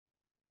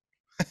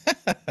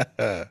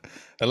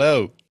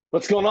Hello.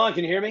 What's going on?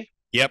 Can you hear me?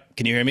 Yep.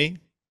 Can you hear me?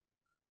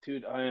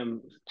 Dude, I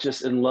am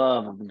just in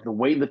love. The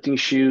weightlifting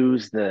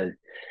shoes,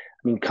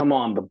 come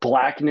on, the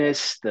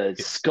blackness, the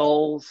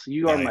skulls.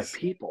 You are my Nice.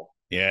 people.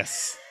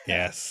 Yes.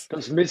 Yes.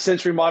 Those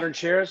mid-century modern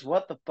chairs,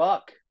 what the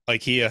fuck?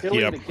 IKEA. Killing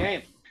Yep. the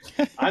game.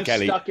 I'm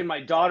Kelly. stuck in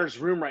my daughter's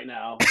room right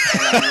now,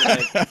 and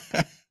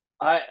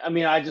I'm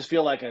like, I just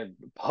feel like a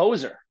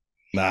poser.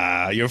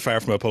 Nah, you're far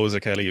from a poser,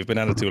 Kelly. You've been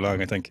at it too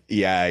long, I think.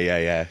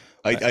 Yeah.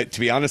 To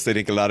be honest, I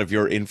think a lot of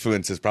your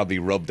influence is probably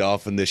rubbed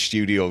off in the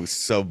studio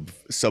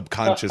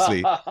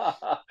subconsciously.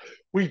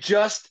 we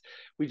just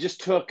we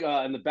just took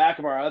in the back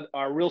of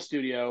our real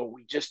studio.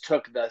 We just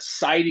took the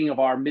siding of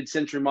our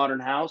mid-century modern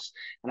house,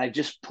 and I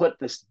just put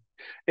this.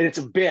 And it's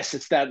abyss.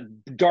 It's that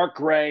dark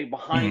gray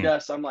behind Mm.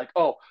 us. I'm like,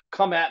 oh,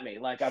 come at me!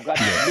 Like I've got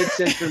this Yeah.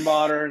 mid-century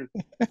modern.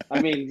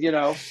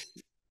 No,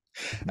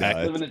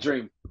 Living the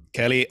dream.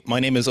 Kelly, my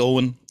name is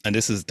Owen, and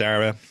this is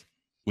Dara.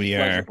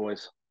 Pleasure,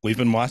 boys. We've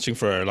been watching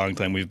for a long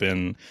time.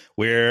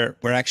 We're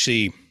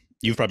actually,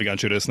 you've probably gone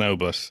through this now,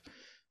 but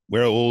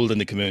we're old in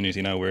the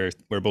community now. We're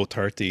both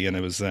 30, and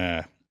it was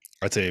I'd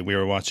say we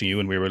were watching you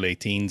when we were late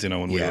teens,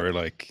 when we were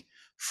like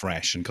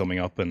fresh and coming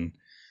up, and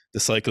the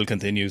cycle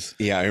continues.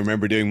 Yeah, I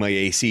remember doing my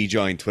AC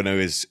joint when I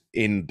was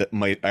in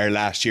our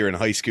last year in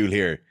high school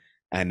here,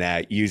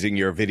 and using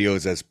your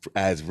videos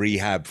as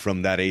rehab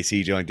from that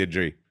AC joint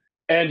injury.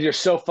 And you're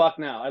so fucked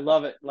now. I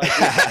love it. Like,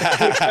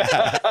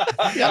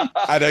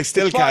 And I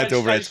still can't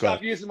overhead squat.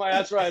 Stop using my.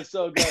 That's right. It's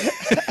so good.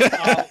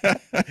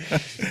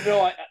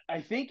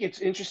 I think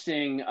it's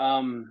interesting.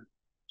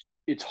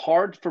 It's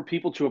hard for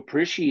people to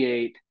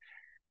appreciate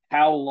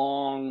how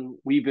long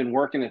we've been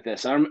working at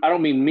this. I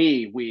don't mean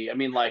me, I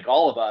mean like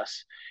all of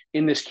us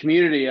in this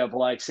community of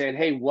like saying,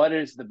 hey, what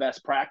is the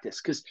best practice?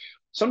 Because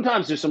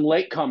sometimes there's some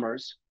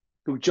latecomers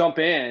who jump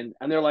in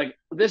and they're like,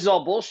 this is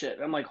all bullshit.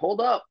 And I'm like,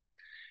 hold up.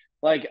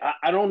 Like,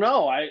 I don't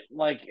know.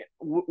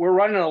 We're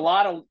running a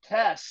lot of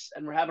tests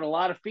and we're having a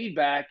lot of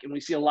feedback and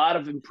we see a lot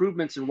of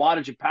improvements in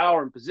wattage of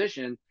power and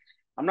position.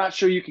 I'm not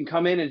sure you can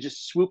come in and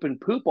just swoop and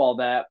poop all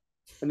that.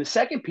 And the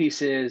second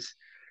piece is,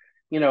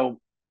 we're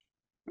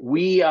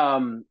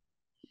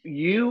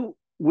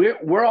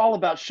all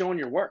about showing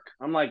your work.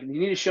 I'm like, you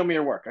need to show me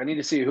your work. I need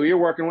to see who you're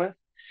working with.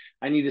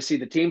 I need to see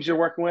the teams you're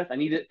working with. I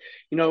need it,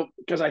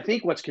 because I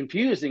think what's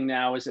confusing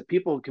now is that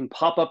people can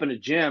pop up in a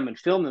gym and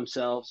film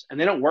themselves and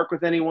they don't work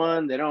with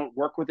anyone. They don't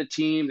work with a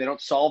team. They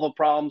don't solve the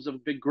problems of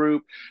a big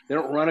group. They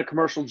don't run a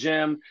commercial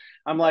gym.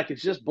 I'm like,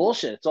 it's just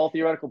bullshit. It's all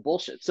theoretical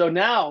bullshit. So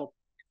now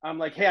I'm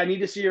like, hey, I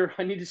need to see your work.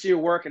 I need to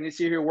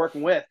see who you're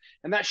working with.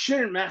 And that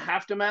shouldn't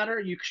have to matter.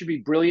 You should be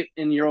brilliant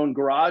in your own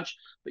garage,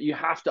 but you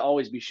have to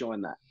always be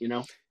showing that,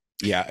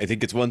 Yeah, I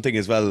think it's one thing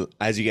as well,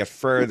 as you get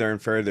further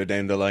and further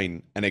down the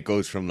line and it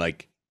goes from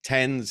like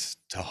tens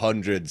to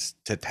hundreds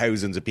to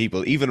thousands of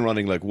people, even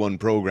running like one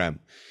program.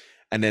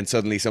 And then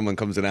suddenly someone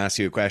comes and asks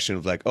you a question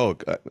of like, oh,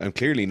 I'm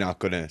clearly not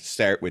going to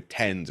start with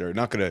tens or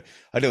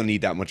I don't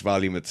need that much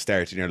volume at the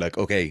start. And you're like,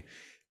 okay,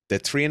 the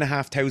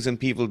 3,500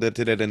 people that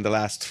did it in the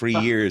last 3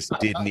 years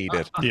did need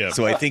it. Yeah.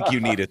 So I think you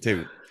need it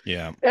too.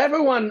 Yeah.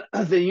 Everyone,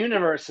 the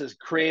universe has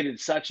created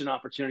such an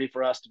opportunity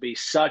for us to be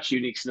such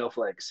unique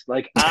snowflakes.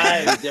 Like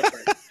I'm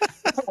different.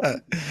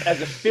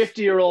 As a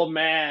 50-year-old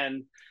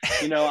man,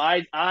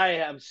 I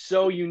am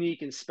so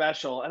unique and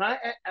special. And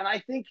I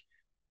think,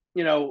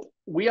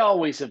 we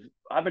always have,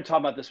 I've been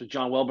talking about this with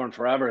John Welborn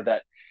forever,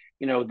 that,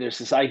 there's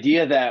this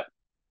idea that,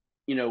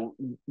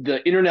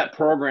 the internet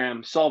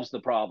program solves the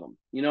problem,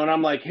 and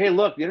I'm like, hey,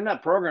 look, the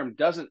internet program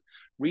doesn't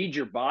read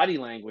your body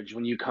language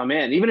when you come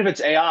in, even if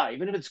it's AI,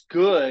 even if it's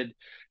good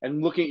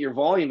and looking at your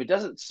volume, it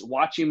doesn't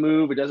watch you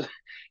move. It doesn't,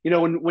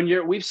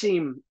 we've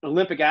seen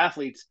Olympic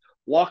athletes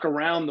walk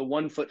around the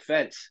 1 foot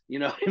fence, you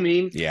know what I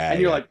mean? Yeah.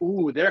 And you're like,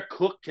 ooh, they're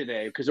cooked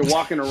today because they're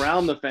walking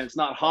around the fence,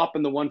 not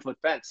hopping the 1 foot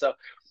fence. So,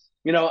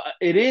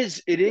 it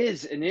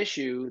is an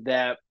issue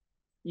that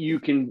you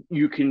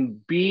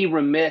can be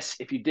remiss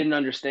if you didn't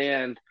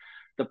understand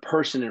the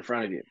person in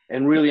front of you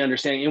and really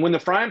understanding. And when the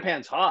frying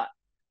pan's hot,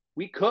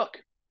 we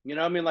cook.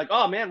 Like,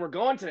 oh man, we're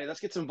going today. Let's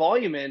get some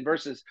volume in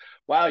versus,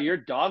 wow, you're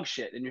dog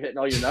shit and you're hitting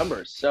all your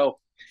numbers. So,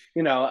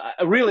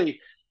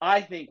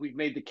 I think we've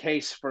made the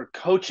case for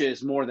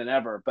coaches more than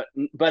ever.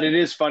 But it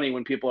is funny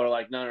when people are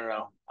like,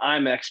 no,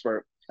 I'm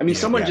expert. I mean,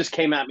 someone just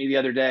came at me the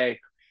other day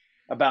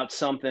about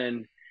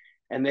something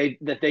and they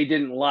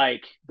didn't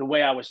like the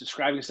way I was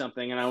describing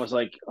something. And I was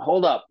like,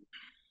 hold up,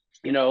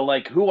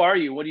 like, who are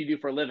you? What do you do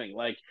for a living?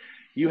 Like,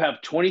 you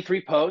have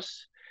 23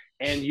 posts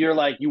and you're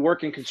like, you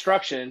work in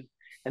construction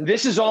and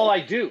this is all I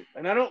do.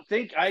 And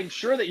I'm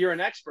sure that you're an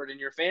expert in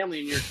your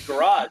family, in your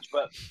garage,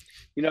 but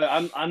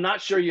I'm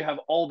not sure you have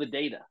all the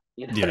data.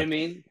 You know what I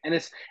mean? And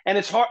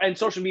it's hard. And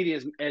social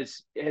media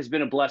has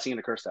been a blessing and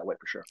a curse that way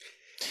for sure.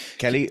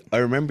 Kelly, I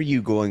remember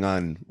you going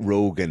on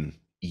Rogan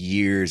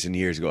years and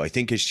years ago. I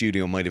think his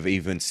studio might have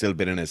even still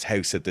been in his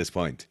house at this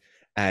point.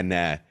 And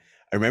I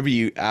remember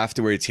you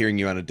afterwards hearing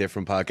you on a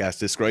different podcast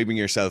describing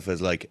yourself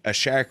as like a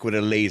shark with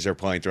a laser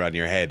pointer on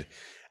your head.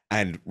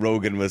 And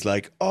Rogan was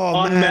like,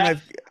 "Oh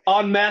man,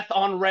 on meth,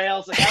 on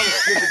rails. Like, I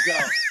was good to go.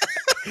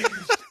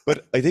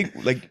 But I think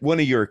like one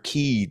of your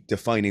key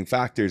defining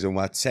factors and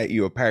what set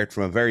you apart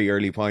from a very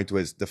early point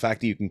was the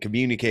fact that you can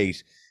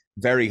communicate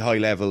very high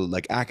level,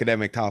 like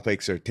academic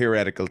topics or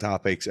theoretical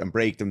topics, and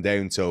break them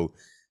down so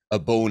a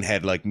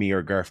bonehead like me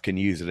or Garth can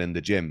use it in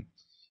the gym.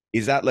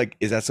 Is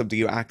that something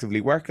you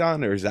actively worked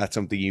on, or is that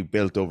something you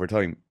built over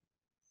time?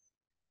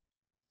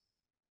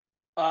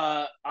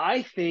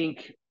 I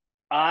think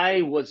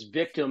I was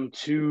victim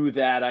to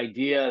that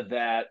idea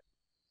that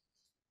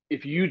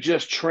if you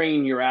just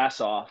train your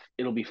ass off,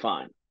 it'll be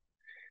fine.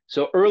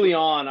 So early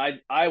on,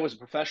 I was a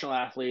professional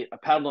athlete. I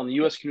paddled on the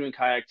U.S. canoe and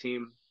kayak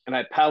team, and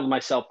I paddled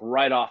myself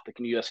right off the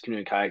U.S. canoe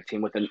and kayak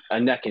team with a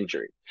neck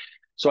injury.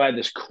 So I had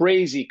this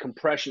crazy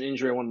compression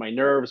injury on one of my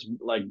nerves,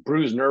 like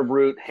bruised nerve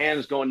root,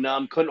 hands going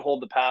numb, couldn't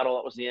hold the paddle.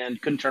 That was the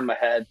end. Couldn't turn my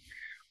head.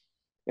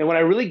 And when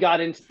I really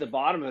got into the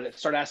bottom of it, I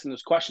started asking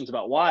those questions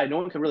about why, no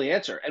one could really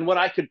answer. And what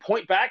I could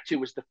point back to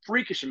was the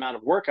freakish amount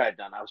of work I'd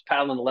done. I was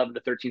paddling 11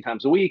 to 13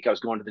 times a week. I was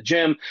going to the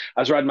gym. I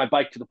was riding my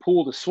bike to the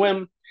pool to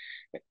swim.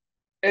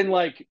 And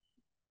like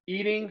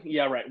eating,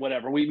 yeah, right,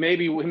 whatever. We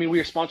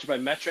were sponsored by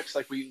Metrics.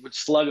 Like we would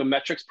slug a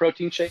Metrics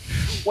protein shake.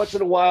 Once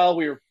in a while,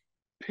 we were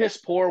piss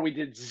poor. We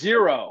did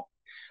zero.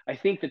 I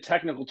think the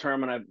technical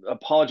term, and I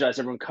apologize,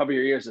 everyone cover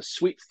your ears, is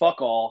sweet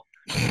fuck all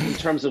in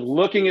terms of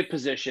looking at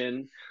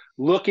position,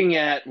 looking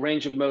at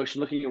range of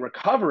motion, looking at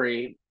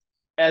recovery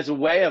as a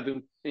way of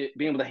being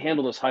able to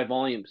handle those high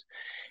volumes.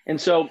 And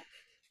so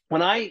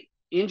when I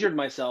injured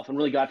myself and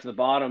really got to the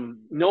bottom,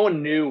 no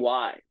one knew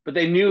why, but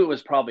they knew it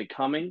was probably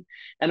coming.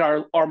 And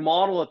our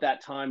model at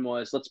that time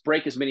was, let's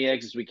break as many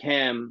eggs as we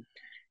can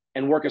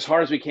and work as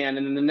hard as we can.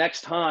 And then the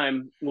next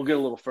time we'll get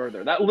a little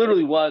further. That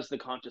literally was the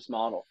conscious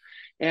model.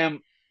 And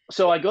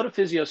so I go to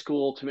physio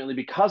school ultimately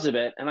because of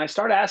it. And I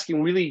start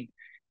asking really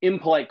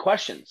impolite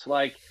questions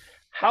like,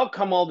 how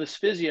come all this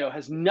physio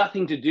has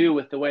nothing to do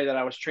with the way that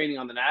I was training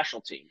on the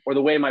national team, or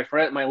the way my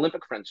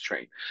Olympic friends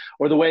train,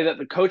 or the way that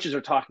the coaches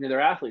are talking to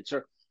their athletes?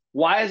 Or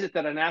why is it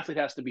that an athlete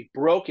has to be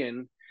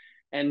broken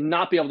and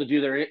not be able to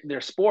do their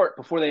sport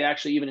before they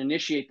actually even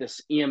initiate this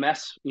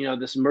EMS,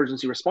 this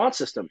emergency response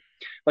system?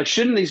 Like,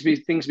 shouldn't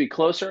these things be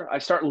closer? I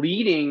start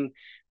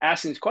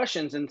asking these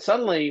questions, and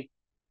suddenly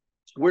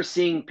we're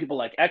seeing people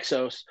like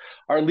Exos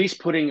are at least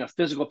putting a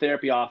physical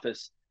therapy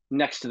office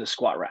next to the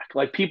squat rack.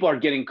 Like, people are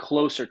getting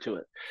closer to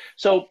it.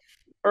 So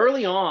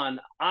early on,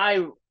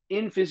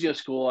 in physio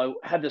school,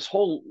 I had this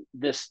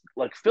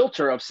like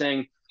filter of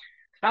saying,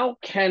 how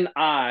can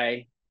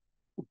I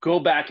go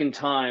back in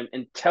time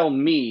and tell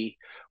me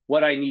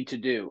what I need to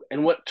do?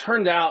 And what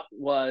turned out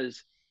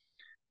was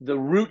the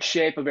root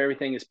shape of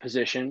everything is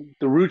position.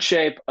 The root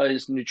shape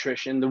is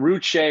nutrition. The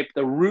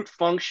root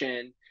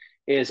function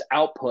is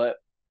output.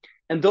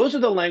 And those are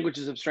the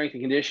languages of strength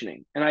and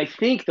conditioning. And I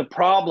think the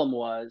problem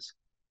was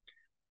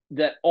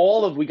that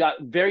we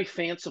got very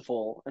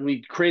fanciful, and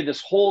we created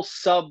this whole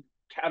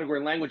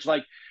subcategory language.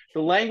 Like,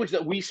 the language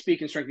that we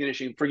speak in strength and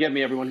conditioning, forgive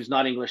me, everyone who's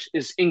not English,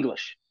 is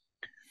English.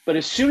 But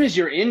as soon as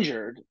you're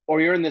injured,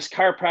 or you're in this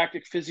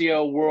chiropractic,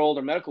 physio world,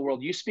 or medical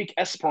world, you speak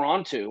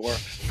Esperanto or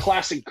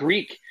classic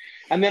Greek.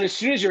 And then as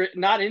soon as you're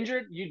not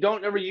injured, you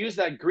don't ever use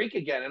that Greek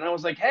again. And I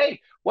was like,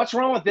 hey, what's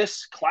wrong with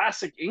this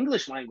classic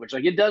English language?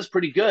 Like, it does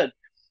pretty good.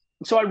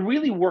 And so I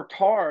really worked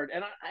hard.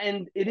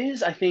 And it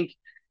is, I think,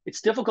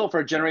 it's difficult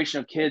for a generation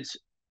of kids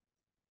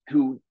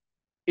who,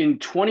 in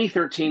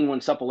 2013,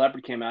 when Supple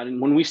Leopard came out, and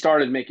when we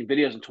started making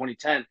videos in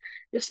 2010,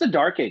 it's the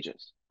dark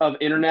ages of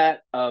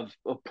internet, of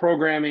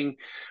programming.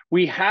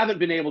 We haven't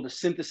been able to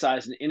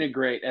synthesize and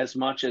integrate as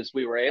much as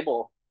we were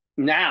able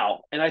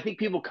now. And I think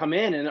people come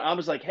in, and I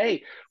was like,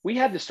 hey, we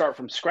had to start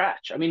from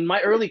scratch. I mean,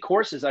 my early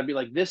courses, I'd be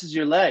like, this is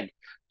your leg.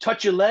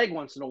 Touch your leg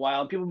once in a while.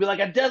 And people would be like,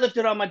 I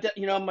deadlifted on my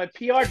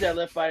PR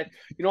deadlift by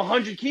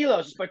 100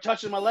 kilos just by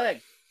touching my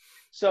leg.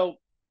 So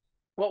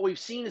what we've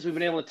seen is we've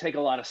been able to take a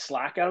lot of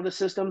slack out of the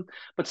system,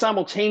 but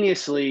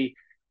simultaneously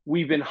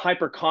we've been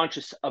hyper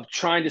conscious of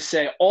trying to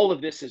say all of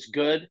this is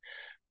good.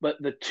 But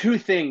the two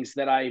things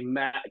that I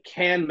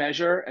can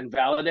measure and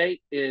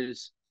validate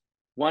is,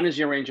 one is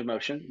your range of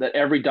motion, that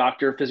every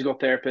doctor, physical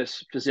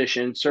therapist,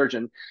 physician,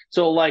 surgeon.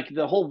 So like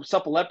the whole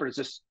Supple Leopard is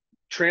just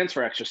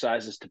transfer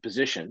exercises to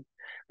position,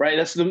 right?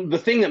 That's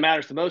the thing that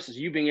matters the most, is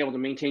you being able to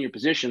maintain your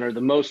position, or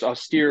the most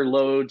austere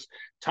loads,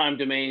 time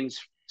domains,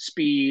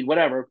 speed,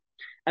 whatever.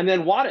 And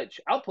then wattage,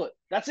 output.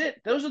 That's it.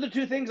 Those are the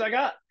two things I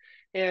got.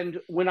 And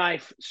when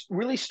I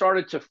really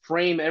started to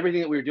frame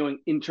everything that we were doing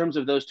in terms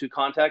of those two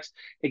contexts,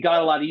 it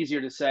got a lot easier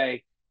to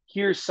say,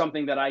 here's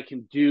something that I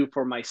can do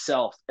for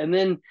myself. And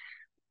then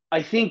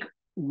I think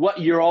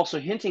what you're also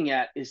hinting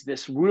at is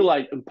this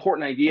really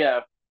important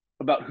idea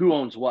about who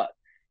owns what.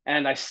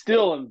 And I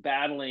still am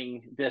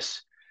battling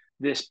this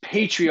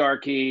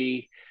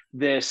patriarchy,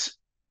 this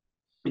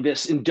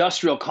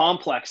industrial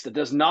complex that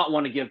does not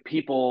want to give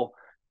people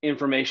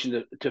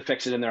information to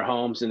fix it in their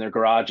homes, in their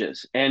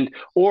garages,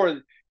 or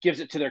gives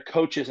it to their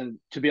coaches and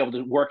to be able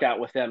to work out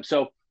with them.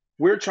 So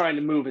we're trying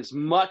to move as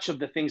much of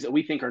the things that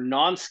we think are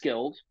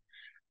non-skilled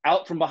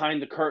out from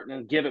behind the curtain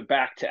and give it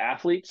back to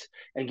athletes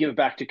and give it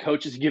back to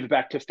coaches, give it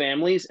back to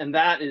families. And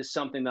that is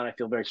something that I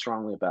feel very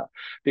strongly about,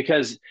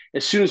 because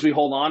as soon as we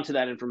hold on to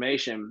that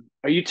information,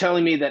 are you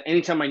telling me that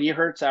anytime my knee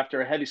hurts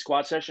after a heavy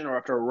squat session or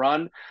after a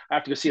run, I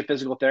have to go see a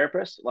physical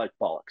therapist? Like,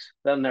 bollocks.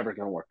 That's never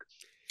going to work.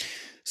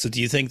 So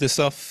do you think the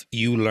stuff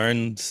you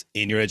learned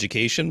in your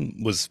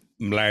education was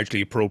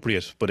largely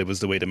appropriate, but it was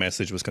the way the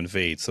message was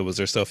conveyed? So was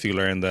there stuff you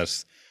learned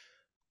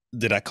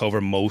did that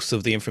cover most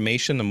of the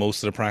information and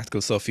most of the practical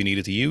stuff you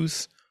needed to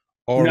use?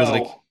 Or was it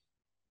like...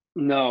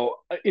 No.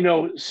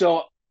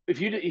 So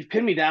if you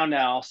pin me down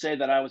now, I'll say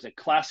that I was a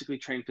classically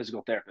trained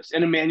physical therapist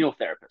and a manual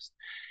therapist.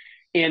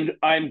 And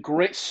I'm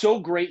so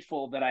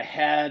grateful that I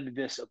had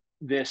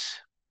this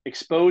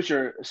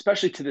exposure,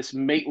 especially to this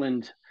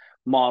Maitland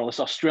model, this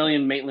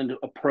Australian Maitland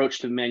approach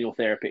to manual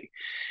therapy.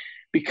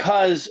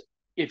 Because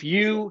if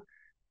you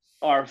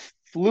are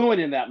fluent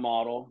in that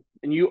model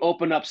and you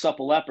open up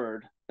Supple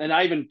Leopard, and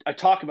I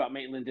talk about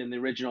Maitland in the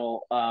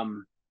original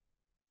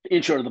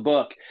intro to the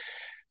book,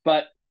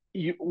 but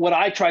what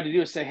I try to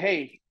do is say,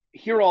 hey,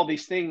 here are all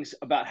these things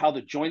about how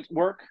the joints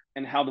work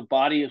and how the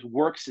body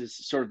works as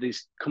sort of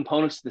these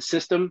components of the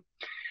system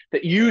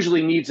that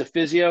usually needs a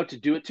physio to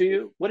do it to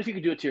you. What if you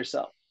could do it to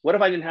yourself? What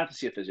if I didn't have to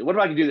see a physio? What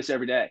if I could do this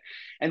every day?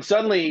 And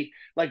suddenly,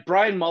 like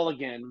Brian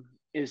Mulligan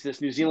is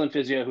this New Zealand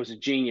physio who's a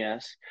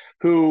genius,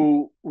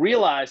 who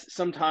realized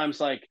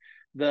sometimes like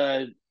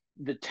the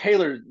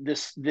talar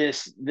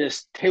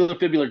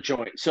fibular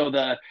joint, so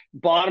the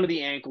bottom of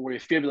the ankle where your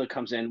fibula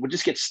comes in, would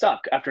just get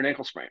stuck after an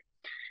ankle sprain.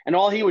 And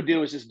all he would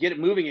do is just get it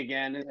moving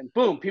again, and then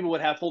boom, people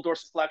would have full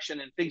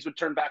dorsiflexion and things would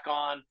turn back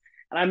on.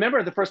 And I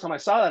remember the first time I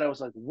saw that, I was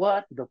like,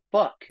 what the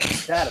fuck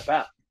is that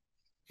about?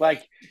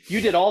 Like,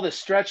 you did all this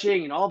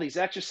stretching and all these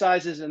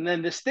exercises, and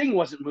then this thing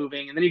wasn't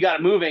moving, and then you got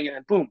it moving, and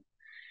then boom.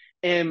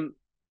 And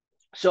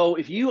so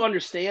if you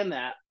understand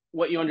that,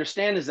 what you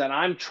understand is that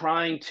I'm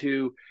trying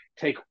to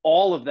take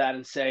all of that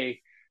and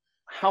say,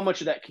 how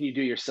much of that can you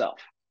do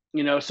yourself?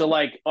 So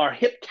like our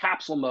hip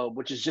capsule mode,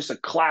 which is just a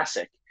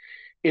classic,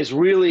 is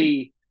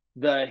really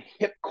the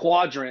hip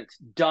quadrant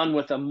done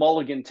with a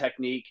Mulligan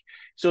technique.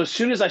 So as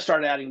soon as I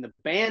started adding the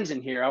bands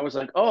in here, I was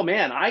like, oh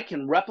man, I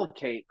can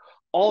replicate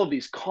all of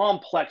these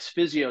complex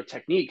physio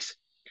techniques.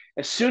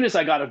 As soon as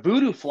I got a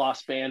voodoo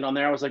floss band on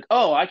there, I was like,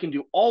 oh, I can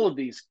do all of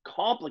these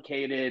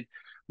complicated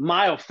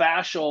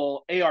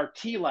myofascial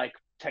ART-like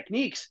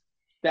techniques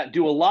that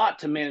do a lot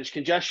to manage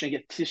congestion and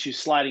get tissue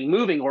sliding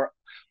moving, or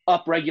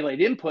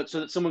upregulate input so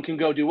that someone can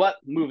go do what?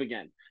 Move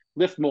again,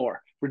 lift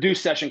more, reduce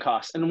session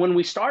costs. And when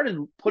we started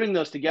putting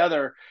those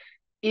together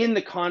in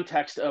the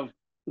context of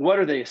what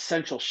are the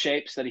essential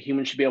shapes that a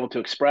human should be able to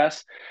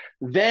express,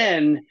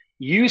 then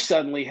you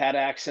suddenly had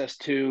access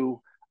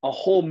to a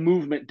whole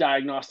movement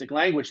diagnostic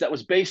language that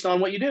was based on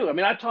what you do. I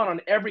mean, I've taught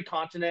on every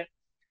continent.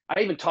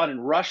 I even taught in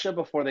Russia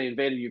before they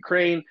invaded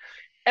Ukraine.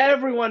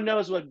 Everyone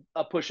knows what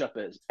a push-up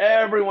is.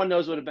 Everyone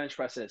knows what a bench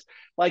press is.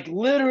 Like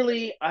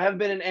literally, I haven't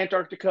been in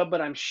Antarctica,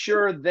 but I'm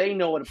sure they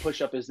know what a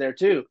push-up is there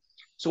too.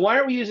 So why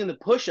aren't we using the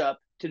push-up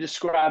to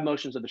describe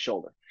motions of the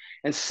shoulder?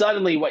 And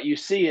suddenly what you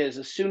see is,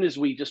 as soon as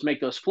we just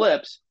make those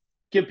flips,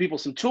 give people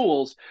some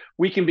tools,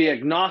 we can be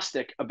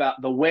agnostic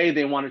about the way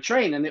they want to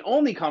train. And the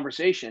only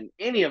conversation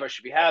any of us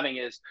should be having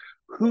is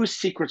whose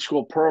secret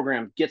school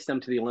program gets them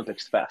to the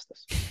Olympics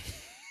fastest.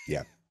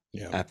 Yeah,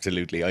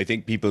 absolutely. I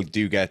think people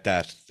do get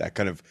that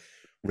kind of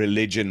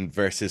religion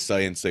versus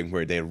science thing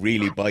where they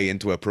really buy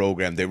into a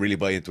program, they really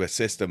buy into a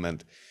system.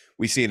 And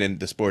we see it in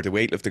the sport of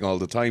weightlifting all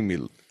the time.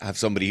 You'll have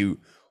somebody who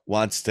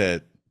wants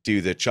to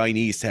do the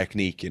Chinese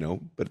technique,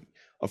 but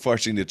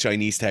unfortunately the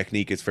Chinese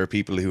technique is for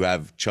people who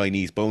have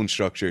Chinese bone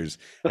structures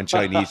and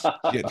Chinese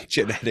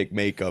genetic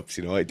makeups,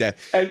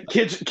 And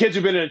kids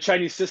who've been in a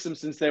Chinese system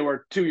since they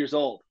were 2 years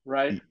old,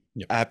 right?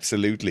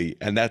 Absolutely.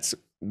 And that's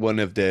one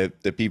of the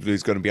people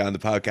who's going to be on the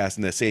podcast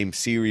in the same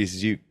series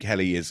as you,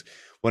 Kelly, is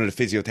one of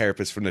the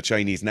physiotherapists from the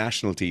Chinese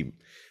national team.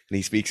 And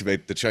he speaks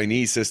about the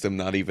Chinese system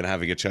not even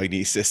having a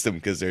Chinese system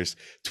because there's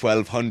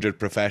 1,200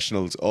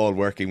 professionals all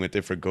working with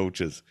different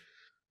coaches.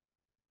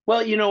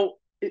 Well,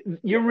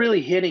 you're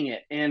really hitting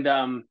it.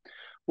 And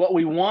what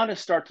we want to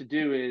start to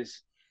do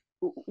is,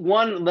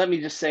 one, let me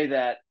just say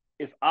that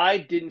if I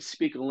didn't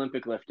speak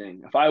Olympic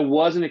lifting, if I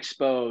wasn't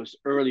exposed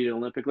early to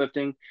Olympic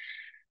lifting,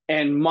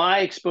 and my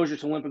exposure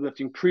to Olympic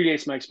lifting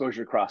predates my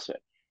exposure to CrossFit,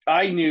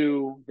 I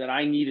knew that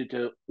I needed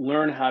to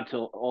learn how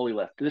to Ollie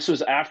lift. This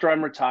was after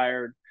I'm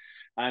retired.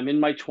 I'm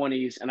in my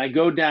 20s, and I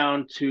go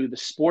down to the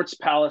Sports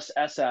Palace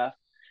SF,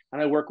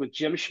 and I work with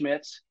Jim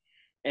Schmitz.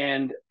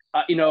 And,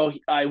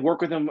 I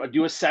work with him, I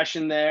do a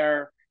session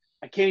there.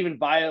 I can't even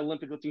buy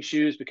Olympic lifting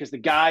shoes because the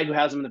guy who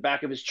has them in the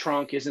back of his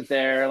trunk isn't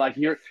there. Like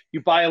you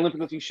buy Olympic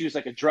lifting shoes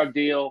like a drug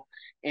deal.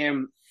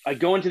 And I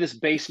go into this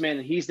basement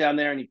and he's down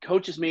there and he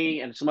coaches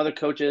me and some other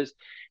coaches.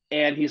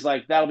 And he's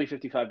like, that'll be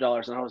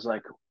 $55. And I was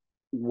like,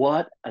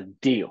 what a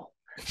deal.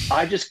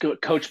 I just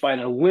got coached by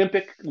an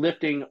Olympic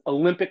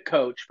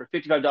coach for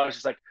 $55.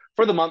 It's like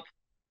for the month.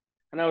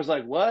 And I was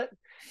like, what?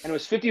 And it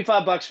was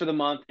 $55 for the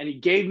month. And he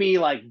gave me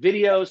like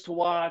videos to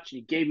watch. And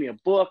he gave me a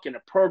book and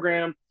a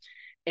program.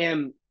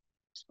 And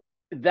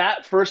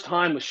that first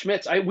time with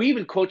Schmitz, we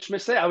even coached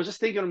Schmitz today. I was just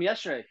thinking of him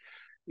yesterday.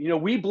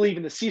 We believe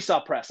in the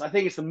seesaw press. I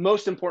think it's the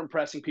most important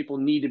pressing people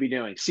need to be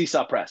doing,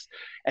 seesaw press.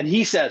 And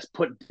he says,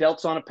 put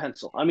delts on a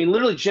pencil. I mean,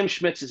 literally, Jim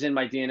Schmitz is in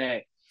my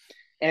DNA.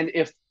 And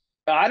if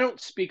I don't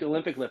speak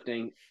Olympic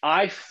lifting,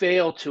 I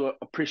fail to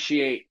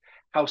appreciate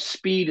how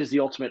speed is the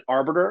ultimate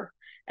arbiter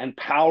and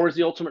power is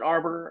the ultimate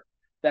arbiter.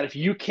 That if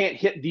you can't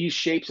hit these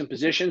shapes and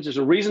positions, there's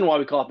a reason why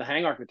we call it the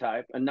hang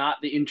archetype and not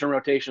the internal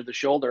rotation of the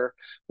shoulder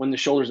when the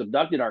shoulder's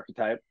abducted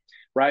archetype,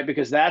 right?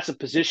 Because that's a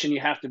position you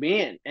have to be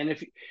in. And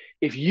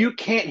if you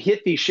can't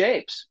hit these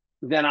shapes,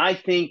 then I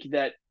think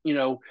that,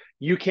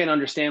 you can't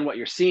understand what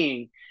you're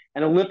seeing.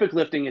 And Olympic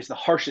lifting is the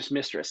harshest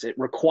mistress. It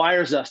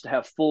requires us to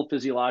have full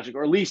physiologic,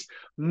 or at least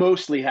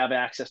mostly have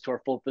access to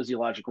our full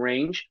physiologic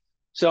range.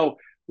 So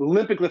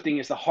Olympic lifting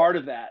is the heart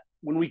of that.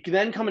 When we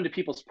then come into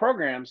people's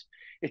programs,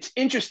 it's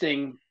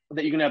interesting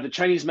that you can have the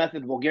Chinese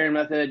method, the Bulgarian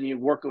method, and you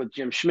work with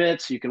Jim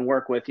Schmitz, you can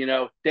work with,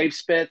 Dave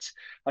Spitz,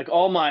 like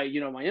all my,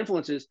 my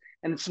influences.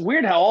 And it's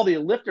weird how all the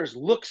lifters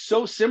look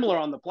so similar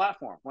on the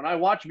platform. When I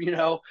watch,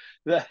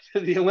 the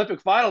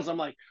Olympic finals, I'm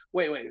like,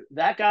 wait,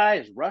 that guy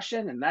is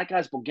Russian and that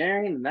guy's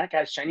Bulgarian and that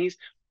guy's Chinese,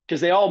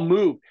 because they all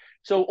move.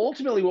 So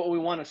ultimately what we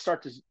want to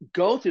start to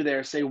go through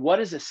there is say, what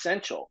is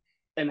essential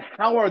and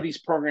how are these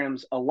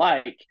programs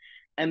alike?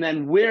 And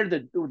then where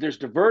there's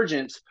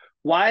divergence,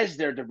 why is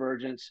there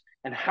divergence?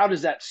 And how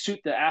does that suit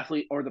the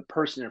athlete or the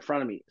person in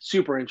front of me?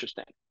 Super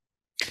interesting.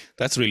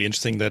 That's really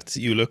interesting that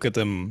you look at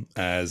them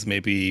as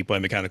maybe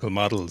biomechanical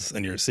models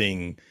and you're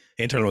seeing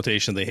internal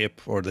rotation of the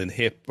hip or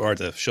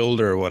the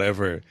shoulder or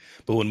whatever.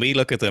 But when we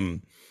look at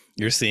them,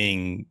 you're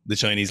seeing the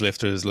Chinese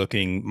lifters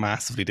looking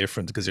massively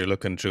different because you're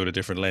looking through a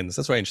different lens.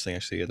 That's very interesting,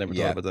 actually. I never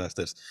thought about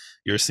that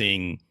you're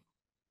seeing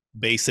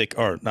basic,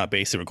 or not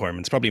basic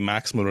requirements, probably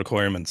maximal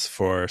requirements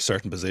for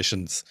certain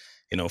positions.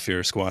 If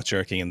you're squat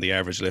jerking and the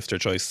average lifter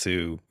tries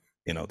to,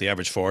 the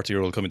average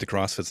 40-year-old coming to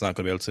CrossFit's not going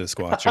to be able to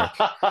squat jerk.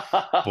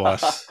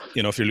 But,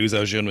 if you're Liu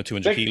Xiaojun with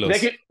 200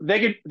 kilos. They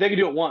could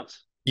do it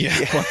once. Yeah.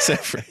 Once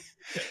every.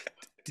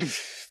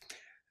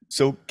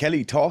 So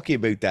Kelly, talking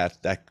about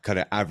that kind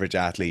of average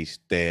athlete,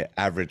 the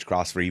average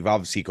CrossFitter, you've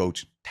obviously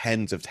coached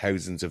tens of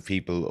thousands of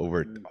people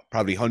over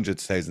probably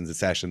hundreds of thousands of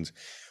sessions.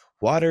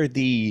 What are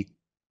the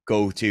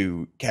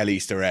go-to Kelly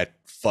Starrett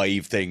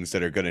 5 things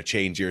that are going to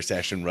change your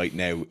session right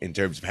now in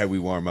terms of how we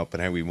warm up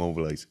and how we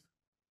mobilize?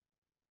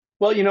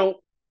 Well,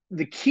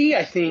 the key,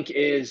 I think,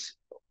 is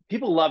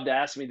people love to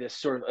ask me this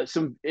sort of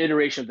some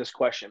iteration of this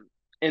question.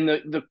 And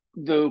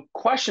the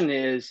question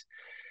is,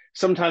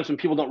 sometimes when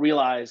people don't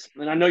realize,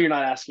 and I know you're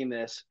not asking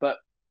this, but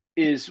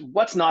is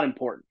what's not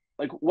important?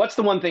 Like, what's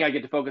the one thing I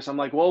get to focus on?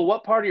 Like, well,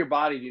 what part of your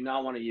body do you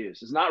not want to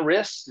use? Is it not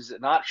wrists? Is it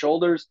not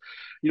shoulders?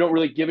 You don't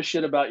really give a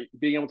shit about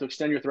being able to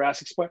extend your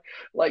thoracic spine.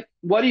 Like,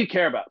 what do you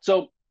care about?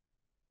 So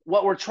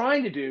what we're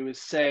trying to do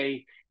is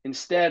say,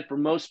 instead, for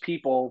most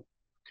people,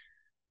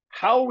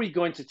 how are we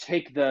going to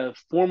take the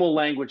formal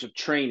language of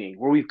training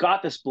where we've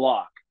got this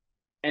block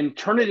and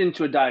turn it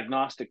into a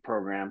diagnostic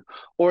program,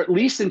 or at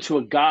least into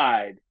a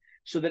guide,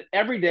 so that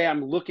every day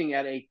I'm looking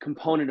at a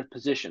component of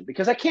position,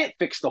 because I can't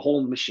fix the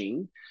whole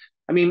machine.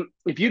 I mean,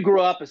 if you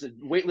grew up as a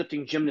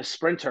weightlifting gymnast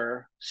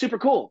sprinter, super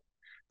cool.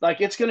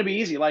 Like, it's going to be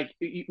easy. Like,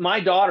 my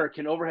daughter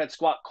can overhead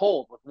squat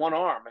cold with one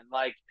arm. And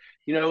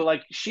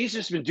like she's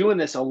just been doing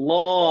this a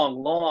long,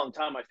 long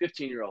time. My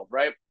 15-year-old,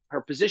 right?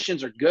 Her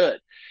positions are good.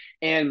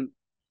 And,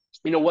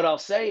 what I'll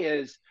say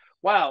is,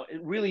 wow,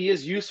 it really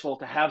is useful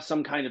to have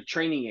some kind of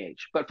training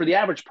age. But for the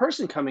average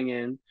person coming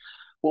in,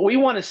 what we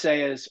want to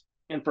say is,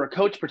 and for a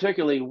coach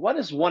particularly, what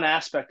is one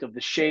aspect of the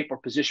shape or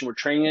position we're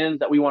training in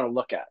that we want to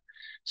look at?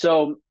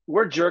 So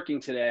we're jerking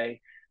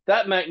today.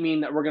 That might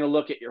mean that we're going to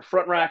look at your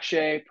front rack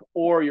shape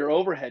or your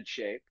overhead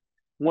shape,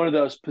 one of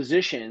those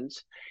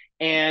positions.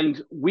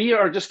 And we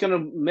are just going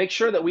to make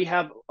sure that we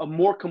have a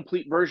more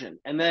complete version,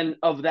 and then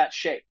of that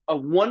shape,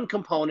 of one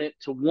component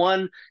to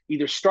one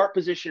either start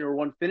position or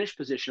one finish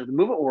position of the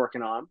movement we're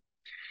working on.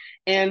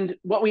 And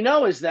what we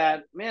know is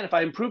that, man, if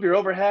I improve your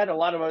overhead, a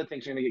lot of other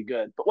things are going to get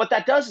good. But what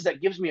that does is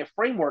that gives me a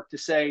framework to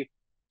say,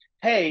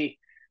 hey,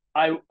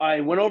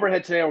 I went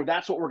overhead today, or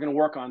that's what we're going to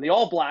work on. The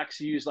All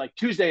Blacks use like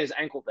Tuesday is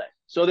ankle day.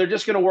 So they're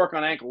just going to work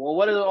on ankle. Well,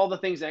 what are all the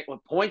things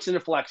with points and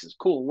flexes?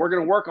 Cool. We're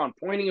going to work on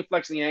pointing and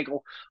flexing the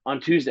ankle on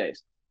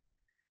Tuesdays.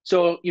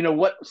 So,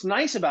 what's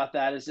nice about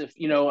that is if,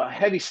 a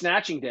heavy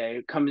snatching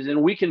day comes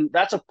in,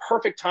 that's a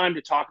perfect time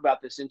to talk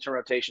about this internal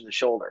rotation of the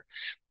shoulder.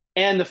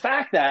 And the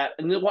fact that,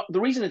 and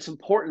the reason it's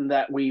important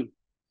that we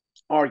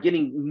are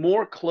getting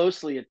more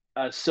closely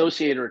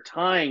associated or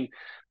tying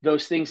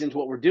those things into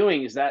what we're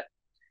doing is that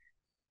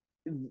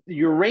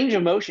your range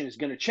of motion is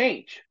going to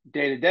change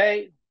day to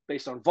day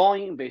based on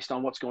volume, based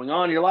on what's going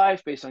on in your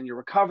life, based on your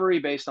recovery,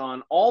 based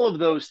on all of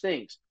those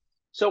things.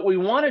 So what we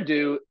want to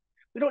do,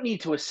 we don't need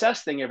to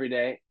assess things every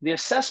day. The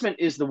assessment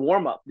is the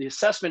warm-up. The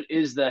assessment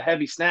is the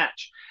heavy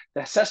snatch.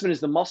 The assessment is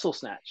the muscle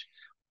snatch.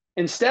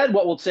 Instead,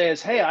 what we'll say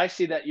is, hey, I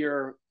see that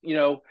you're,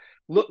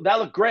 that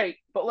looked great,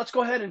 but let's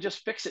go ahead and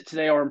just fix it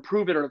today or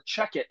improve it or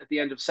check it at the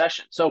end of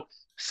session. So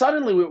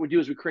suddenly what we do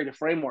is we create a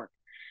framework.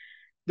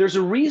 There's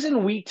a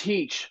reason we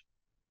teach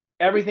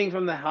everything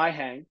from the high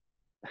hang.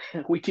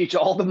 We teach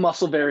all the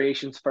muscle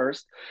variations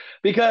first,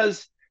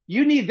 because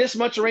you need this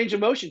much range of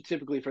motion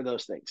typically for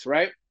those things,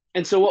 right?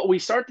 And so what we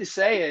start to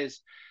say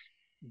is,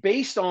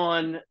 based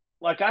on,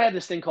 like, I have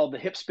this thing called the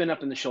hip spin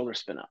up and the shoulder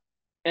spin up.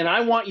 And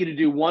I want you to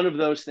do one of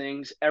those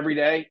things every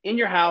day in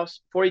your house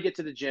before you get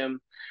to the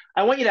gym.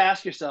 I want you to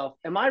ask yourself,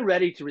 am I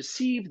ready to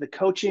receive the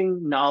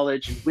coaching,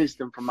 knowledge, and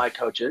wisdom from my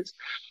coaches?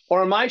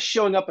 Or am I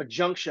showing up a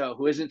junk show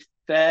who isn't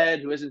fed,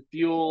 who isn't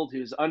fueled,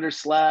 who's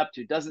underslept,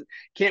 who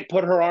can't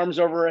put her arms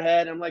over her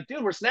head? I'm like,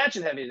 dude, we're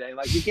snatching heavy today.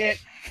 Like, you can't,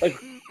 like,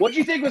 what do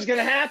you think was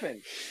going to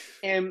happen?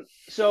 And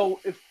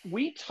so if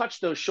we touch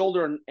those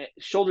shoulder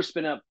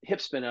spin up, hip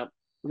spin up,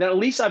 then at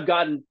least I've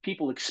gotten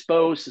people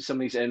exposed to some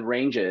of these end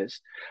ranges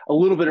a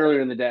little bit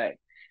earlier in the day.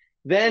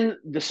 Then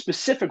the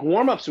specific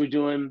warm-ups we're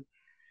doing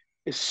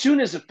as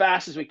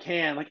fast as we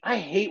can. Like, I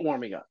hate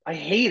warming up. I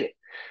hate it.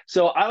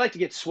 So I like to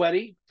get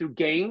sweaty through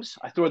games.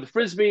 I throw the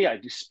Frisbee, I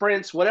do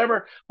sprints,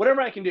 whatever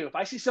I can do. If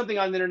I see something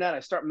on the internet,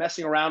 I start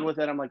messing around with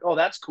it. I'm like, oh,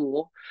 that's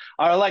cool.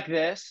 Or I like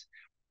this,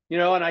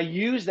 and I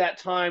use that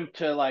time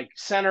to like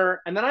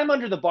center, and then I'm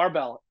under the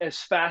barbell as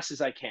fast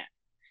as I can.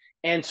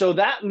 And so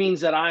that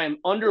means that I am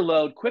under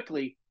load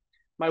quickly.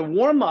 My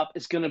warm-up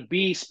is going to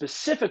be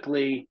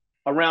specifically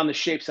around the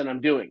shapes that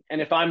I'm doing.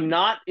 And if I'm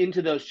not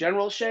into those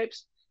general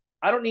shapes,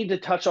 I don't need to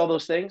touch all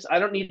those things. I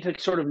don't need to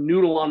sort of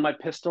noodle on my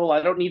pistol.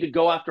 I don't need to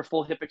go after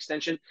full hip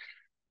extension.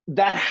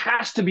 That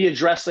has to be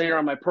addressed later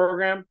on my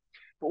program.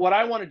 But what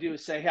I want to do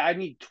is say, hey, I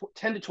need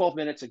 10 to 12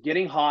 minutes of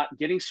getting hot,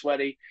 getting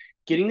sweaty,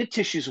 getting the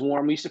tissues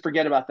warm. We used to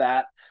forget about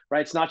that. Right?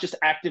 It's not just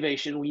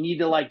activation. We need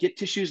to like get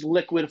tissues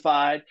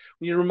liquefied.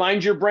 We need to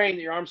remind your brain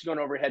that your arms are going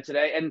over your head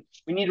today. And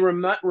we need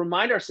to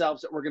remind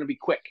ourselves that we're going to be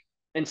quick.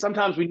 And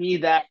sometimes we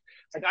need that.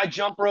 Like, I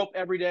jump rope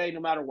every day, no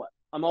matter what.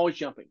 I'm always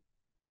jumping.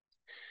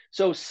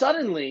 So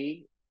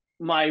suddenly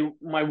my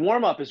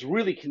warm-up is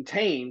really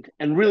contained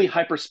and really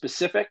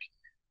hyper-specific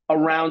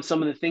around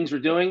some of the things we're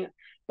doing,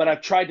 but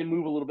I've tried to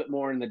move a little bit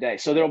more in the day.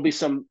 So there'll be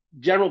some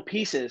general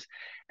pieces.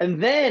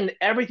 And then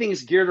everything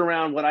is geared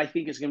around what I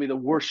think is going to be the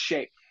worst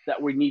shape that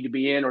we need to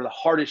be in, or the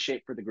hardest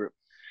shape for the group,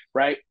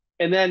 right?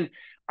 And then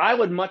I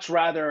would much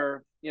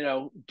rather,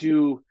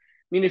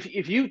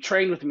 if you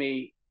train with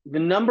me, the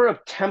number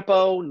of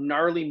tempo,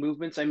 gnarly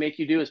movements I make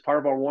you do as part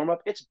of our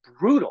warm-up, it's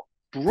brutal.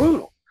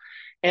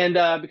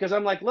 And because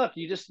I'm like, look,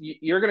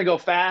 you're going to go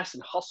fast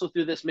and hustle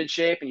through this mid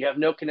shape, and you have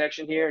no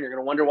connection here, and you're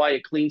going to wonder why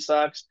your clean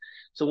sucks.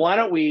 So why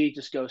don't we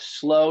just go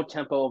slow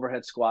tempo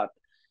overhead squat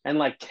and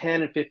like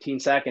 10 and 15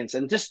 seconds,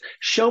 and just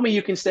show me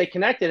you can stay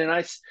connected. And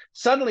I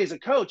suddenly, as a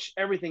coach,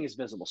 everything is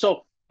visible.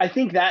 So I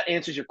think that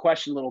answers your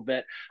question a little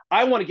bit.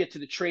 I want to get to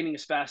the training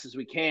as fast as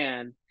we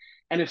can.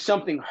 And if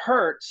something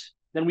hurts,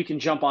 then we can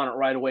jump on it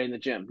right away in the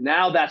gym.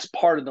 Now that's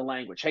part of the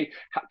language. Hey,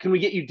 can we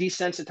get you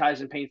desensitized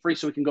and pain-free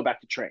so we can go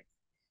back to train?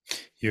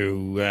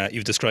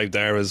 You've described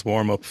there as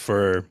warm-up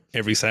for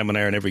every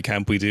seminar and every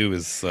camp we do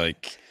is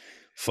like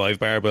 5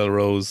 barbell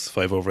rows,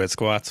 5 overhead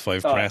squats,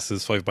 5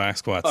 presses, 5 back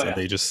squats. And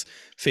they just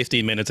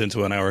 15 minutes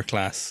into an hour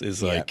class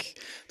is like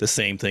the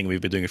same thing.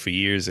 We've been doing it for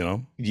years,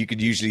 You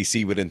could usually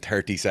see within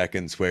 30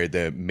 seconds where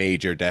the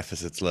major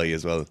deficits lie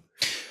as well.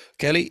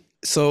 Kelly,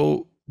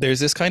 so there's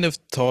this kind of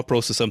thought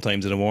process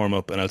sometimes in a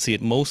warm-up, and I'll see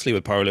it mostly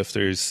with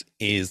powerlifters,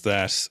 is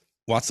that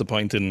what's the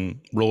point in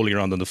rolling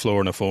around on the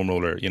floor in a foam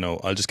roller?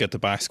 I'll just get the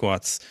back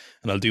squats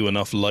and I'll do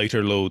enough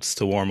lighter loads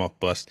to warm up.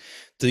 But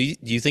do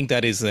you think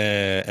that is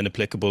an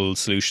applicable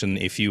solution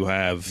if you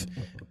have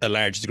a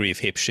large degree of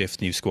hip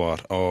shift in you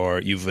squat,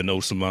 or you've a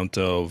noticeable amount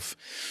of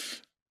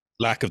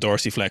lack of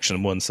dorsiflexion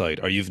on one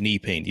side, or you've knee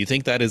pain? Do you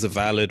think that is a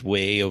valid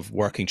way of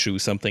working through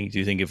something? Do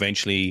you think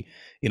eventually,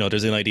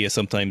 there's an idea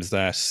sometimes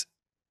that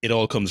it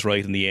all comes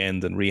right in the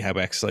end and rehab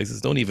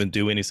exercises don't even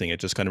do anything?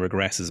 It just kind of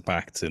regresses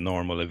back to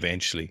normal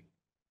eventually.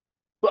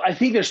 Well, I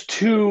think there's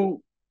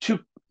two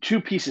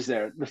pieces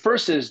there. The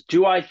first is,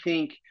 do I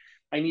think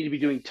I need to be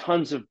doing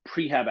tons of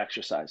prehab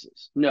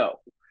exercises? No.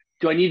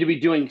 Do I need to be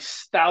doing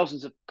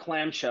thousands of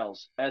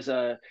clamshells as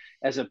a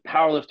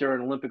powerlifter or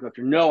an Olympic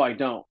lifter? No, I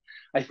don't.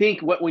 I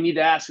think what we need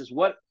to ask is,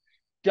 what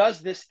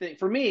does this thing,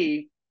 for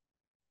me,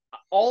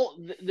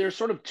 there's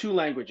sort of two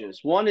languages.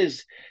 One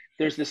is,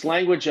 there's this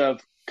language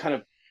of kind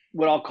of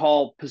what I'll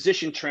call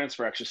position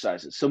transfer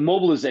exercises. So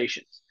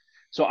mobilizations.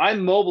 So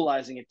I'm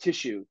mobilizing a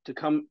tissue to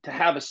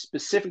have a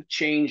specific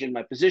change in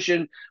my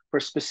position for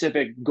a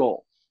specific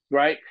goal,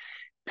 right?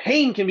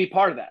 Pain can be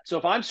part of that. So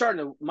if I'm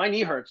my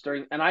knee hurts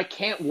and I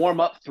can't warm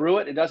up through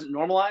it, it doesn't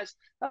normalize,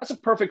 that's a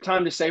perfect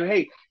time to say,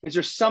 hey, is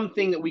there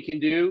something that we can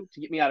do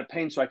to get me out of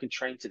pain so I can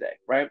train today,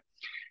 right?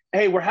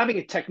 Hey, we're having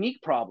a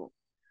technique problem.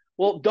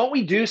 Well, don't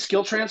we do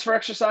skill transfer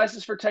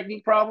exercises for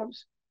technique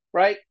problems,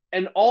 right?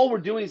 And all we're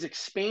doing is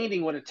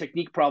expanding what a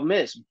technique problem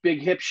is.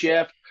 Big hip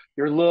shift,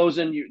 you're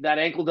losing, that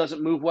ankle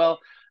doesn't move well.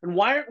 And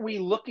why aren't we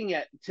looking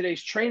at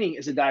today's training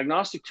as a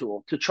diagnostic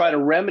tool to try to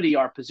remedy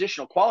our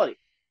positional quality?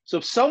 So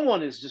if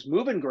someone is just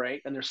moving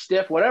great and they're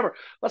stiff, whatever,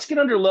 let's get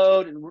under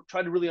load and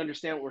try to really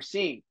understand what we're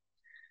seeing.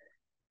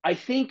 I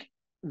think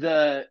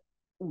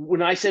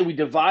when I say we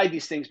divide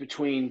these things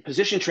between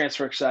position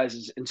transfer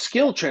exercises and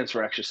skill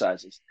transfer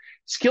exercises,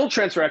 skill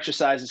transfer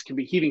exercises can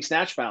be heaving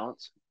snatch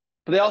balance,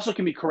 but they also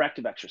can be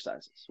corrective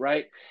exercises,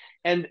 right?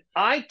 And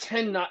I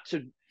tend not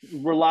to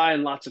rely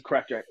on lots of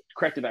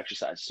corrective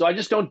exercises. So I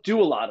just don't do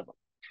a lot of them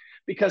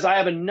because I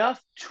have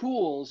enough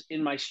tools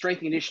in my strength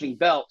and conditioning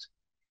belt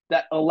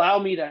that allow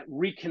me to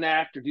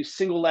reconnect or do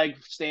single leg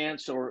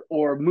stance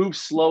or move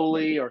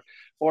slowly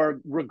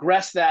or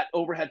regress that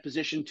overhead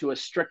position to a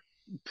strict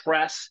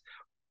press,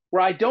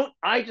 where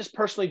I just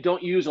personally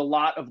don't use a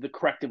lot of the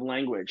corrective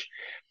language,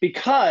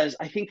 because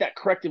I think that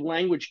corrective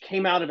language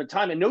came out of a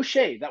time, and no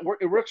shade,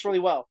 it works really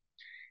well.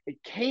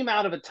 It came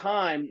out of a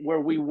time where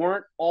we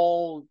weren't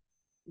all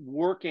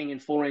working in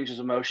full ranges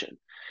of motion.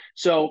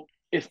 So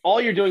if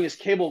all you're doing is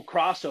cable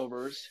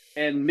crossovers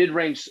and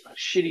mid-range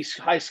shitty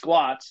high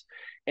squats,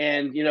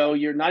 and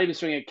you're not even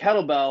swinging a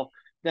kettlebell,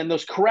 then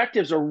those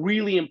correctives are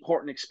really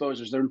important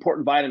exposures. They're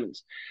important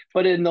vitamins.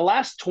 But in the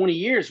last 20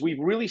 years, we've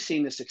really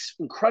seen this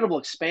incredible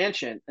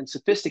expansion and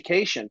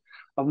sophistication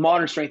of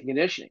modern strength and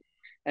conditioning.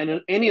 And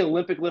any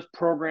Olympic lift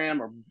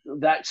program or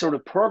that sort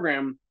of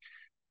program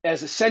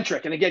as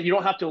eccentric, and again, you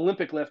don't have to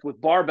Olympic lift with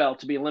barbell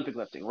to be Olympic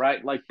lifting,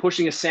 right? Like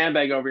pushing a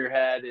sandbag over your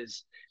head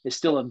is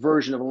still a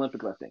version of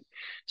Olympic lifting.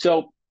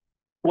 So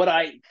what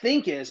I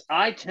think is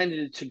I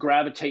tended to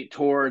gravitate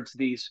towards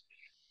these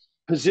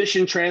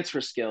position transfer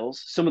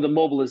skills, some of the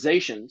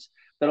mobilizations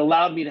that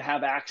allowed me to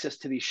have access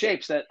to these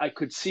shapes that I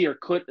could see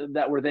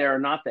that were there or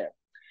not there.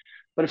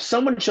 But if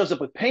someone shows up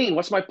with pain,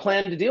 what's my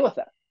plan to deal with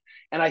that?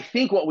 And I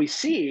think what we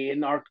see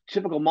in our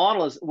typical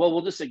model is, well,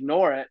 we'll just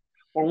ignore it.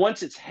 Or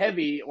once it's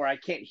heavy or I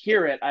can't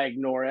hear it, I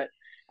ignore it.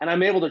 And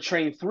I'm able to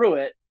train through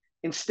it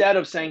instead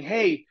of saying,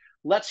 hey,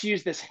 let's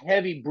use this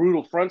heavy,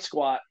 brutal front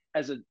squat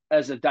as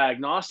a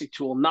diagnostic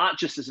tool, not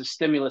just as a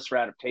stimulus for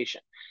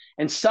adaptation.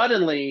 And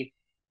suddenly,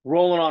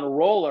 rolling on a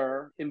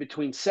roller in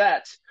between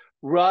sets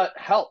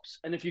helps.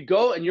 And if you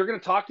go and you're going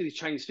to talk to these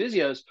Chinese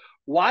physios,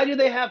 why do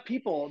they have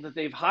people that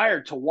they've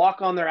hired to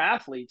walk on their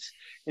athletes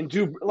and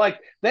do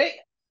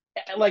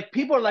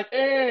people are like,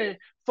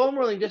 foam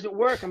rolling doesn't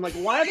work. I'm like,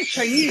 why are the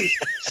Chinese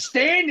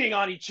standing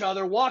on each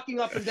other, walking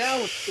up and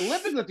down with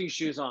Olympic lifting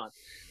shoes on?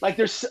 Like,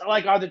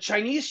 are the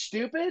Chinese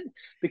stupid?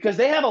 Because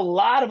they have a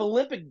lot of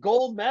Olympic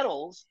gold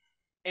medals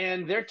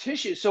and their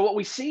tissue. So what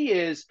we see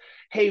is,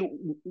 hey,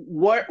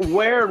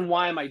 where and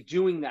why am I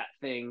doing that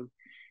thing?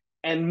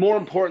 And more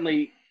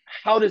importantly,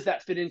 how does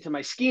that fit into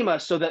my schema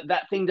so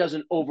that thing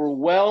doesn't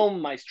overwhelm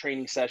my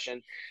training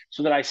session,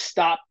 so that I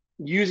stop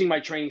using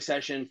my training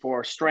session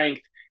for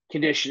strength,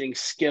 conditioning,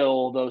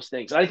 skill, those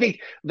things. And I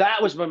think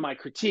that was my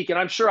critique. And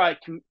I'm sure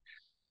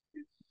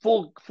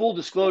full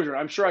disclosure,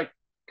 I'm sure I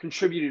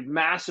contributed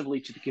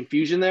massively to the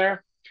confusion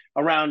there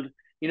around,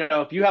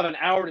 if you have an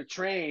hour to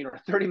train or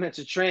 30 minutes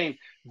to train,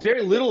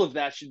 very little of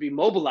that should be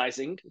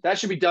mobilizing. That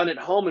should be done at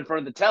home in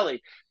front of the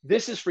telly.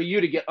 This is for you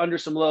to get under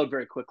some load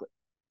very quickly.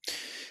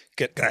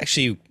 I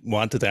actually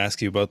wanted to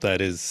ask you about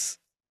that. Is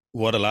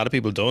what a lot of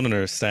people don't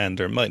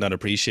understand or might not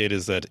appreciate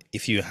is that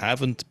if you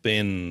haven't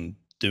been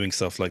doing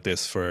stuff like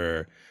this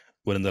for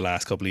within the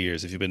last couple of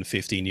years, if you've been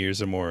 15 years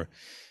or more,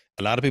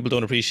 a lot of people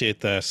don't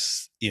appreciate that,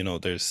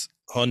 there's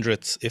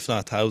hundreds, if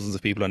not thousands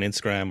of people on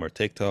Instagram or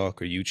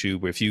TikTok or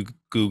YouTube, where if you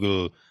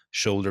Google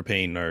shoulder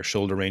pain or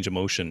shoulder range of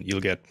motion, you'll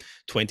get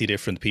 20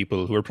 different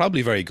people who are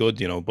probably very good,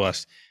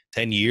 but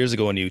 10 years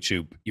ago on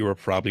YouTube, you were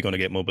probably going to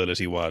get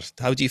mobility what?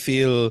 How do you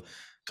feel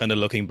kind of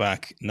looking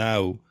back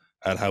now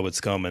at how it's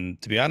come? And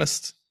to be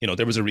honest,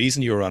 there was a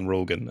reason you were on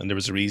Rogan and there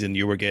was a reason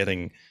you were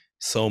getting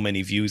so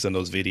many views on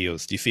those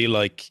videos. Do you feel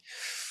like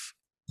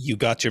you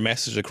got your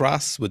message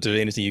across? Was there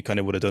anything you kind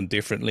of would have done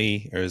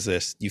differently? Or is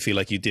it, you feel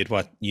like you did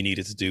what you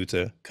needed to do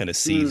to kind of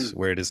seize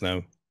where it is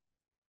now?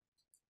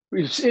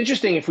 It's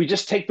interesting. If we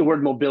just take the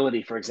word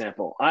mobility, for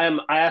example, I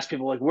ask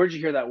people like, where'd you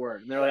hear that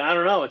word? And they're like, I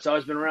don't know. It's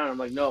always been around. I'm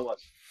like, no, it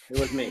wasn't. It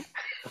was me.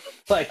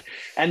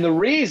 And the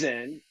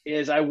reason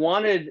is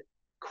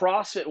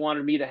CrossFit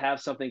wanted me to have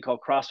something called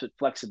CrossFit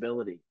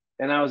flexibility.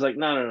 And I was like,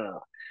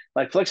 no.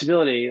 Like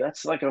flexibility,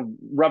 that's like a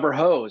rubber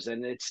hose.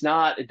 And it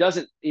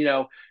doesn't,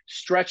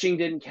 stretching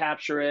didn't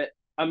capture it.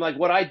 I'm like,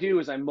 what I do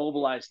is I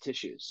mobilize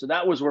tissues. So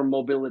that was where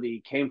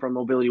mobility came from,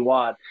 mobility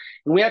WOD.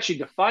 And we actually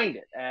defined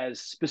it as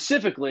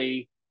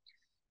specifically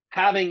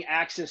having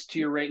access to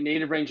your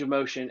native range of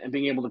motion and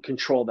being able to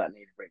control that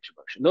native range of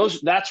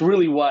motion. That's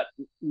really what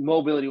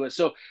mobility was.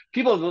 So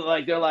people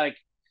they're like,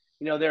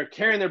 they're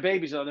carrying their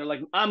babies on. They're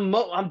like,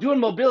 I'm doing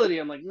mobility.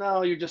 I'm like,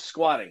 no, you're just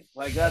squatting.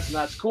 Like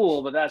that's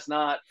cool, but that's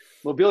not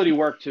mobility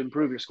work to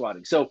improve your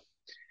squatting. So,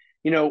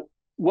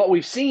 what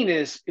we've seen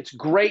is it's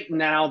great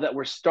now that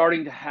we're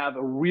starting to have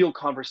a real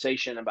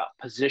conversation about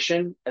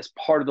position as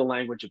part of the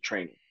language of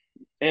training.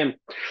 And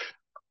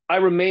I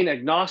remain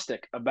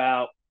agnostic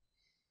about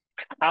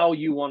how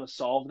you want to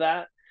solve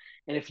that.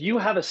 And if you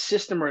have a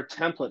system or a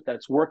template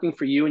that's working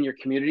for you and your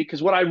community,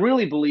 because what I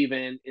really believe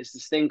in is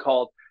this thing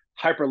called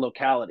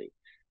hyperlocality.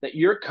 that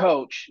your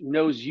coach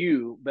knows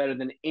you better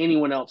than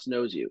anyone else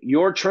knows you.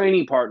 Your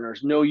training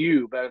partners know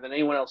you better than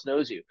anyone else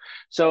knows you.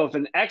 So if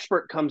an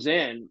expert comes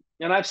in,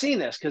 and I've seen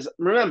this because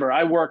remember,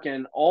 I work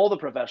in all the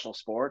professional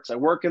sports. I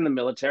work in the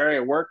military. I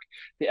work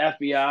the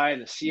FBI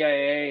and the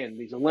CIA and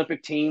these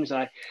Olympic teams.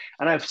 And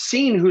I've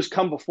seen who's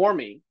come before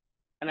me,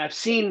 and I've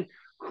seen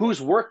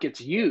whose work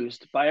gets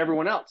used by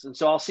everyone else. And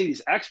so I'll see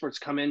these experts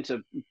come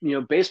into,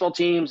 baseball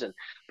teams and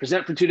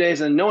present for 2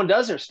 days, and no one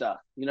does their stuff,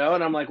 and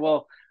I'm like,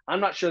 well, I'm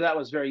not sure that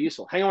was very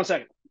useful. Hang on a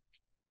second.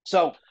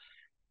 So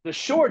the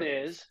short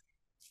is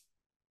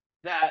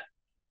that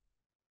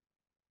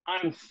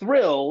I'm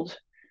thrilled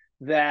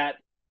that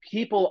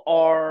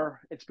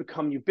it's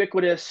become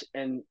ubiquitous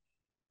and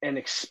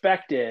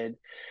expected.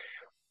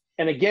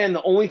 And again,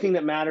 the only thing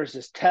that matters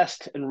is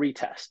test and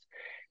retest.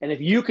 And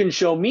if you can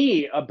show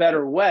me a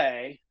better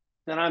way,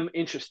 then I'm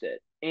interested.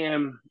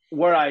 And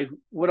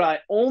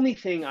only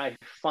thing I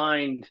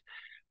find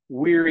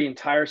weary and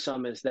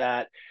tiresome is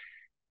that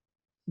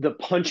the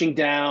punching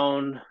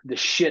down, the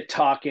shit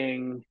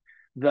talking,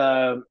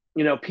 the,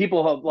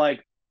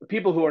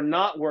 people who are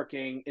not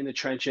working in the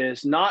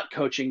trenches, not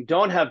coaching,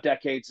 don't have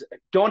decades,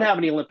 don't have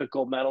any Olympic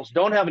gold medals,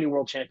 don't have any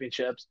world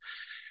championships.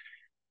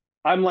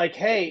 I'm like,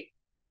 hey,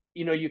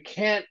 you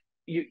can't,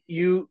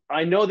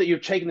 I know that you're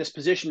taking this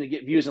position to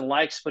get views and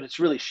likes, but it's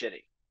really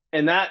shitty.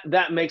 And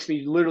that makes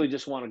me literally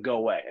just want to go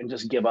away and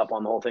just give up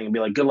on the whole thing and be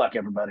like, good luck,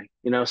 everybody.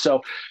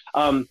 So,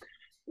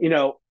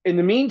 in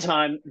the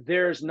meantime,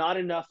 there's not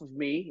enough of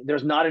me.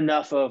 There's not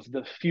enough of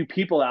the few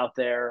people out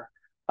there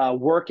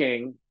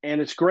working.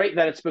 And it's great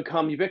that it's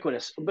become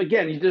ubiquitous. But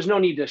again, there's no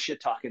need to shit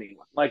talk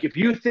anyone. Like if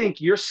you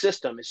think your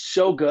system is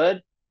so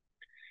good,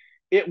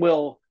 it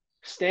will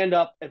stand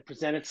up and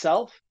present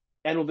itself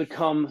and will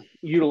become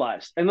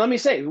utilized. And let me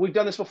say, we've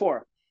done this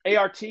before.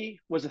 ART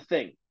was a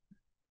thing,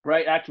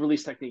 right? Active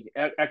release technique,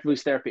 active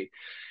release therapy.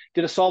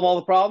 Did it solve all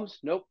the problems?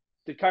 Nope.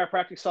 Did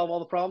chiropractic solve all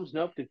the problems?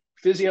 Nope. Did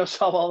physio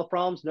solve all the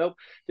problems? Nope.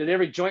 Did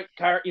every joint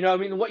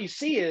what you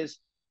see is,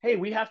 hey,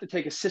 we have to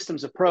take a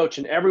systems approach,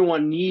 and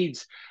everyone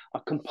needs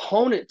a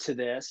component to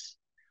this,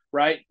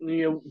 right?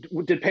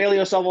 Did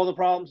paleo solve all the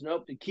problems?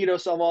 Nope. Did keto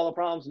solve all the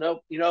problems?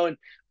 Nope.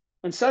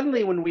 And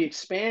suddenly when we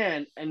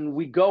expand and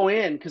we go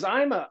in, because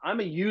I'm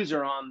a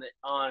user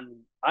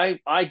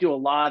I do a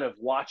lot of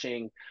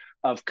watching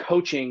of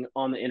coaching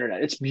on the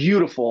internet. It's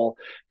beautiful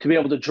to be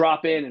able to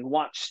drop in and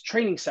watch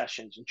training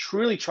sessions and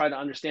truly try to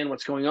understand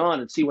what's going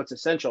on and see what's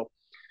essential.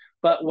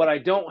 But what I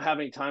don't have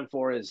any time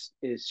for is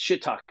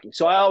shit talking.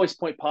 So I always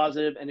point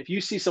positive. And if you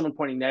see someone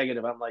pointing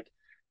negative, I'm like,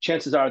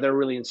 chances are they're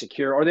really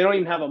insecure, or they don't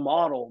even have a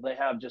model. They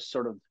have just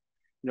sort of,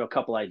 a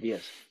couple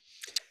ideas.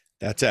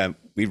 That's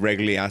we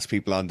regularly ask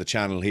people on the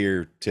channel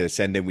here to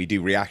send in. We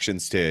do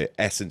reactions to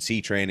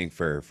S&C training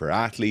for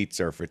athletes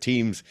or for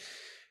teams.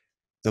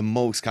 The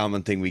most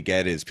common thing we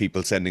get is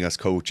people sending us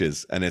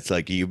coaches, and it's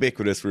like a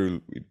ubiquitous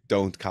rule: we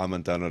don't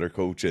comment on other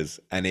coaches.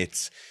 And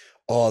it's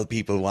all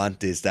people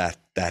want is that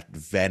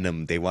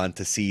venom. They want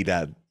to see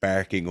that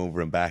barking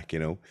over and back. I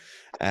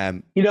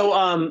want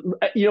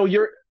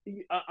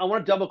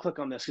to double click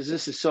on this because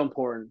this is so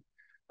important.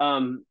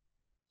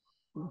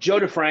 Joe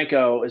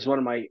DeFranco is one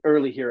of my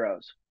early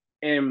heroes,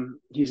 and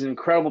he's an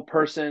incredible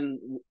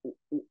person.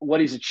 What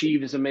he's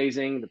achieved is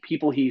amazing. The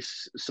people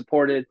he's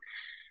supported.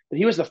 But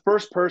he was the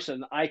first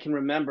person I can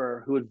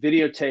remember who would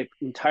videotape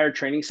entire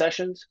training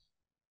sessions,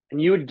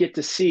 and you would get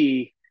to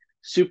see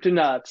soup to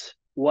nuts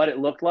what it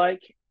looked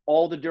like,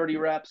 all the dirty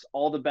reps,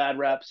 all the bad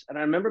reps. And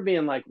I remember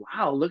being like,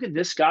 wow, look at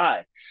this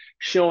guy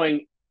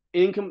showing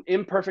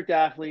imperfect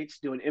athletes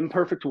doing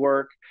imperfect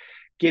work,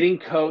 getting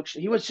coached.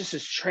 He was just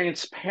as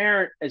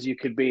transparent as you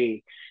could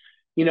be,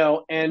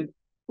 and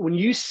when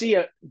you see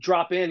a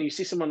drop in, you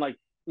see someone like,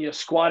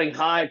 squatting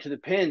high to the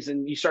pins,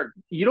 and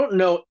you don't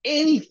know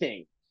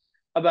anything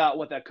about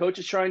what that coach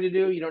is trying to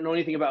do. You don't know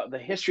anything about the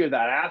history of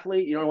that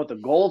athlete. You don't know what the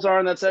goals are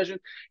in that session.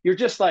 You're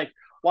just like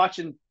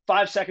watching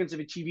 5 seconds of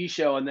a TV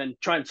show and then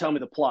trying to tell me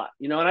the plot,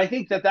 and I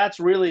think that's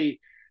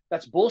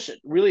bullshit.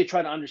 Really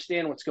try to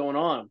understand what's going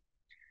on.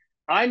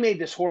 I made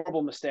this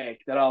horrible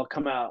mistake that I'll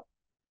come out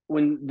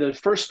when the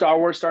first Star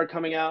Wars started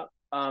coming out,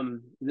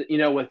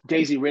 with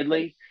Daisy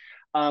Ridley.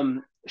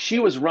 She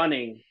was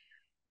running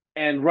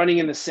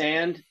in the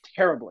sand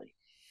terribly,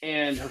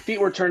 and her feet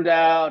were turned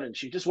out, and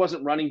she just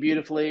wasn't running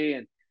beautifully.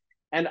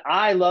 And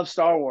I love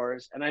Star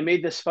Wars, and I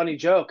made this funny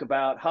joke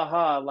about,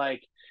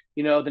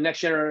 the next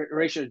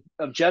generation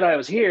of Jedi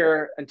was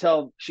here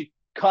until she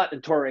cut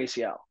and tore her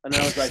ACL, and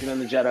I was like, and then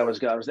the Jedi was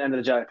gone. It was the end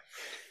of the Jedi,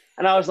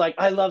 and I was like,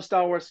 I love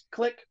Star Wars.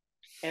 Click,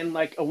 and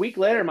like a week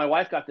later, my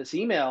wife got this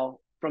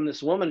email from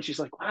this woman. She's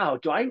like, wow,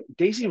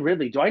 Daisy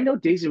Ridley? Do I know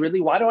Daisy Ridley?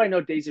 Why do I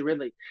know Daisy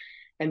Ridley?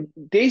 And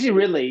Daisy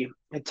Ridley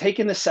had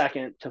taken the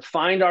second to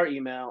find our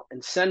email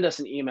and send us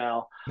an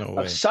email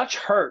of such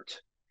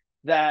hurt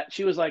that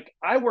she was like,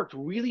 I worked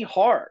really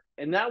hard.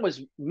 And that was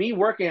me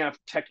working on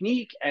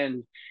technique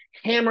and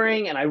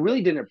hammering, and I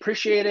really didn't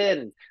appreciate it.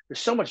 And there's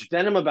so much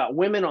venom about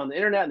women on the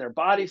internet and their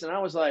bodies. And I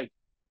was like,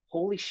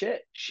 holy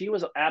shit, she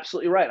was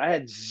absolutely right. I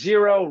had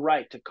zero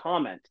right to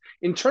comment.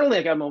 Internally,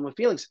 I got my own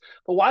feelings,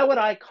 but why would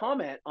I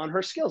comment on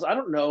her skills? I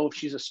don't know if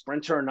she's a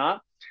sprinter or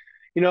not.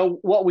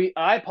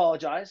 I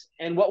apologize.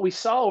 And what we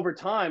saw over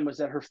time was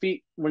that her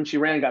feet, when she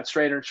ran, got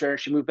straighter and straighter.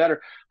 She moved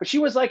better. But she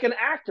was like an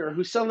actor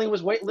who suddenly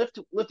was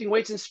lifting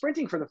weights and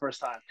sprinting for the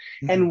first time.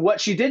 And what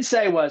she did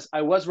say was,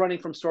 I was running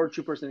from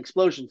stormtroopers and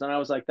explosions. And I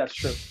was like, that's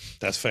true.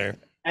 That's fair.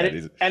 And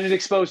it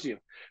exposed you.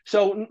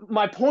 So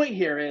my point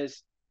here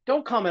is,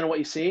 don't comment on what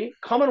you see.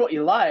 Comment on what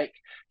you like.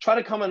 Try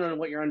to comment on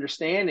what you're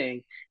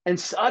understanding. And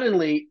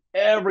suddenly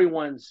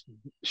everyone's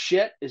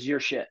shit is your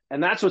shit.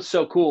 And that's what's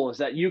so cool, is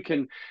that you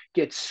can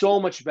get so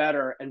much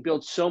better and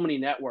build so many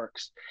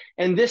networks.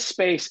 And this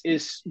space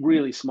is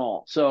really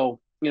small. So,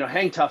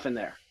 hang tough in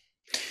there.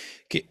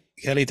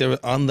 Kelly,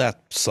 on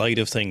that side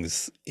of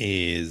things,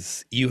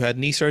 is you had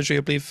knee surgery,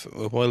 I believe,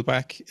 a while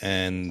back.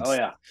 And oh,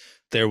 yeah,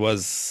 there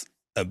was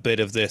a bit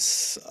of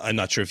this. I'm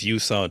not sure if you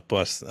saw it,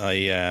 but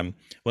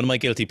one of my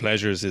guilty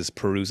pleasures is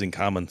perusing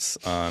comments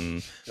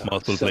on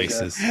multiple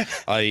places. Good.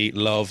 I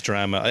love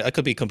drama. I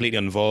could be completely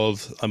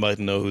involved. I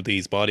mightn't know who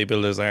these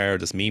bodybuilders are, or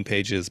this meme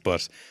pages,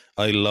 but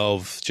I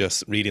love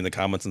just reading the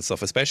comments and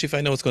stuff, especially if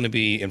I know it's going to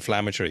be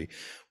inflammatory.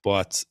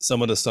 But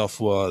some of the stuff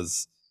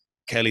was,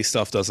 Kelly's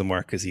stuff doesn't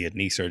work because he had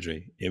knee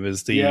surgery. It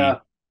was the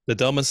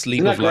dumbest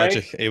leap of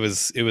logic. It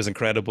was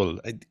incredible.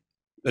 I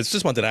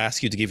just wanted to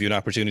ask you to give you an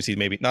opportunity,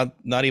 maybe not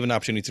even an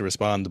opportunity to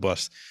respond,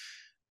 but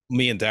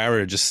me and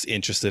Dara are just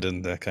interested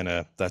in the kind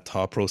of that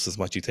thought process,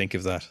 what you think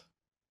of that.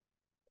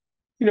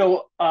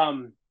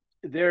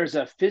 There's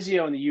a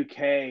physio in the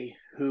UK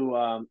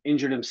who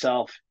injured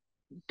himself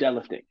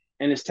deadlifting,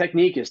 and his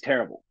technique is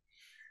terrible.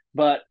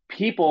 But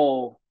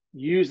people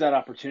use that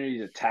opportunity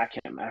to attack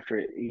him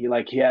after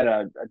he had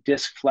a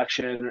disc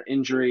flexion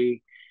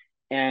injury.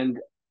 And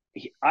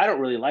I don't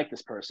really like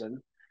this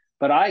person.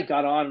 But I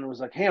got on and was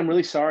like, hey, I'm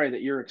really sorry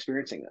that you're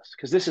experiencing this,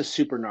 because this is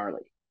super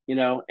gnarly,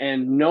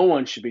 and no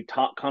one should be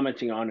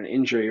commenting on an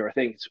injury or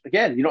things.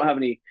 Again, you don't have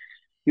any,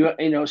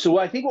 so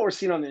I think what we're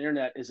seeing on the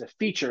internet is a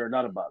feature,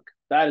 not a bug.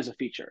 That is a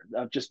feature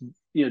of just,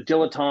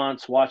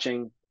 dilettantes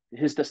watching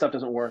this stuff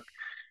doesn't work.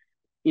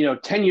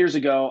 10 years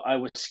ago, I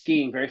was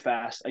skiing very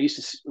fast. I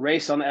used to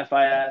race on the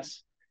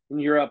FIS in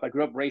Europe. I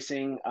grew up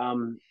racing.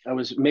 I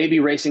was maybe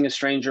racing a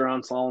stranger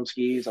on slalom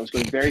skis. I was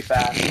going very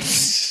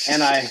fast.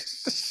 And I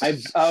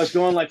was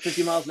going like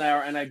 50 miles an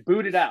hour, and I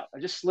booted out. I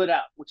just slid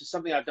out, which is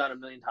something I've done a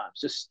million times.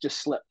 Just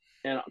slip,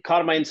 and I caught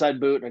on my inside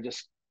boot, and I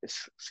just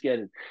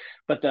skidded.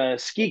 But the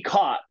ski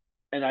caught,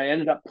 and I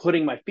ended up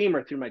putting my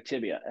femur through my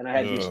tibia, and I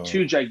had these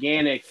two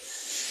gigantic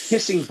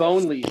kissing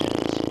bone lesions.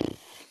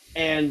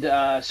 And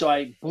so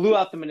I blew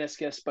out the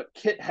meniscus, but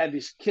Kit had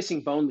these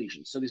kissing bone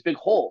lesions, so these big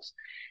holes.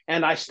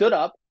 And I stood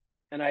up,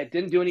 and I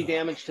didn't do any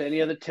damage to any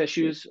of the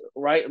tissues,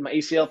 right? My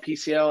ACL,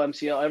 PCL,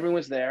 MCL, everyone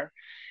was there.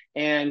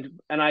 And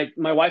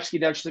my wife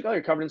skied down. She's like, oh,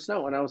 you're covered in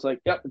snow. And I was like,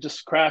 yep,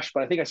 just crashed,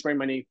 but I think I sprained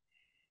my knee.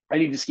 I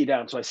need to ski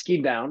down. So I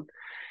skied down,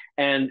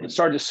 and it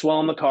started to swell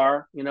in the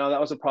car.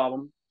 That was a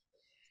problem.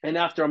 And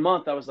after a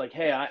month, I was like,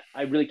 hey,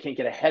 I really can't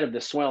get ahead of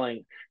this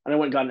swelling. And I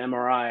went and got an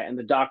MRI, and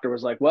the doctor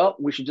was like, well,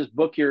 we should just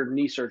book your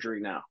knee surgery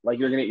now. Like,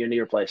 you're going to get your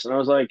knee replaced. And I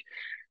was like,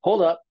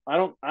 hold up. I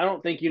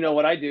don't think you know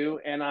what I do.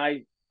 And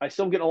I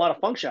still get a lot of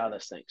function out of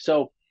this thing.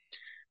 So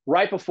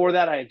right before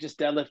that, I had just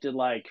deadlifted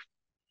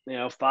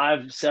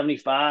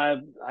 575.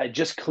 I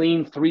just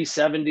cleaned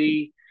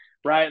 370,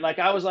 right? Like,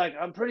 I was like,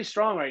 I'm pretty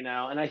strong right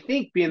now. And I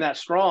think being that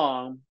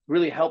strong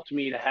really helped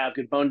me to have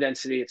good bone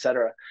density, et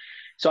cetera.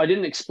 So I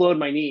didn't explode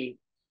my knee,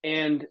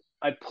 and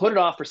I put it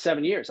off for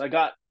 7 years. I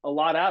got a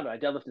lot out of it. I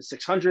deadlifted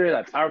 600,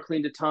 I power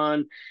cleaned a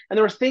ton. And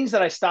there were things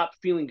that I stopped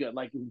feeling good.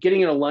 Like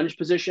getting in a lunge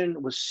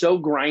position was so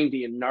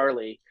grindy and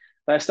gnarly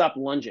that I stopped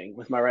lunging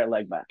with my right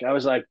leg back. I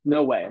was like,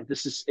 no way.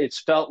 It's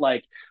felt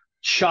like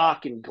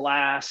chalk and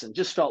glass, and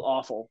just felt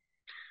awful.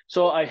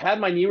 So I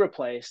had my knee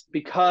replaced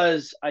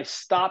because I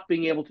stopped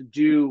being able to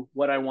do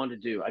what I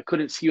wanted to do. I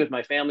couldn't ski with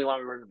my family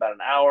longer than about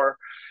an hour.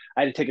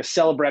 I had to take a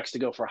Celebrex to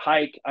go for a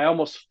hike. I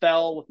almost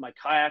fell with my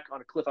kayak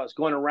on a cliff. I was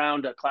going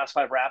around a class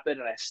 5 rapid,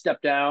 and I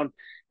stepped down,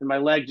 and my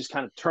leg just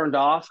kind of turned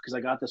off because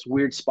I got this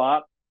weird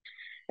spot.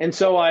 And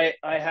so I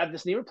had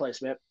this knee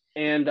replacement,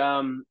 and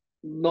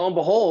lo and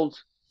behold,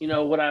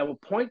 what I will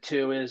point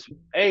to is,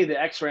 the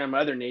x-ray on my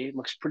other knee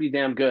looks pretty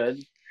damn good,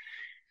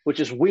 which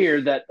is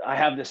weird that I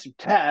have this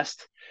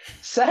test.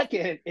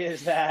 Second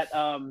is that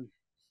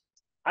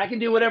I can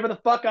do whatever the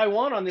fuck I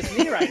want on this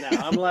knee right now.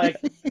 I'm like,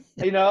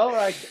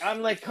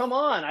 I'm like, come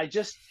on. I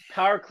just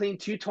power clean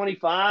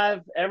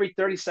 225 every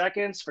 30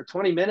 seconds for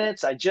 20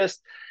 minutes. I just,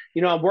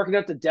 I'm working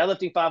up to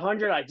deadlifting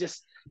 500. I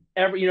just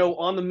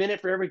on the minute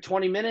for every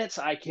 20 minutes,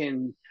 I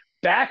can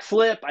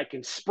backflip, I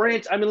can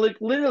sprint. I mean,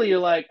 literally you're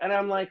like, and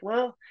I'm like,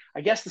 well,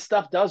 I guess the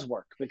stuff does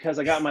work because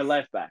I got my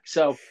life back.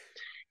 So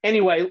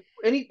anyway,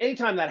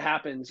 anytime that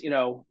happens,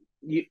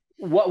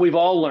 what we've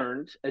all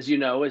learned, as you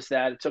know, is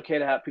that it's okay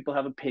to have people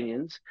have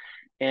opinions,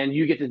 and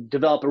you get to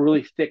develop a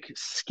really thick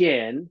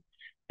skin,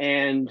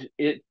 and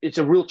it's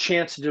a real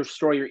chance to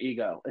destroy your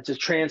ego. It's a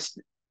chance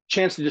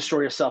chance to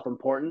destroy your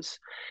self-importance.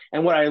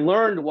 And what I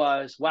learned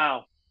was,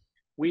 wow,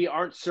 we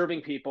aren't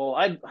serving people.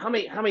 How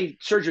many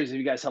surgeries have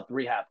you guys helped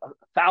rehab?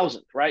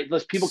 1,000, right?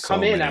 Those people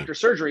come So in many. after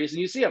surgeries and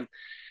you see them.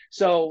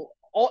 So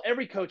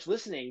every coach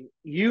listening,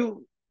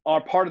 you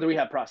are part of the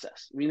rehab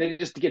process. I mean, they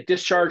just get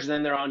discharged and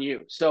then they're on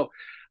you. So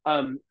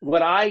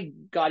what I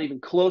got even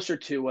closer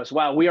to was,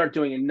 wow, we aren't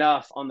doing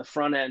enough on the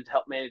front end to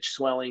help manage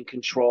swelling,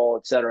 control,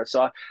 et cetera.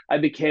 So I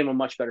became a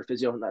much better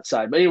physio on that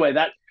side. But anyway,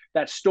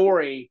 that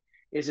story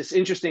is it's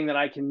interesting that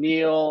I can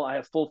kneel, I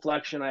have full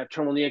flexion, I have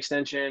terminal knee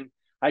extension,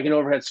 I can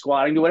overhead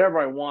squat, I can do whatever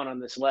I want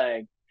on this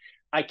leg.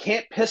 I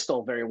can't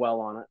pistol very well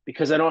on it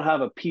because I don't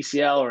have a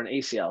PCL or an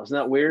ACL. Isn't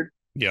that weird?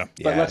 Yeah.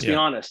 But let's be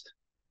honest,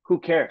 who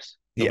cares?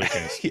 Nobody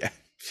cares. Yeah.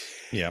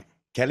 Yeah.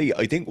 Kelly,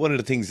 I think one of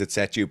the things that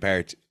set you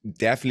apart,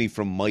 definitely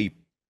from my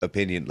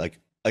opinion, like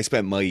I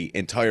spent my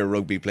entire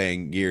rugby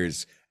playing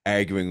years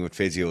arguing with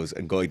physios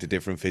and going to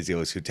different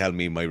physios who tell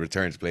me my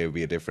return to play would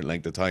be a different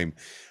length of time.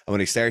 And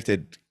when I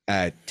started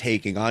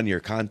taking on your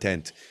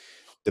content,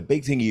 the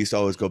big thing you used to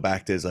always go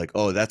back to is like,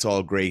 oh, that's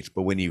all great,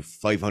 but when you've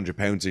 500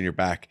 pounds in your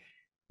back,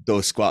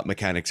 those squat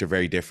mechanics are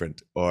very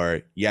different.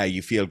 Or yeah,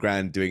 you feel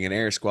grand doing an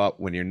air squat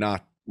when you're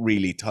not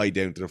really tied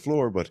down to the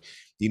floor, but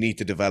you need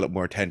to develop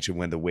more tension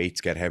when the weights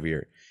get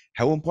heavier.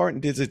 How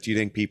important is it, do you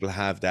think, people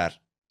have that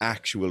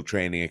actual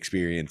training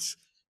experience,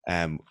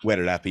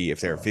 whether that be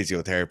if they're a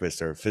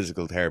physiotherapist or a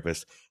physical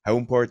therapist? How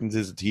important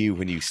is it to you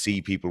when you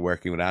see people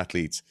working with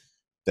athletes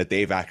that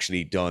they've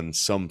actually done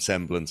some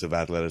semblance of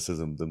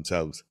athleticism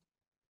themselves?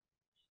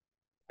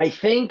 I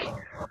think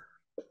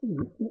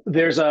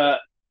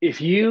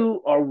if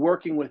you are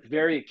working with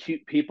very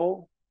acute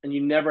people and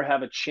you never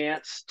have a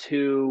chance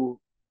to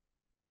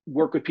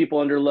work with people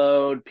under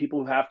load, people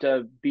who have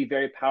to be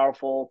very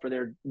powerful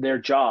for their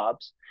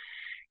jobs,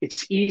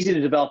 it's easy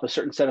to develop a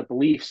certain set of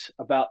beliefs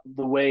about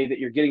the way that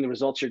you're getting the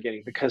results you're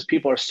getting, because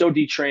people are so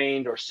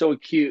detrained or so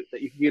acute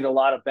that you can get a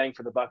lot of bang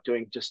for the buck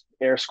doing just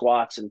air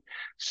squats and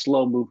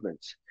slow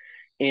movements.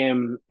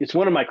 And it's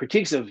one of my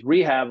critiques of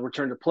rehab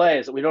return to play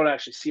is that we don't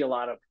actually see a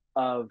lot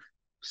of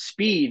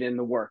speed in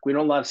the work. We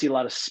don't see a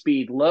lot of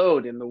speed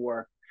load in the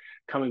work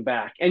coming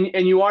back.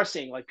 And you are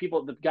seeing like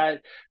people, the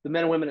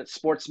men and women at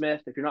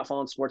Sportsmith, if you're not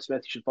following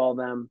Sportsmith, you should follow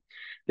them.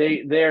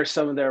 They're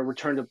some of their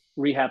return to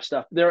rehab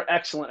stuff. They're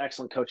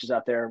excellent coaches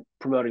out there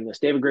promoting this.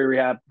 David Gray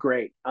Rehab,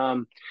 great.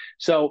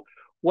 So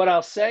what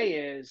I'll say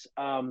is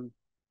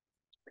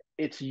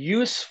it's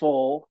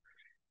useful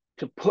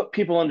to put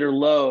people under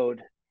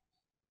load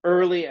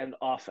early and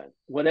often,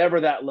 whatever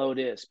that load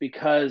is,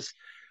 because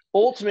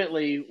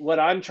ultimately what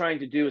I'm trying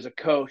to do as a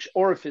coach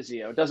or a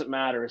physio, it doesn't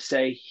matter, is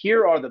say,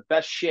 here are the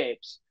best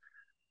shapes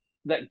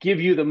that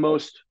give you the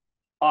most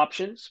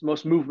options,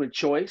 most movement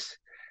choice,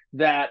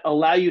 that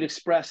allow you to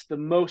express the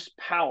most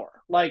power.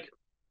 Like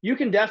you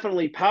can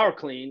definitely power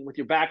clean with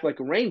your back like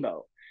a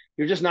rainbow.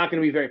 You're just not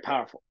going to be very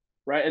powerful,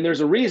 right? And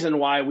there's a reason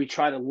why we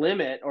try to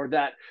limit, or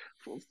that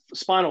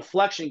spinal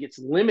flexion gets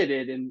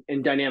limited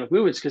in dynamic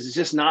movements, because it's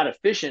just not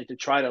efficient to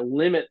try to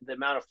limit the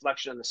amount of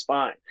flexion in the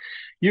spine.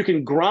 You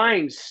can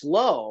grind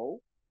slow,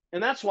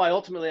 and that's why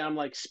ultimately I'm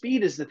like,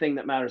 speed is the thing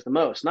that matters the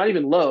most. Not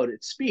even load,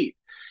 it's speed.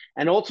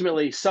 And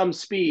ultimately some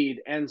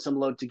speed and some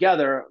load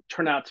together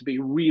turn out to be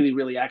really,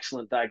 really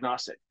excellent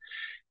diagnostic.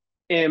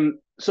 And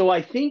so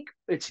I think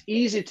it's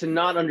easy to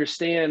not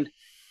understand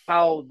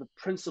how the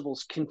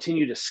principles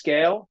continue to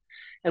scale.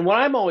 And what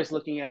I'm always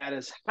looking at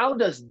is, how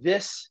does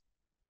this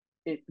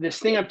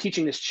thing I'm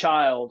teaching this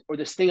child, or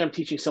this thing I'm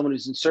teaching someone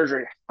who's in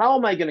surgery, how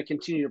am I going to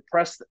continue to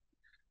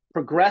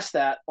progress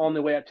that on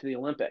the way up to the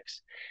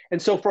Olympics?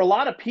 And so for a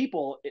lot of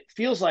people, it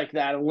feels like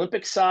that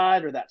Olympic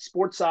side or that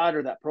sports side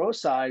or that pro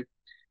side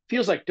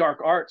feels like dark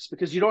arts,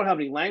 because you don't have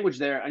any language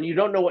there and you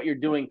don't know what you're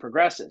doing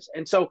progresses.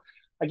 And so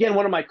again,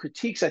 one of my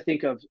critiques, I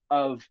think,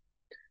 of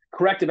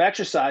corrective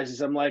exercises,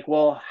 I'm like,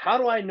 well, how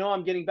do I know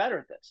I'm getting better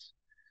at this?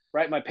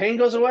 Right? My pain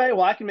goes away.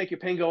 Well, I can make your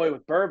pain go away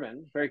with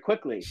bourbon very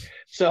quickly.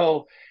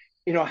 So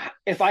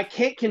if I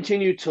can't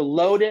continue to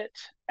load it,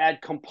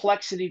 add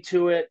complexity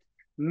to it,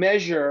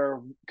 measure,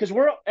 because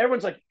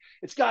everyone's like,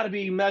 it's got to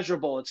be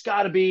measurable, it's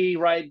got to be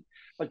right,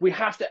 like we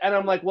have to. And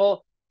I'm like,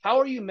 well, how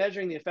are you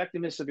measuring the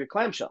effectiveness of your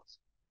clamshells?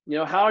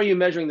 How are you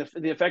measuring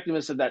the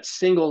effectiveness of that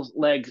single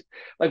leg?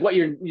 Like what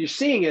you're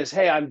seeing is,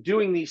 hey, I'm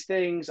doing these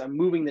things, I'm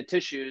moving the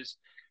tissues,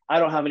 I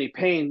don't have any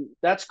pain.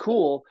 That's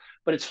cool,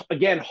 but it's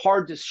again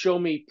hard to show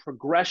me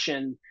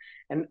progression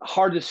and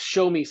hard to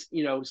show me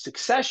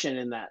succession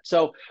in that.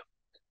 So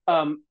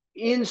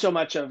in so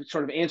much of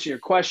sort of answer your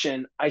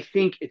question, I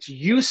think it's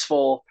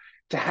useful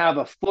to have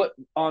a foot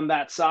on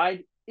that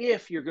side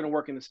if you're going to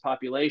work in this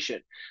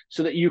population,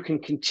 so that you can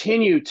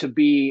continue to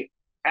be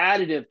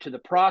additive to the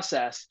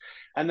process,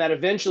 and that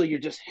eventually you're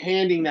just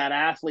handing that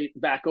athlete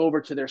back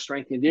over to their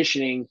strength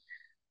conditioning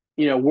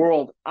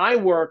world.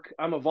 I'm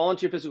a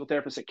volunteer physical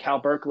therapist at Cal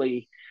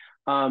Berkeley.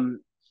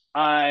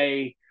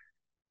 I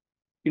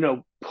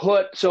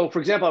so for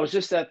example, I was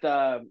just at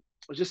the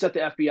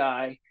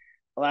FBI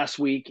last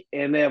week,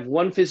 and they have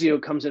one physio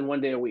comes in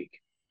one day a week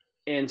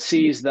and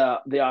sees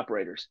the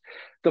operators.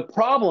 The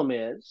problem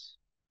is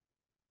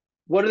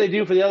What do they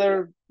do for the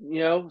other,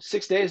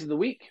 6 days of the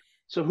week?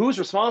 So who's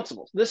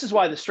responsible? This is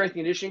why the strength and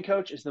conditioning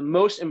coach is the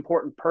most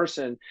important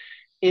person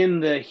in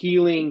the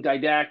healing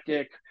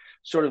didactic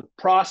sort of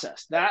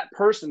process. That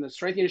person, the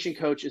strength and conditioning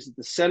coach, is at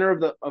the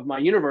center of my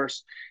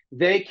universe.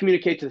 They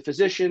communicate to the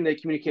physician, they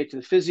communicate to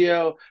the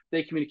physio,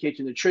 they communicate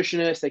to the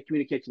nutritionist, they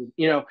communicate to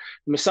the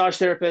massage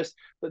therapist.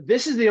 But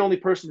this is the only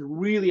person who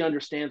really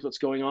understands what's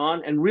going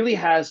on and really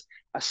has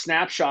a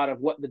snapshot of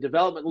what the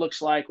development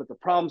looks like, what the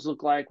problems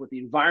look like, what the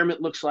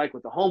environment looks like,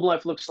 what the home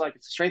life looks like.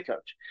 It's a strength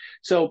coach.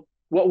 So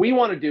what we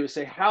want to do is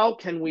say, how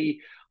can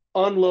we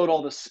unload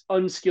all this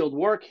unskilled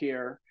work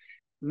here,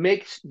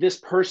 make this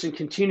person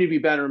continue to be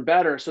better and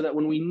better, so that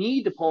when we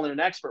need to pull in an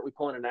expert, we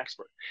pull in an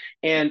expert.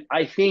 And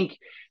I think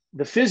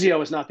the physio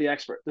is not the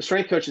expert. The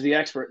strength coach is the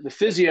expert. The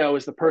physio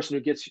is the person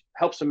who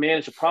helps to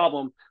manage a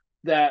problem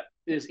that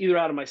is either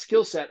out of my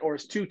skill set or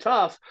is too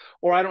tough,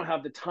 or I don't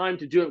have the time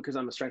to do it because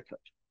I'm a strength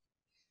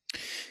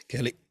coach.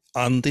 Kelly,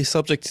 on this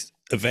subject,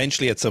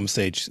 eventually at some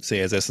stage, say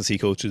as S&C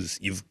coaches,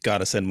 you've got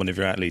to send one of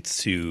your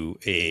athletes to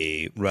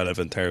a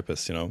relevant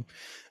therapist,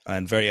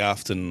 and very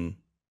often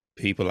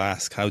people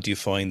ask, how do you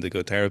find a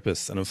good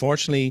therapist? And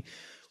unfortunately,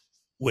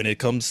 when it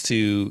comes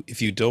to,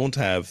 if you don't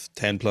have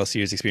 10 plus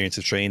years experience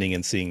of training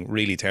and seeing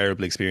really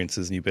terrible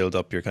experiences and you build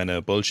up your kind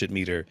of bullshit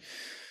meter,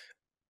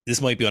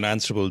 this might be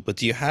unanswerable, but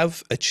do you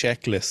have a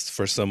checklist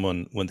for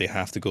someone when they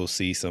have to go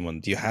see someone?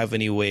 Do you have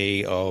any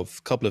way of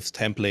a couple of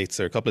templates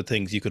or a couple of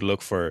things you could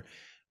look for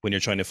when you're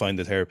trying to find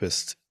a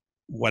therapist,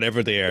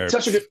 whatever they are?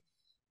 Such a good,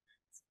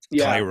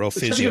 chiro,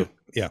 physio.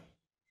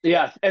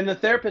 Yeah. And the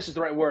therapist is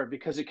the right word,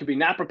 because it could be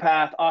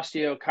napropath,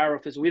 osteo,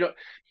 chiro, physio.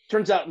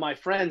 Turns out my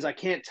friends, I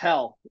can't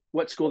tell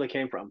what school they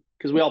came from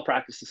because we all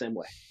practice the same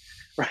way,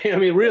 right? I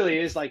mean, really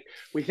is like,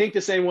 we think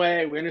the same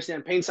way. We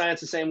understand pain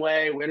science the same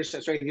way. We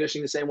understand strength and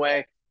conditioning the same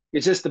way.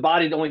 It's just the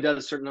body only does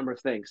a certain number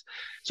of things.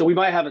 So we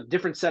might have a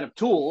different set of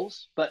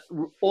tools, but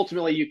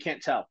ultimately you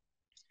can't tell.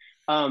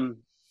 One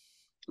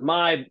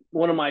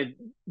of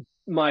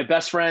my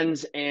best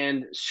friends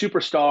and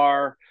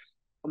superstar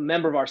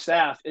member of our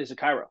staff is a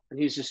chiro, and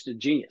he's just a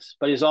genius,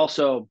 but he's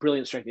also a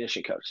brilliant strength and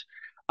conditioning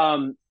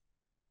coach.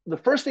 The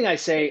first thing I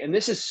say, and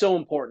this is so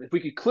important, if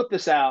we could clip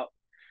this out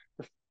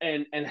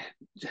and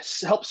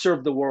just help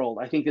serve the world,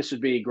 I think this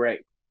would be great,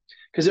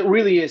 because it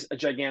really is a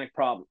gigantic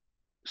problem.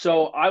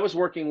 So I was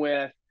working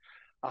with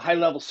a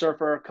high-level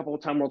surfer, a couple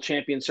of time world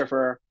champion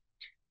surfer,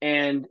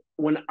 and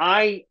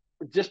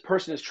this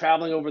person is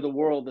traveling over the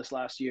world this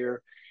last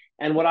year,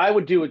 and what I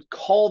would do is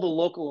call the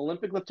local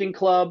Olympic lifting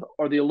club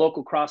or the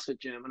local CrossFit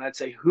gym, and I'd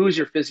say, who's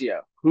your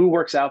physio? Who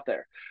works out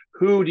there?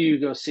 Who do you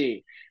go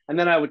see? And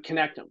then I would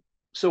connect them.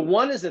 So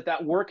one is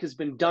that work has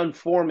been done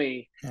for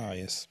me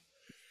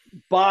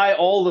by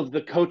all of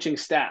the coaching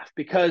staff,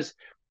 because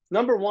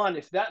number one,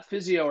 if that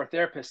physio or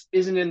therapist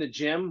isn't in the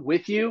gym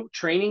with you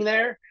training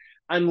there,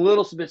 I'm a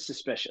little bit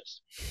suspicious.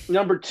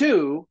 Number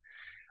two,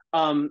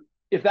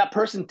 if that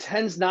person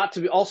tends not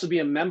to also be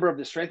a member of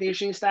the strength and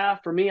conditioning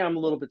staff, for me, I'm a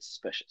little bit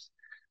suspicious.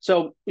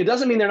 So it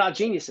doesn't mean they're not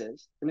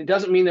geniuses, and it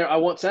doesn't mean I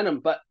won't send them,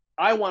 but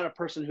I want a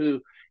person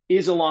who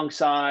is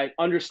alongside,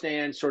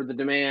 understands sort of the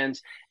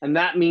demands, and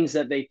that means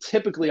that they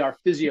typically are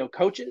physio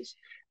coaches,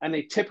 and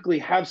they typically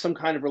have some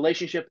kind of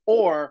relationship,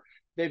 or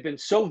they've been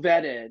so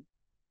vetted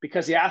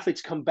because the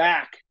athletes come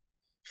back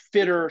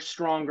fitter,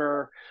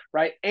 stronger,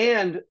 right?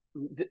 And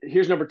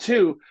here's number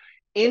two,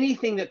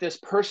 anything that this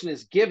person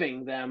is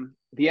giving them,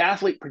 the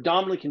athlete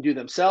predominantly can do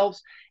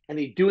themselves, and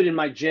they do it in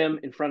my gym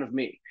in front of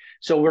me.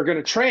 So we're going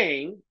to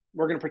train,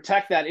 we're going to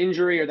protect that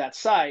injury or that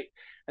site,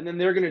 and then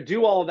they're going to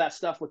do all of that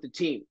stuff with the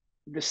team.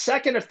 The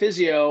second a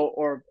physio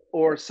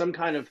or some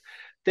kind of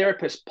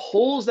therapist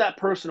pulls that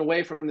person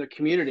away from their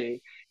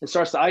community and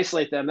starts to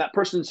isolate them, that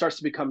person starts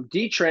to become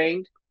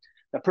detrained,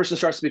 that person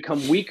starts to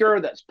become weaker,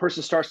 that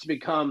person starts to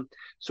become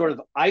sort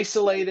of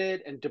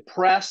isolated and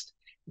depressed.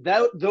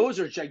 Those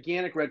are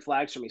gigantic red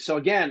flags for me. So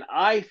again,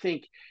 I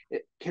think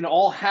it can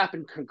all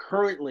happen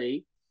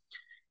concurrently.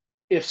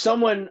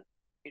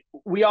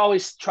 We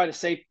always try to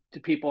say to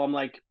people, I'm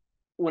like,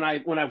 when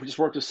I've just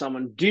worked with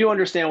someone, do you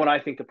understand what I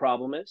think the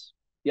problem is?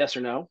 Yes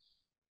or no?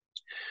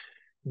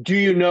 Do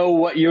you know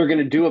what you're going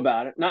to do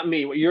about it? Not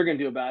me, what you're going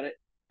to do about it.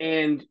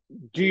 And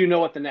do you know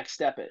what the next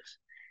step is?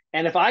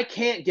 And if I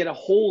can't get a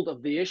hold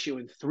of the issue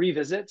in 3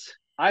 visits,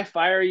 I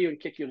fire you and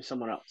kick you to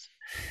someone else.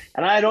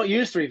 And I don't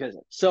use 3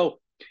 visits. So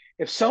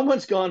if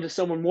someone's gone to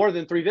someone more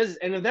than 3 visits,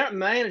 and if they're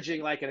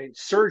managing like a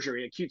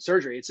surgery, acute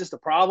surgery, it's just a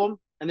problem,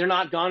 and they're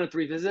not gone to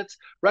 3 visits,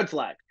 red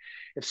flag.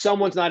 If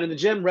someone's not in the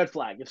gym, red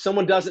flag. If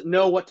someone doesn't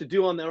know what to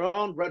do on their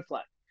own, red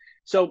flag.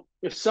 So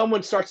if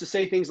someone starts to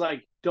say things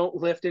like, don't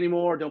lift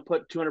anymore, don't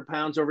put 200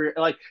 pounds over here,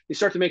 like they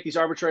start to make these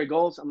arbitrary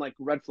goals, I'm like,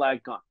 red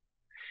flag, gone.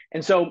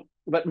 And so,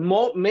 but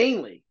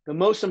mainly, the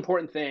most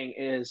important thing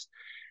is,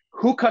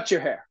 who cuts your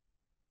hair?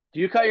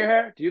 Do you cut your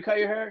hair? Do you cut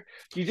your hair?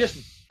 Do you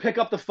just pick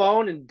up the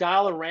phone and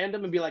dial a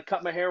random and be like,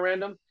 cut my hair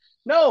random?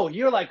 No,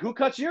 you're like, who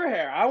cuts your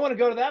hair? I want to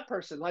go to that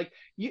person. Like,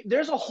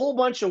 there's a whole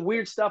bunch of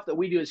weird stuff that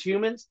we do as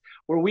humans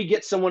where we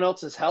get someone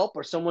else's help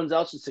or someone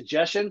else's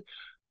suggestion.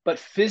 But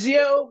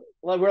physio,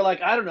 like, we're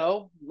like, I don't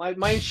know,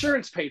 my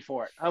insurance paid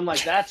for it. I'm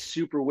like, that's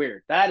super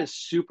weird. That is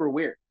super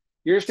weird.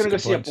 You're just It's a gonna go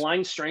good see a point.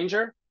 blind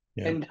stranger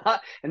Yeah.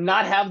 and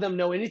not have them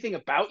know anything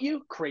about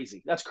you?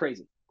 Crazy. That's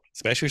crazy.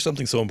 Especially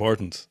something so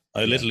important.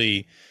 I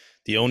literally,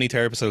 the only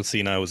therapist I'll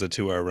see now is a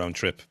 2 hour round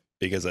trip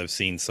because I've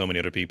seen so many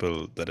other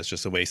people that it's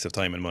just a waste of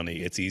time and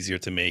money. It's easier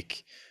to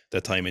make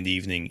the time in the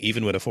evening,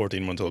 even with a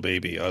 14-month-old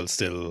baby. I'll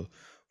still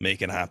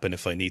make it happen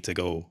if I need to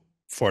go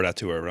for that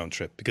 2 hour round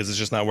trip because it's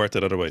just not worth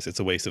it otherwise. It's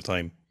a waste of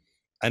time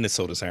and it's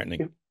so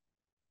disheartening.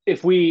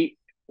 If we,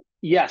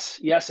 yes,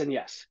 yes, and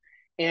yes.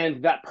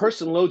 And that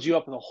person loads you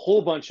up with a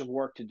whole bunch of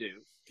work to do.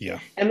 Yeah.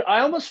 And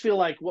I almost feel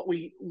like what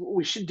we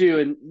should do,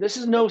 and this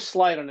is no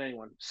slight on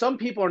anyone. Some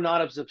people are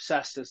not as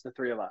obsessed as the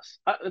three of us.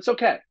 It's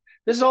okay.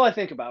 This is all I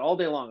think about all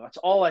day long. That's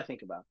all I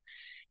think about,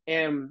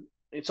 and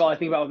it's all I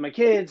think about with my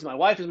kids. My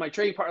wife is my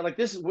trading partner. Like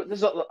this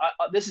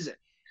is it.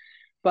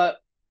 But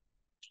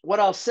what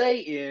I'll say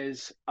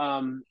is,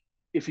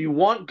 if you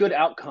want good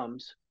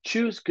outcomes,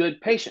 choose good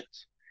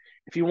patients.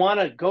 If you want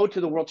to go to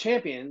the world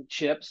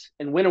championships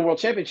and win a world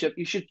championship,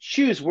 you should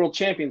choose world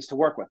champions to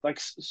work with. Like,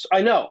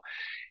 I know,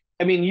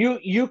 I mean,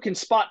 you can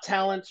spot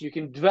talent, you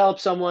can develop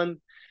someone,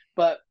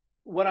 but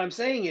what I'm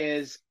saying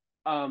is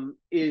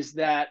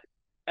that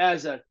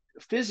as a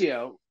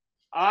physio,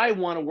 I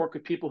want to work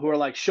with people who are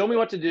like, show me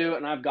what to do,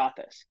 and I've got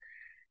this.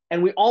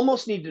 And we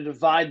almost need to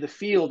divide the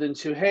field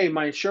into, hey,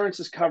 my insurance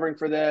is covering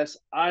for this.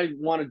 I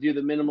want to do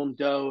the minimum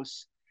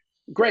dose.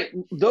 Great.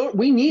 Though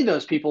we need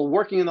those people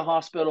working in the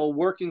hospital,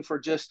 working for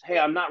just, hey,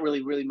 I'm not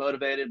really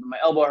motivated, but my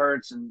elbow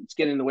hurts and it's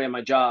getting in the way of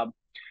my job.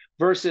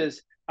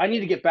 Versus, I need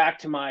to get back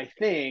to my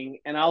thing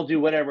and I'll do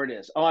whatever it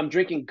is. Oh, I'm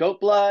drinking goat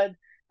blood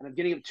and I'm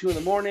getting up at 2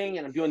 a.m.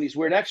 and I'm doing these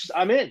weird exercises.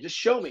 I'm in. Just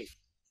show me.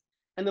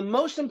 And the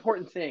most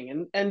important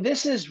thing, and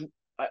this is,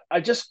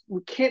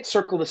 we can't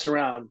circle this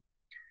around.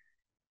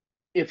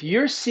 If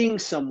you're seeing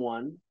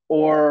someone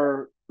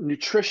or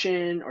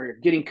nutrition or you're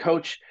getting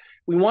coached,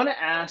 we want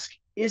to ask,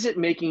 is it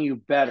making you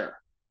better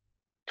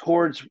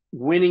towards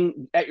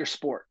winning at your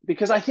sport?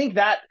 Because I think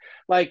that,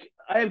 like,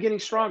 I am getting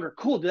stronger.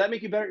 Cool. Did that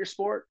make you better at your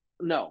sport?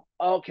 No.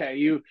 Okay.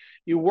 You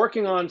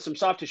working on some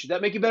soft tissue. Did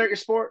that make you better at your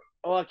sport?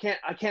 Oh, I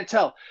can't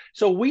tell.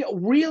 So we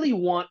really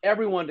want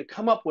everyone to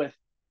come up with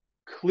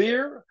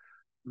clear,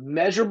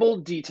 measurable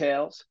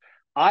details.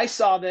 I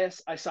saw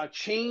this. I saw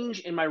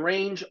change in my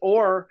range,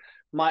 or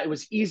it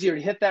was easier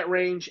to hit that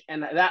range,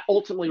 and that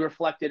ultimately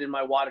reflected in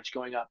my wattage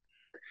going up.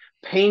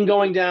 Pain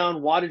going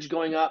down, wattage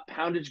going up,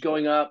 poundage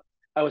going up.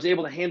 I was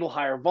able to handle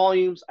higher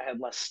volumes. I had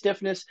less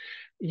stiffness.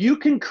 You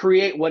can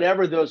create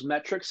whatever those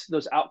metrics,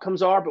 those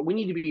outcomes are, but we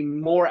need to be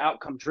more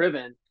outcome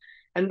driven.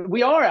 And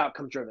we are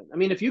outcome driven. I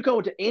mean, if you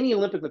go to any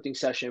Olympic lifting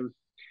session,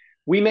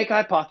 we make a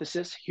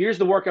hypothesis. Here's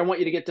the work I want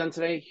you to get done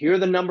today. Here are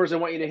the numbers I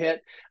want you to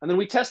hit. And then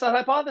we test that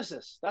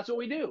hypothesis. That's what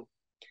we do.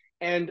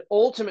 And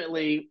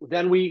ultimately,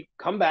 then we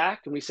come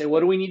back and we say,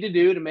 what do we need to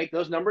do to make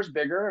those numbers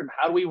bigger? And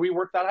how do we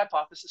rework that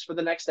hypothesis for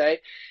the next day?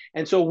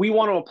 And so we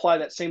want to apply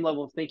that same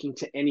level of thinking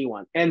to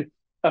anyone. And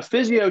a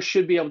physio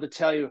should be able to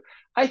tell you,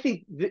 I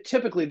think that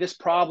typically this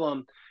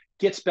problem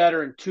gets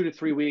better in 2 to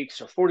 3 weeks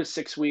or 4 to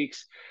 6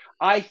 weeks.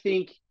 I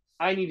think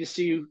I need to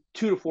see you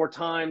 2 to 4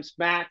 times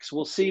max.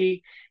 We'll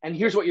see. And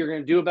here's what you're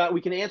going to do about it.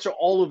 We can answer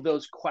all of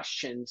those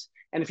questions.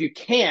 And if you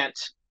can't,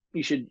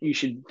 you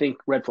should think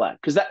red flag,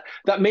 because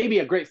that may be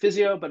a great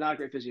physio, but not a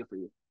great physio for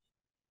you.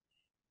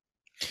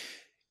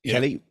 Yeah.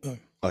 Kelly,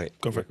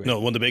 Go for it. No,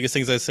 one of the biggest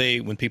things I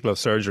say when people have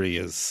surgery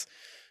is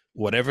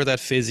whatever that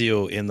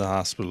physio in the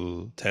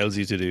hospital tells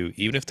you to do,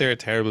 even if they're a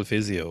terrible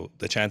physio,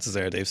 the chances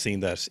are they've seen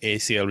that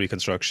ACL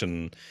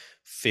reconstruction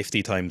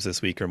 50 times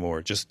this week or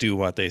more. Just do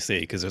what they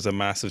say, because there's a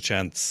massive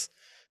chance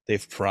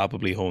they've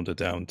probably honed it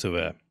down to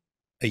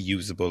a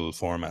usable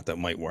format that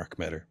might work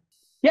better.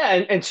 Yeah,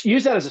 and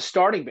use that as a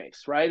starting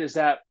base, right? Is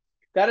that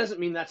doesn't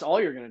mean that's all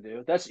you're going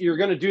to do. You're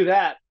going to do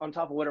that on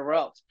top of whatever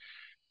else.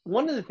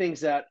 One of the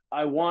things that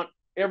I want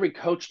every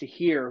coach to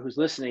hear who's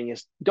listening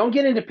is, don't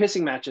get into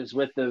pissing matches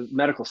with the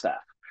medical staff.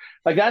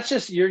 Like,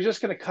 you're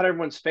just going to cut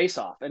everyone's face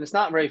off, and it's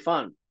not very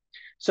fun.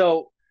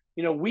 So,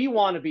 we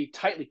want to be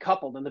tightly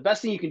coupled, and the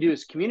best thing you can do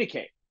is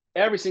communicate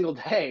every single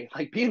day.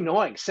 Like, be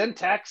annoying, send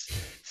texts,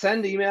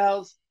 send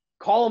emails,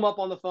 call them up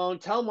on the phone,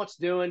 tell them what's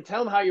doing,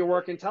 tell them how you're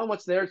working, tell them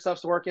what's their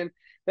stuff's working.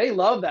 They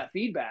love that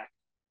feedback.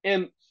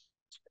 And,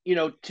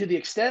 to the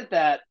extent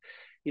that,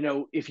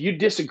 if you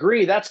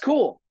disagree, that's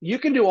cool. You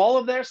can do all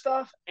of their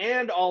stuff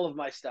and all of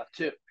my stuff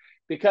too,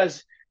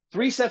 because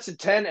 3 sets of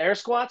 10 air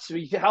squats,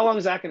 how long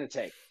is that going to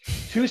take?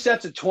 2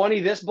 sets of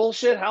 20, this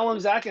bullshit, how long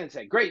is that going to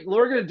take? Great,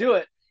 we're going to do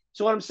it.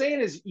 So what I'm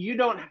saying is, you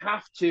don't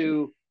have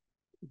to,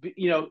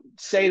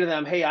 say to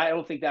them, hey, I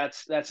don't think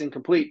that's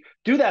incomplete.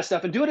 Do that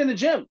stuff and do it in the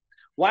gym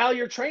while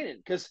you're training,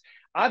 because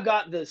I've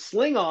got the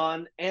sling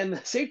on and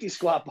the safety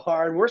squat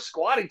bar, and we're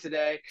squatting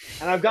today,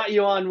 and I've got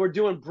you on, we're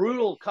doing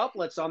brutal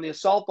couplets on the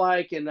assault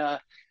bike, and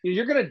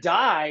you're going to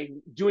die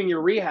doing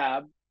your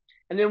rehab.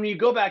 And then when you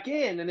go back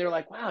in and they're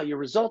like, wow, your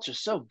results are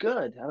so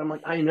good. And I'm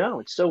like, I know,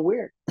 it's so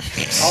weird.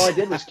 All I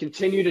did was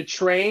continue to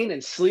train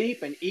and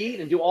sleep and eat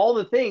and do all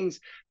the things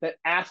that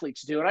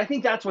athletes do. And I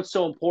think that's what's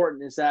so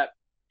important, is that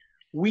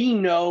we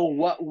know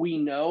what we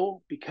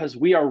know because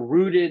we are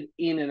rooted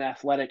in an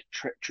athletic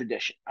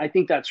tradition. I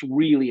think that's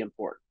really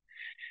important,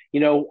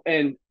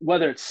 and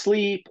whether it's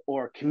sleep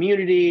or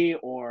community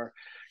or,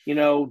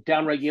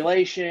 down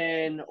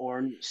regulation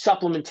or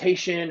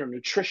supplementation or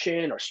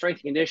nutrition or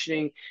strength and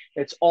conditioning,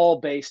 it's all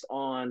based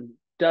on,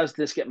 does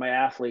this get my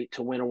athlete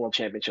to win a world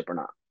championship or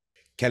not?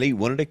 Kelly,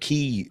 one of the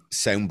key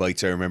sound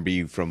bites I remember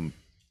you from,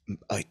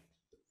 I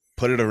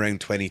put it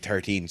around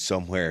 2013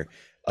 somewhere.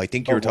 I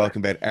think you were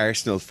talking about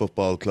Arsenal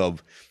Football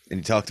Club, and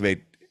you talked about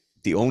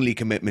the only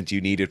commitment you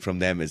needed from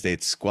them is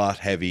they'd squat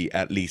heavy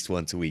at least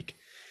once a week.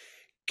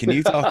 Can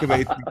you talk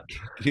about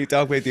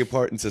the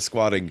importance of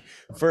squatting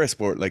for a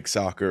sport like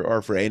soccer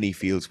or for any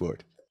field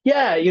sport?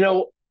 Yeah,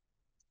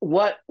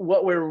 what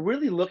we're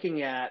really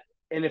looking at,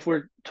 and if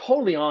we're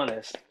totally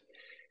honest,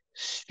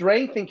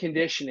 strength and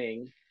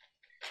conditioning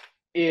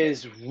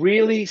is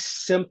really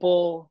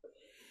simple,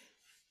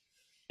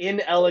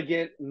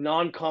 inelegant,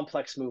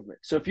 non-complex movement.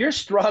 So if you're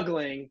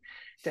struggling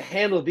to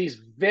handle these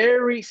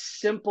very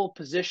simple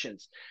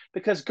positions,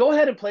 because go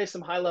ahead and play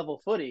some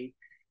high-level footy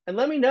and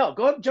let me know.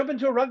 Go up, jump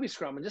into a rugby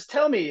scrum and just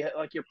tell me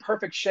like your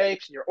perfect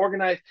shapes and you're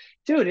organized.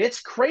 Dude,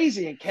 it's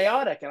crazy and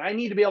chaotic, and I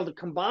need to be able to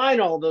combine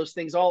all of those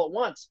things all at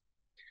once.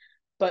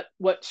 But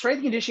what strength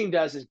and conditioning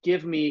does is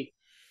give me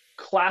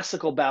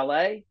classical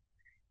ballet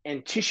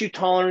and tissue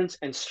tolerance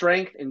and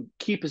strength and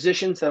key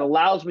positions that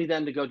allows me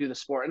then to go do the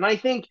sport. And I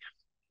think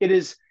it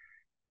is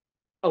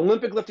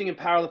Olympic lifting and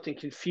powerlifting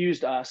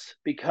confused us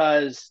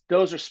because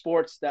those are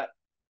sports that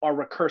are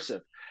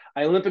recursive.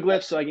 I Olympic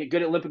lift so I get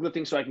good at Olympic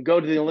lifting so I can go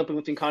to the Olympic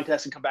lifting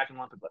contest and come back and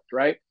Olympic lift,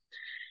 right?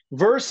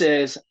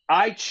 Versus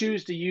I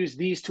choose to use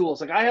these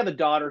tools. Like I have a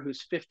daughter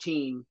who's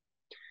 15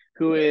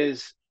 who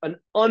is an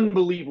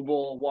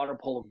unbelievable water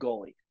polo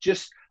goalie.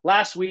 Just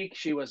last week,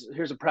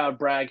 here's a proud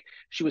brag,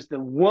 she was the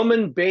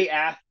Woman Bay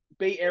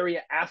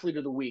Area Athlete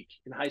of the Week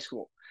in high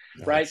school.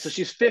 Nice. Right? So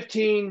she's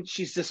 15.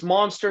 She's this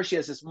monster. She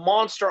has this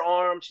monster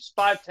arm. She's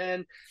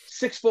 5'10",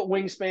 6-foot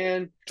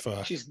wingspan.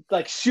 Fuck. She's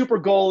like super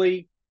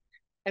goalie.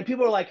 And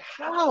people are like,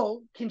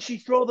 how can she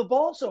throw the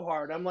ball so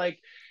hard? I'm like,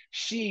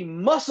 she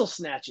muscle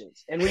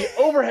snatches and we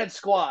overhead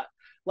squat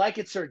like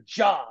it's her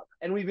job.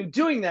 And we've been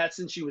doing that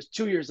since she was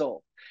 2 years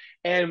old.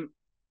 And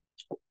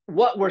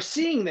what we're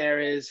seeing there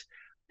is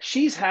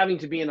she's having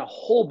to be in a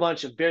whole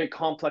bunch of very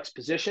complex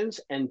positions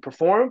and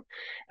perform.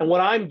 And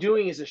what I'm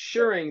doing is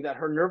assuring that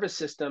her nervous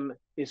system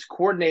is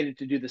coordinated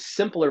to do the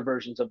simpler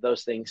versions of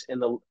those things in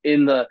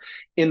the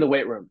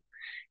weight room.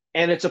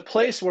 And it's a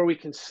place where we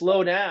can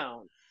slow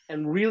down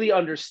and really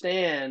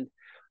understand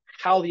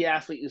how the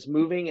athlete is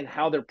moving and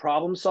how they're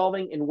problem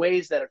solving in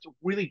ways that it's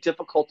really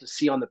difficult to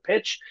see on the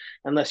pitch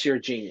unless you're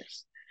a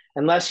genius,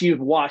 unless you've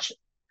watched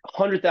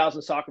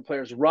 100,000 soccer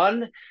players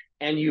run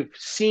and you've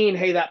seen,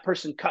 hey, that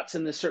person cuts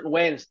in this certain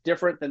way and it's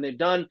different than they've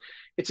done.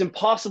 It's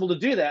impossible to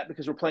do that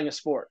because we're playing a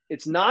sport.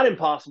 It's not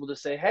impossible to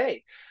say,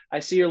 hey,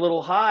 I see you're a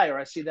little high, or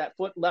I see that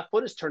left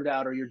foot is turned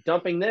out, or you're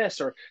dumping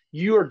this, or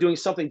you are doing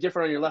something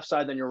different on your left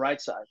side than your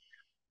right side.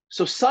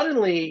 So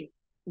suddenly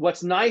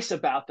what's nice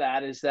about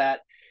that is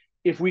that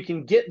if we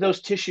can get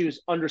those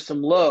tissues under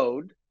some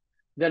load,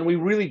 then we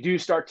really do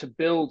start to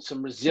build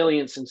some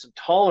resilience and some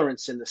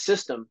tolerance in the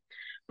system.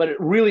 But it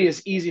really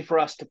is easy for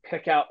us to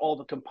pick out all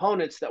the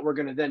components that we're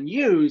going to then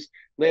use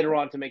later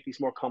on to make these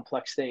more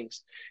complex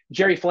things.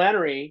 Jerry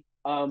Flannery,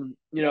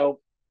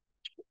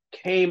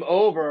 came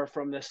over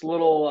from this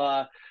little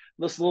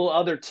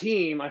other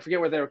team. I forget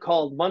what they were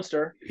called,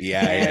 Munster.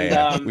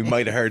 Yeah. We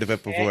might have heard of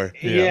it before.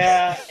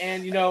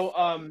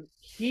 And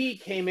he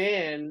came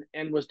in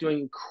and was doing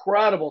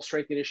incredible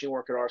strength conditioning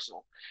work at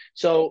Arsenal.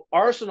 So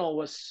Arsenal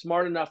was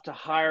smart enough to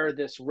hire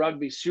this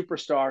rugby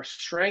superstar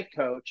strength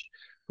coach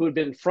who had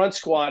been front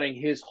squatting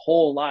his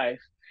whole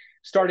life,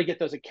 started to get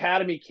those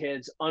academy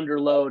kids under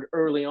load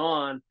early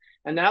on.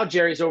 And now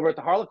Jerry's over at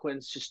the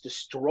Harlequins just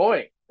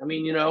destroying. I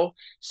mean,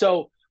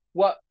 so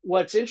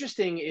what's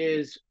interesting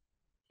is,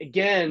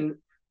 again,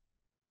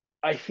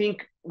 I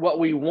think what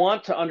we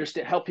want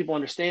to help people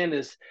understand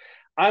is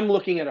I'm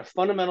looking at a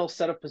fundamental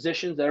set of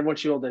positions that everyone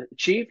should be able to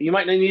achieve. You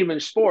might not need them in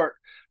a sport,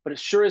 but it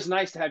sure is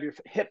nice to have your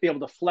hip be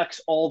able to flex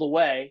all the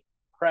way,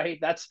 right?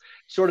 That's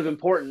sort of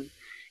important.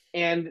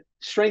 And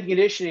strength and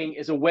conditioning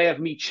is a way of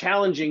me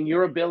challenging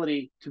your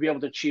ability to be able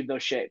to achieve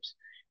those shapes.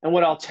 And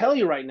what I'll tell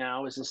you right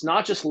now is it's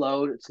not just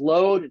load, it's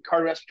load,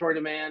 cardiorespiratory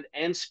demand,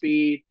 and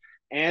speed,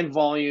 and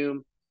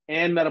volume,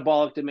 and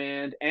metabolic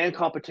demand, and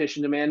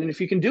competition demand. And if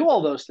you can do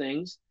all those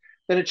things,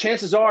 then the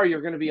chances are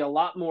you're going to be a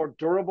lot more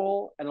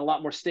durable and a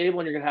lot more stable,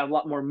 and you're going to have a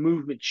lot more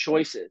movement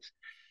choices.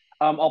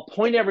 I'll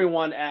point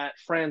everyone at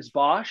Franz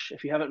Bosch.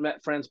 If you haven't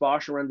met Franz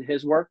Bosch or into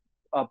his work,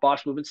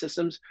 Bosch Movement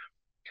Systems,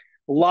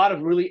 a lot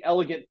of really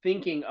elegant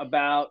thinking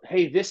about,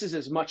 hey, this is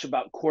as much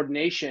about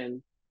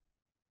coordination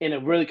in a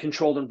really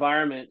controlled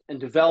environment and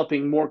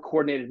developing more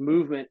coordinated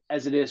movement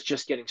as it is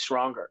just getting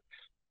stronger.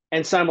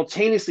 And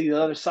simultaneously,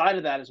 the other side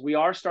of that is we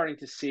are starting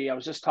to see, I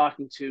was just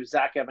talking to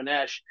Zach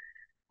Evanesh,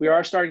 we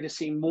are starting to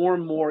see more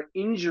and more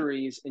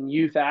injuries in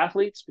youth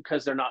athletes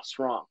because they're not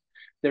strong.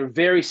 They're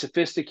very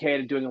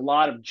sophisticated, doing a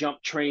lot of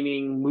jump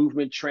training,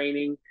 movement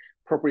training,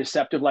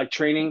 proprioceptive like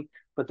training,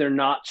 but they're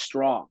not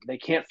strong. They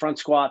can't front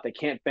squat, they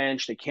can't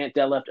bench, they can't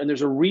deadlift. And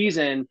there's a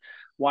reason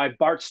why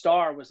Bart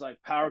Starr was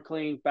like power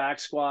clean, back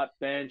squat,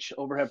 bench,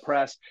 overhead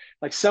press,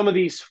 like some of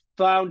these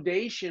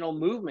foundational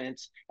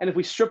movements. And if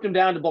we stripped them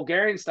down to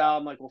Bulgarian style,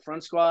 I'm like, well,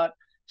 front squat,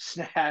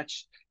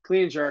 snatch,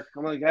 clean and jerk.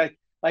 I'm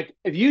like,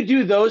 if you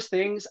do those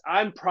things,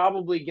 I'm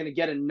probably going to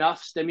get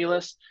enough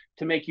stimulus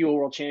to make you a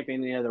world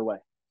champion the other way.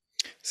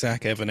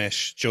 Zach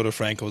Evanish, Joe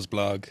DeFranco's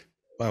blog.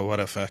 Wow, what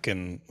a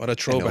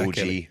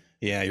throwback.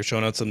 Yeah, you're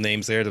throwing out some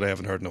names there that I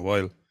haven't heard in a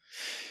while.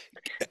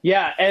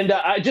 Yeah, and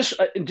I just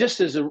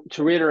to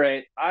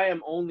reiterate, I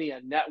am only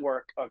a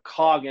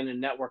cog in a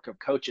network of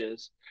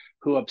coaches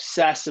who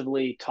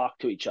obsessively talk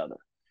to each other.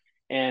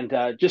 And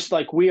just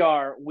like there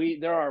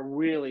are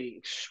really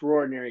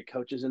extraordinary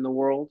coaches in the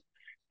world.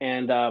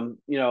 And,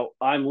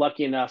 I'm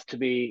lucky enough to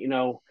be,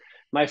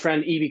 my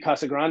friend Evie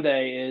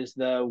Casagrande is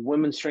the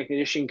women's strength and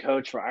conditioning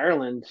coach for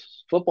Ireland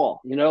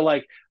football.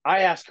 I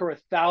ask her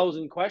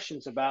 1,000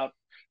 questions about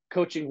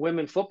coaching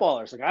women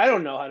footballers. Like, I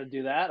don't know how to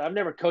do that. I've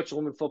never coached a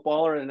women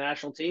footballer in a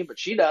national team, but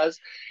she does.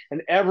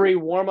 And every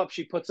warm-up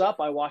she puts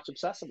up, I watch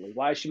obsessively.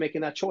 Why is she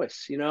making that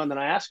choice? And then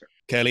I ask her.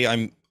 Kelly,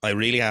 I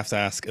really have to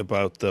ask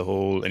about the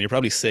whole, and you're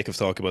probably sick of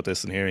talking about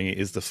this and hearing it,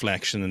 is the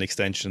flexion and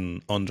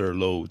extension under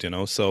load,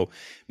 So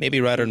maybe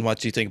rather than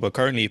what you think about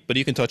currently, but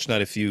you can touch on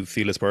that if you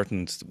feel it's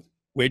pertinent.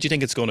 Where do you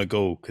think it's going to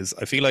go? Because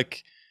I feel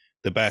like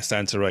the best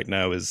answer right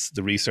now is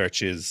the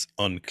research is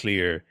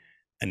unclear,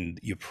 and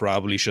you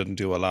probably shouldn't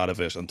do a lot of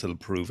it until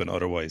proven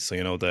otherwise. So,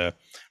 the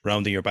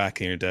rounding your back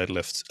in your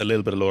deadlifts, a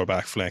little bit of lower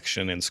back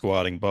flexion and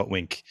squatting, butt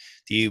wink.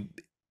 You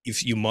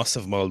must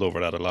have mulled over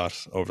that a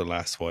lot over the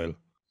last while.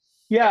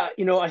 Yeah,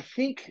 I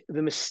think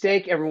the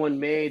mistake everyone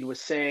made was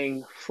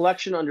saying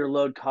flexion under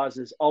load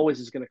always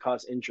is going to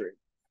cause injury.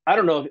 I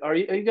don't know. Have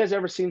you guys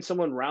ever seen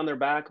someone round their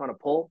back on a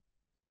pull?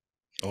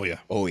 Oh, yeah.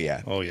 Oh,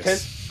 yeah. Oh,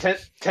 yes.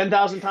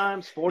 10,000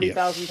 times,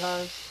 40,000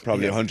 times?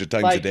 Probably 100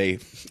 times a day.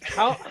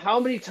 How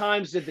many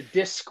times did the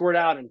disc squirt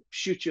out and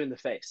shoot you in the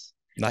face?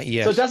 Not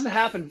yet. So it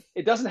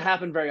doesn't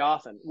happen very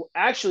often.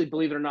 Actually,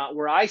 believe it or not,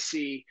 where I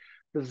see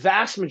the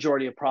vast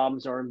majority of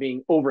problems are in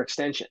being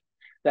overextension.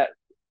 That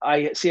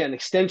I see an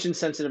extension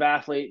sensitive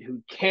athlete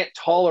who can't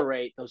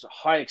tolerate those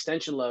high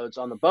extension loads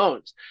on the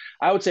bones.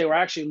 I would say we're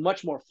actually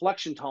much more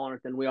flexion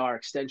tolerant than we are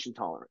extension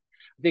tolerant.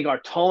 I think our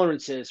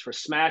tolerances for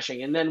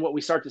smashing, and then what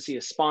we start to see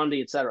is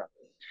spondy, et cetera.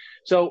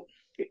 So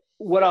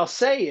what I'll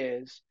say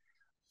is,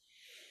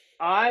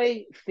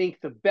 I think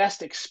the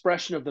best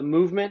expression of the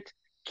movement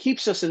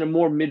keeps us in a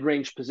more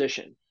mid-range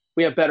position.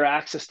 We have better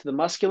access to the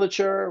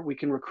musculature. We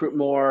can recruit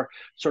more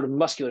sort of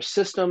muscular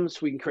systems.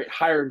 We can create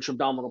higher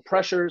intra-abdominal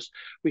pressures.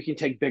 We can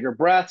take bigger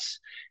breaths.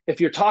 If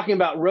you're talking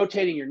about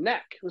rotating your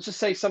neck, let's just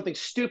say something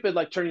stupid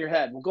like turn your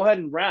head. Well, go ahead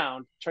and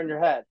turn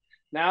your head.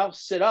 Now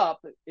sit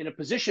up in a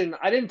position.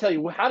 I didn't tell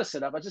you how to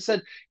sit up. I just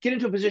said, get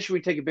into a position where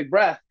you take a big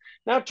breath.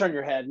 Now turn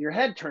your head, and your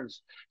head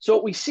turns. So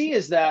what we see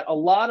is that a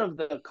lot of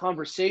the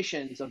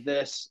conversations of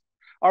this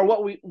are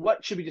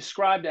what should be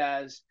described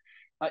as,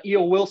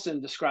 E.O.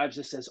 Wilson describes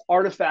this as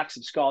artifacts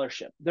of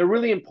scholarship. They're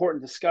really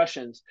important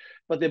discussions,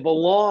 but they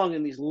belong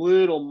in these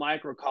little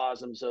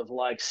microcosms of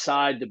like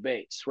side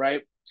debates, right?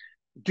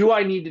 Do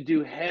I need to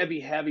do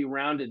heavy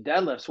rounded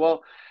deadlifts?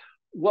 Well,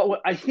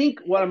 what I think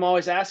what I'm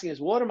always asking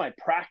is, what am I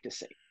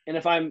practicing? And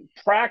if I'm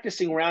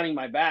practicing rounding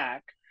my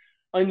back,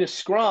 in the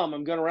scrum,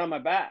 I'm going to round my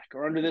back,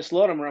 or under this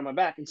load, I'm round my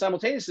back. And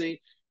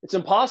simultaneously, it's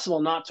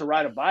impossible not to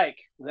ride a bike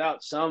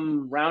without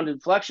some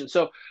rounded flexion.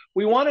 So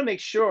we want to make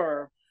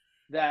sure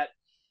that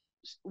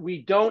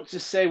we don't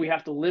just say we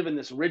have to live in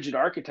this rigid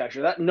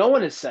architecture. That no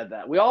one has said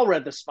that. We all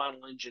read the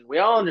spinal engine. We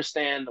all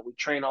understand that we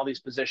train all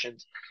these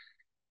positions.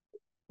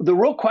 The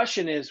real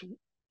question is,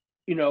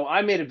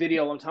 I made a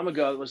video a long time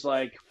ago that was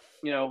like,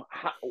 are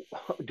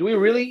we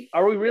really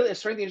a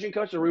strength and conditioning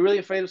coach? Are we really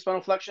afraid of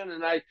spinal flexion?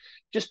 And I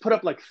just put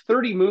up like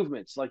 30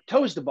 movements, like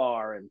toes to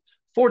bar and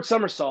forward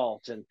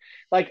somersaults and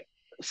like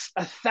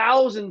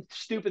 1,000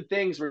 stupid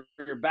things where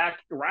your back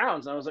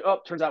rounds. And I was like, oh,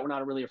 turns out we're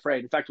not really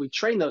afraid. In fact, we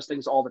train those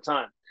things all the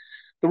time.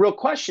 The real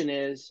question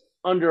is,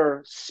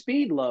 under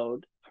speed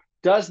load,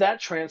 does that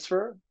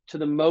transfer to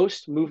the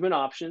most movement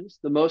options,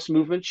 the most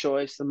movement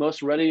choice, the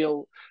most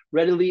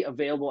readily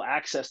available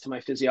access to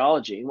my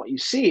physiology? And what you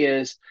see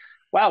is,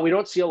 wow, we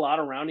don't see a lot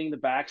of rounding the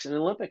backs in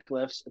Olympic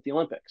lifts at the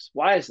Olympics.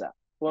 Why is that?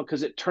 Well,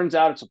 because it turns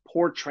out it's a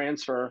poor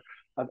transfer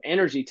of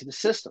energy to the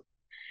system,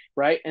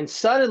 right? And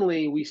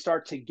suddenly we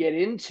start to get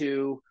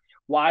into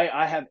why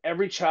I have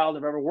every child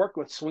I've ever worked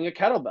with swing a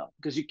kettlebell,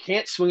 because you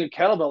can't swing a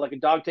kettlebell like a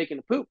dog taking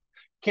a poop.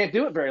 Can't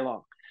do it very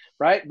long,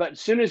 right? But as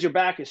soon as your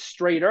back is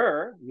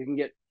straighter, you can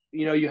get,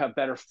 you have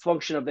better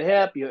function of the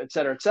hip, et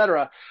cetera, et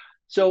cetera.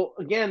 So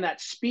again,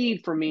 that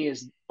speed for me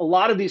is a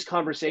lot of these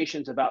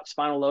conversations about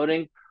spinal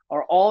loading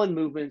are all in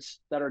movements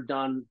that are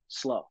done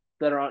slow,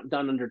 that are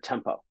done under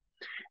tempo.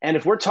 And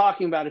if we're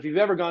talking about, if you've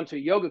ever gone to a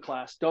yoga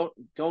class, don't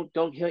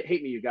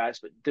hate me, you guys,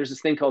 but there's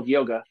this thing called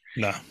yoga.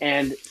 No.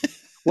 And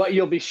what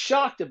you'll be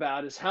shocked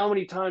about is how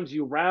many times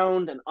you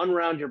round and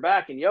unround your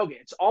back in yoga.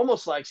 It's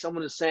almost like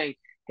someone is saying,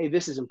 hey,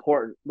 this is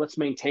important. Let's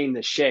maintain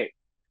this shape.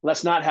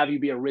 Let's not have you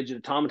be a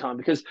rigid automaton,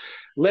 because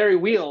Larry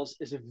Wheels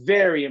is a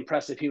very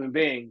impressive human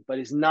being, but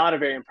he's not a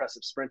very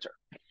impressive sprinter.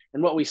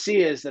 And what we see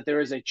is that there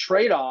is a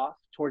trade-off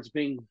towards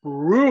being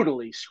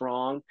brutally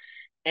strong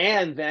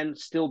and then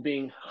still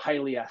being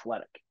highly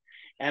athletic.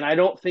 And I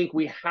don't think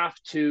we have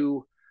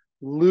to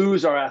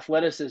lose our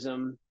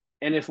athleticism.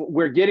 And if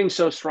we're getting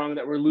so strong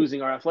that we're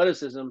losing our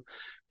athleticism,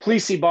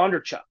 please see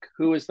Bondarchuk,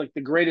 who is like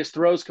the greatest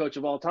throws coach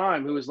of all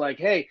time, who is like,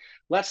 hey,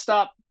 let's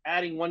stop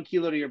adding 1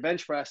 kilo to your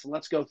bench press and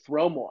let's go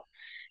throw more.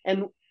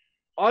 And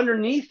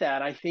underneath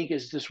that, I think,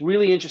 is this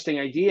really interesting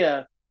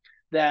idea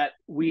that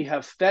we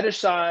have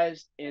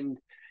fetishized and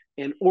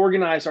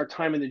organized our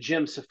time in the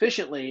gym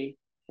sufficiently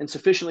and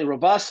sufficiently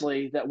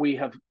robustly that we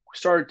have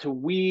started to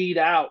weed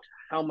out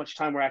how much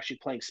time we're actually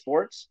playing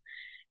sports.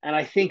 And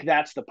I think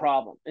that's the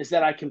problem, is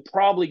that I can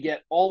probably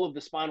get all of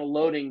the spinal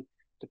loading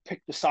to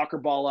pick the soccer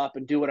ball up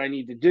and do what I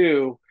need to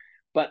do.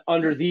 But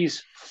under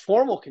these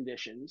formal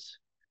conditions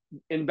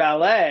in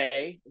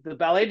ballet, the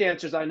ballet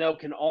dancers I know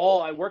can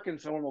all, I work in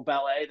formal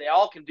ballet, they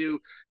all can do,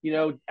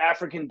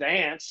 African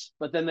dance,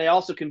 but then they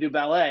also can do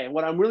ballet. And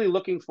what I'm really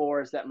looking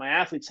for is that my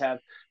athletes have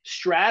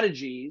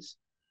strategies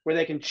where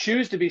they can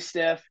choose to be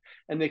stiff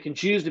and they can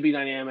choose to be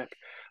dynamic.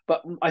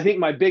 But I think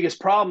my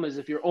biggest problem is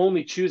if you're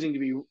only choosing to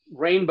be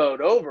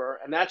rainbowed over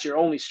and that's your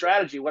only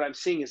strategy, what I'm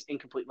seeing is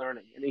incomplete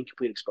learning and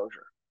incomplete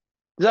exposure.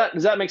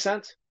 Does that make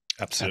sense?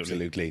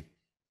 Absolutely.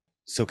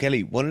 So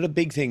Kelly, one of the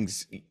big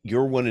things,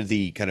 you're one of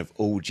the kind of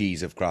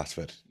OGs of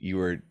CrossFit. You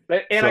were,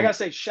 I gotta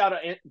say, shout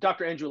out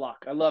Dr. Andrew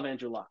Locke. I love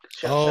Andrew Locke.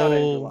 Shout out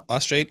Andrew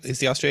Locke. Is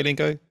the Australian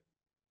guy?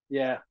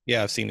 Yeah,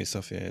 I've seen his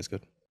stuff. Yeah, it's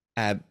good.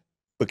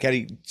 But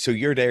Kelly, so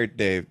you're there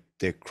the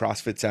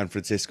CrossFit San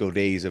Francisco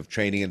days of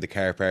training in the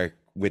car park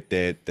with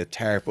the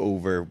tarp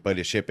over by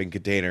the shipping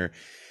container.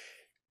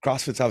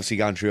 CrossFit's obviously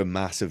gone through a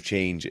massive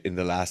change in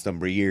the last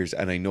number of years,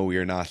 and I know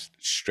you're not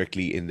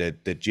strictly in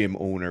the gym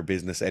owner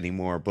business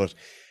anymore, but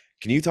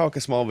can you talk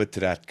a small bit to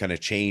that kind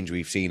of change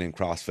we've seen in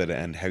CrossFit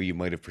and how you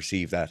might have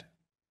perceived that?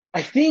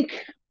 I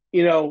think,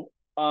 early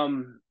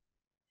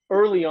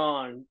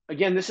on,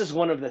 again, this is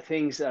one of the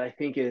things that I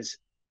think is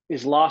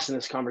lost in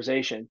this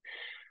conversation.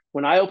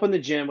 When I opened the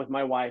gym with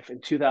my wife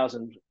in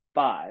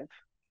 2005,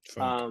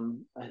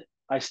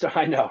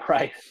 I know,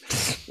 right?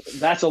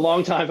 That's a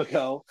long time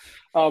ago.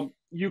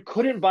 You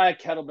couldn't buy a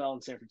kettlebell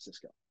in San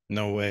Francisco.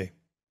 No way.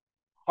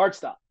 Hard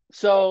stop.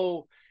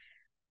 So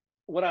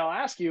what I'll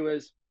ask you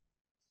is,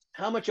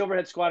 how much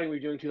overhead squatting were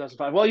you doing in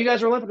 2005? Well, you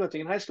guys were Olympic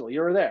lifting in high school.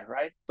 You were there,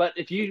 right? But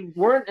if you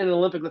weren't in an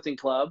Olympic lifting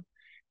club,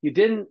 you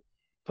didn't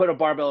put a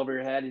barbell over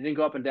your head, you didn't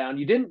go up and down,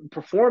 you didn't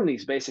perform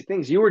these basic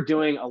things. You were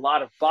doing a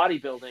lot of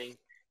bodybuilding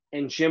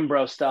and gym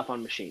bro stuff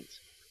on machines.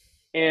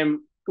 And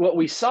what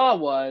we saw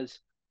was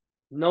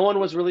no one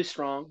was really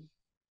strong.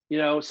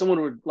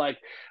 Someone would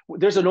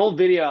there's an old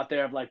video out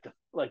there of like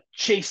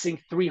chasing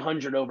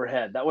 300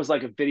 overhead. That was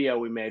like a video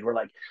we made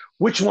where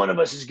which one of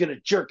us is going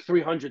to jerk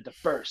 300 the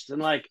first?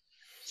 And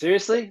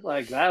seriously,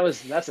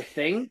 that's a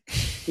thing,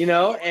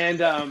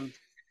 and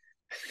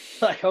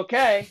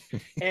okay.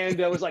 And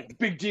it was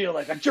big deal.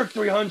 I jerked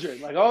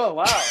 300, oh,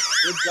 wow,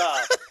 good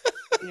job.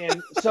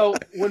 And so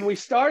when we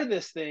started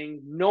this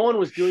thing, no one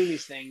was doing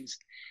these things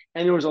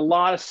and there was a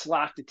lot of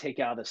slack to take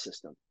out of the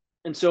system.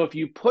 And so if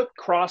you put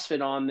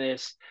CrossFit on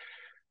this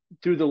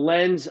through the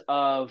lens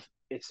of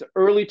it's the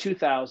early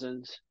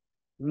 2000s,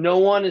 no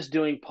one is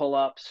doing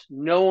pull-ups,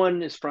 no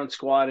one is front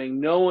squatting,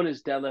 no one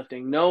is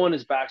deadlifting, no one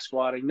is back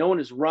squatting, no one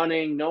is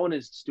running, no one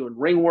is doing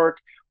ring work.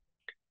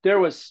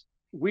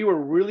 We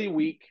were really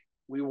weak,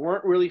 we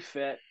weren't really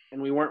fit,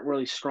 and we weren't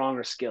really strong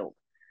or skilled.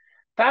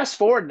 Fast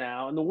forward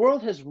now, and the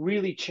world has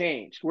really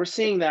changed. We're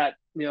seeing that,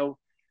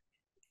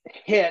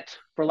 HIIT,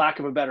 for lack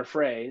of a better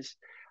phrase,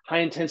 high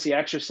intensity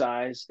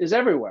exercise is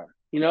everywhere.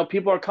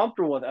 People are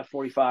comfortable with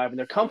F45 and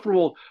they're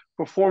comfortable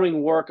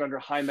performing work under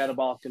high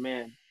metabolic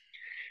demand.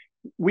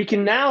 We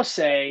can now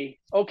say,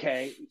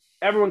 okay,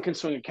 everyone can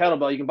swing a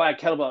kettlebell. You can buy a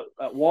kettlebell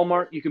at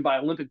Walmart. You can buy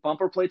Olympic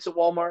bumper plates at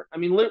Walmart. I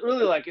mean,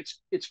 really,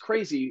 it's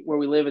crazy where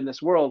we live in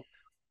this world.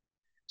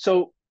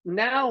 So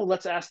now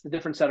let's ask the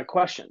different set of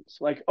questions.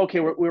 Okay,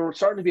 we're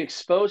starting to be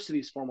exposed to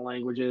these formal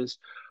languages.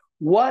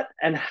 What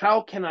and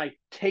how can I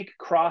take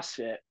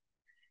CrossFit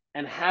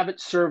and have it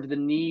serve the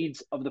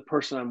needs of the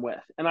person I'm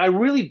with? And I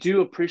really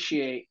do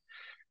appreciate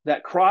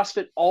that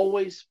CrossFit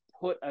always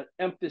put an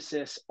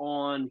emphasis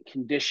on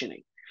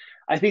conditioning.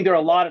 I think there are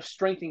a lot of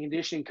strength and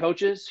conditioning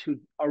coaches who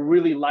are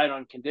really light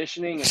on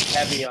conditioning and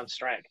heavy on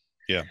strength.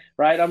 Yeah.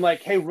 Right. I'm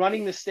like, hey,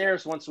 running the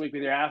stairs once a week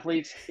with your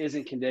athletes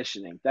isn't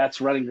conditioning.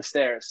 That's running the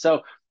stairs.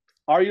 So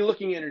are you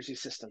looking at energy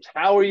systems?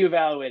 How are you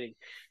evaluating?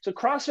 So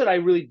CrossFit, I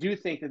really do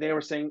think that they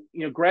were saying,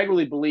 Greg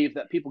really believed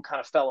that people kind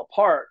of fell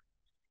apart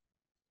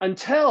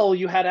until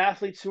you had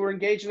athletes who were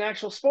engaged in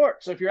actual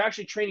sport. So if you're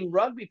actually training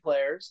rugby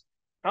players,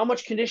 how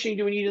much conditioning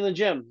do we need in the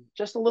gym?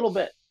 Just a little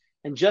bit.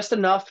 and just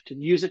enough to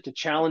use it to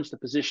challenge the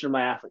position of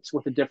my athletes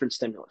with a different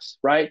stimulus,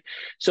 right?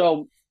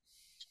 So,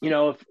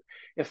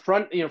 if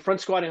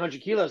front squatting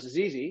 100 kilos is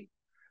easy,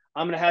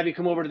 I'm going to have you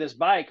come over to this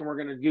bike and we're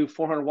going to do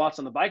 400 watts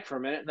on the bike for a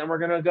minute. And then we're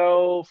going to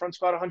go front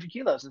squat 100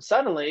 kilos. And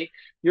suddenly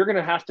you're going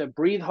to have to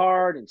breathe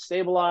hard and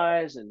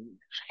stabilize and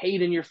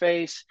hate in your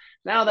face.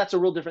 Now that's a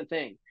real different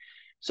thing.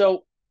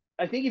 So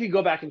I think if you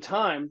go back in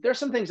time, there's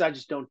some things I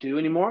just don't do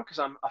anymore because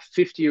I'm a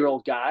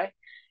 50-year-old guy.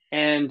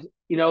 And,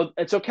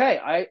 it's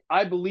okay.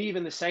 I believe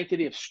in the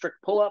sanctity of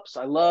strict pull-ups.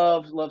 I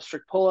love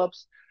strict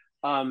pull-ups.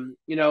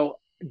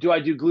 Do I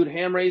do glute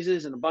ham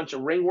raises and a bunch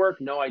of ring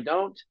work? No, I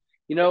don't.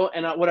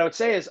 And what I would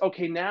say is,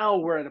 okay, now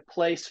we're at a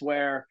place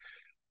where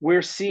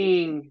we're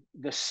seeing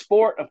the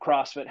sport of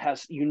CrossFit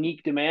has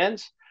unique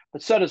demands,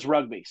 but so does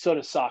rugby, so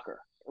does soccer,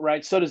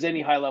 right? So does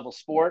any high level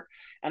sport.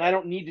 And I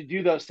don't need to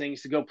do those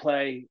things to go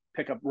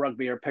pick up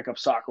rugby or pick up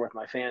soccer with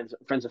my friends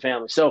and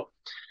family. So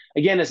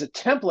again, as a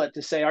template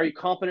to say, are you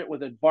competent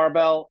with a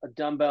barbell, a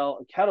dumbbell,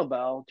 a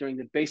kettlebell during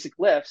the basic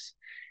lifts?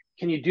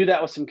 Can you do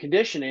that with some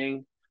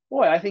conditioning?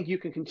 Boy, I think you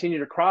can continue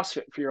to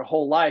CrossFit for your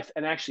whole life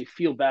and actually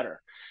feel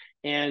better.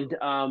 And,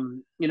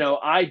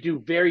 I do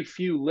very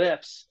few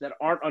lifts that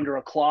aren't under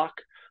a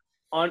clock,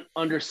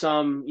 under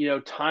some,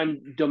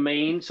 time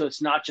domain. So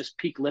it's not just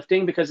peak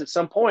lifting, because at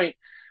some point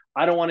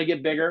I don't want to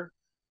get bigger.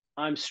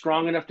 I'm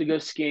strong enough to go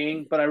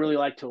skiing, but I really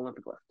like to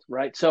Olympic lift,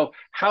 right? So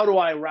how do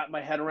I wrap my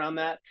head around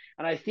that?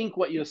 And I think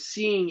what you're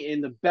seeing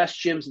in the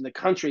best gyms in the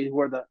country, who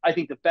are I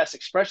think the best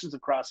expressions of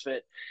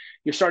CrossFit,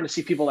 you're starting to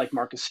see people like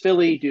Marcus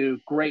Filly do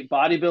great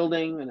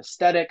bodybuilding and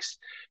aesthetics.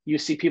 You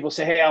see people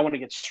say, hey, I want to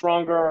get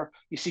stronger.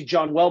 You see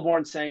John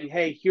Wellborn saying,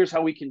 hey, here's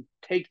how we can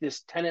take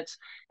this tenets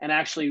and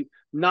actually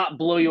not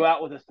blow you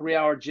out with a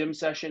 3-hour gym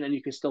session and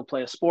you can still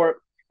play a sport.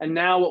 And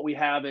now what we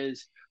have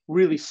is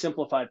really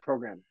simplified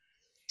programming.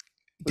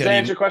 Does that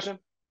answer your question?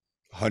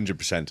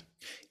 100%.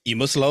 You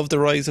must love the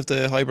rise of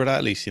the hybrid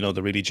athletes,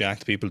 the really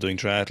jacked people doing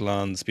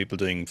triathlons, people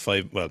doing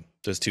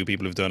there's 2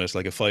 people who've done it,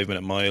 like a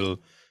 5-minute mile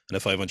and a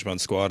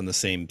 500-pound squat in the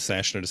same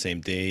session or the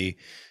same day.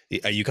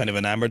 Are you kind of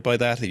enamored by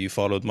that? Have you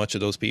followed much of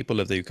those people?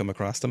 Have you come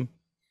across them?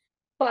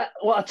 Well,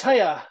 I'll tell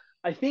you,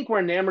 I think we're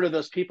enamored of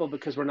those people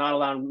because we're not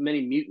allowed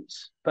many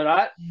mutants.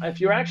 But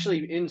if you're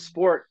actually in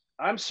sport,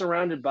 I'm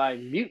surrounded by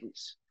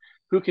mutants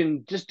who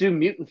can just do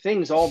mutant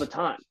things all the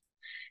time.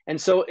 And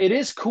so it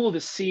is cool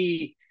to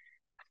see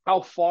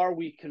how far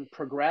we can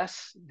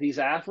progress these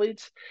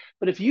athletes.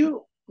 But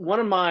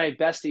one of my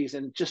besties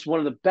and just one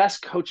of the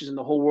best coaches in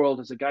the whole world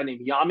is a guy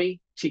named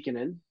Jami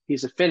Tikkanen.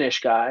 He's a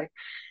Finnish guy,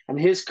 and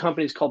his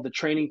company is called The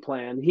Training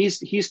Plan.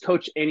 He's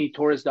coached Annie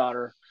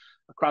Torresdottir,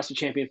 a CrossFit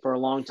champion, for a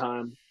long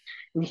time.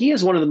 And he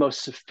is one of the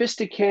most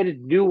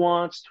sophisticated,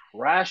 nuanced,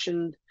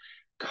 rationed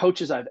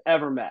coaches I've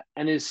ever met,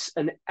 and is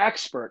an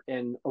expert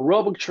in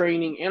aerobic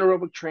training,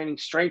 anaerobic training,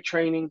 strength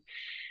training.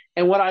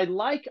 And what I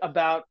like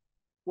about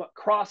what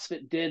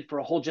CrossFit did for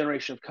a whole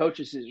generation of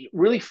coaches is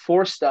really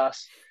forced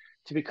us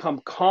to become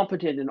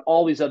competent in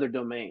all these other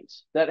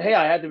domains. That, hey,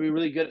 I had to be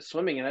really good at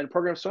swimming, and I had to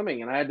program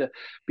swimming, and I had to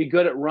be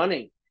good at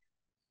running.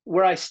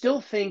 Where I still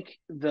think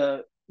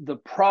the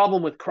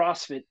problem with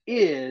CrossFit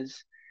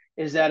is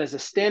that as a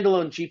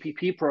standalone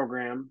GPP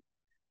program,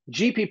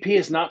 GPP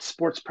is not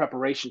sports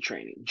preparation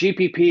training.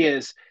 GPP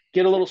is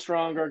get a little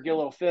stronger, get a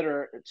little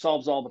fitter. It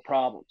solves all the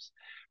problems.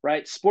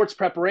 Right? Sports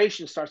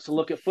preparation starts to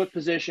look at foot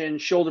position,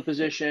 shoulder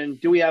position.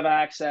 Do we have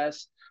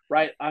access?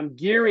 Right? I'm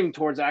gearing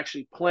towards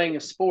actually playing a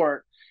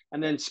sport.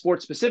 And then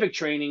sport specific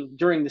training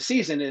during the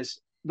season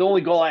is the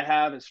only goal I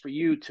have is for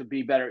you to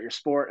be better at your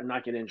sport and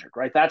not get injured.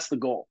 Right? That's the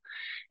goal.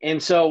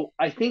 And so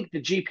I think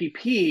the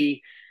GPP,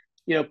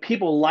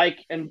 people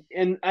like, and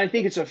I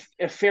think it's a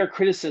fair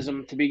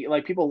criticism to be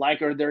like, people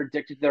like, or they're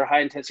addicted to their high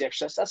intensity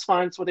exercise. That's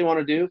fine. It's what they want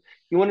to do.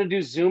 You want to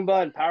do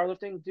Zumba and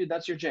powerlifting? Dude,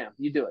 that's your jam.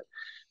 You do it.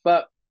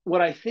 But what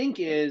I think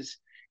is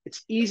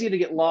it's easy to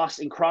get lost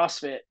in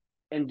CrossFit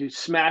and to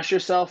smash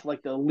yourself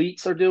like the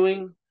elites are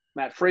doing,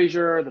 Matt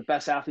Frazier, the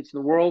best athletes in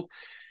the world.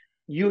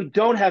 You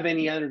don't have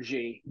any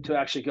energy to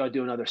actually go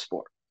do another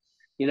sport,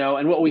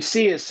 and what we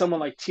see is someone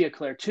like Tia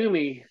Claire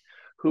Toomey,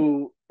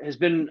 who has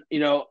been,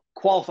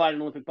 qualified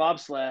in Olympic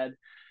bobsled,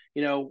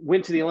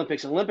 went to the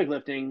Olympics and Olympic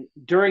lifting.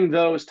 During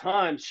those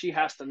times, she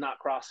has to not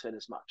CrossFit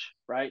as much,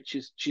 right?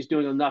 She's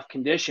doing enough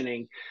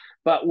conditioning.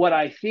 But what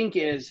I think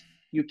is,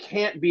 you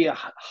can't be a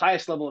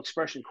highest level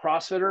expression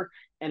CrossFitter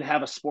and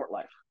have a sport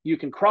life. You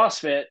can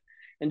CrossFit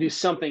and do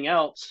something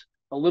else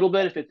a little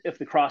bit if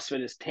the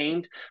CrossFit is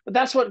tamed, but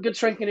that's what good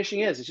strength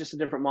conditioning is. It's just a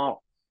different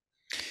model.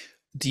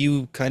 Do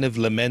you kind of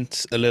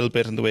lament a little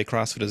bit in the way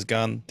CrossFit has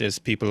gone? There's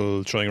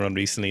people throwing around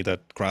recently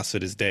that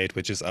CrossFit is dead,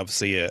 which is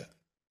obviously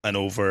an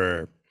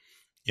over,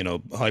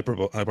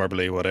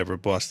 hyperbole, whatever,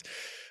 but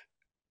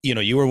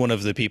you were one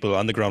of the people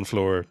on the ground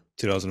floor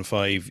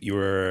 2005. You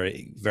were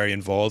very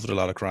involved with a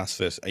lot of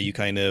CrossFit. Are you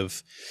kind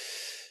of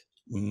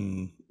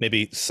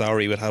maybe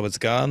sorry with how it's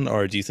gone,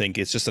 or do you think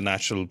it's just a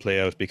natural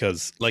play out?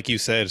 Because like you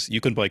said,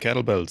 you can buy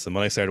kettlebells, and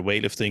when I started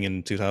weightlifting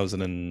in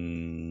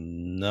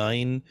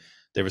 2009,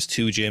 there was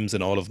two gyms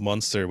in all of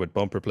Munster with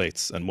bumper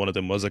plates, and one of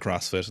them was a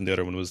CrossFit, and the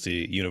other one was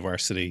the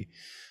university.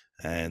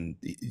 And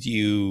do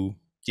you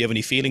have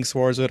any feelings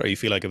towards it, or you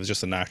feel like it was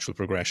just a natural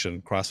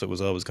progression? CrossFit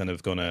was always kind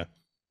of going to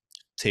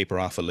taper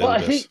off a Well,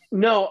 little bit.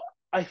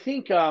 I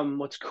think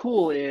what's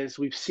cool is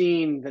we've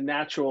seen the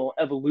natural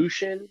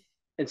evolution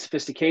and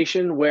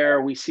sophistication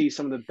where we see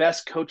some of the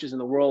best coaches in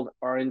the world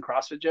are in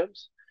CrossFit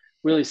gyms.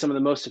 Really, some of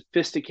the most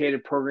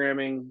sophisticated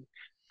programming.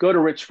 Go to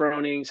Rich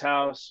Froning's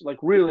house, like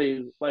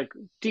really like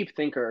deep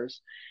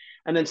thinkers.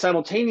 And then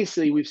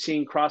simultaneously, we've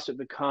seen CrossFit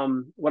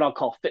become what I'll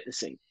call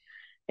fitnessing.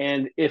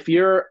 And if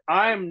you're,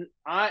 I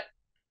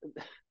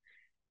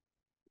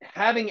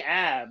having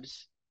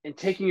abs and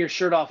taking your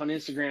shirt off on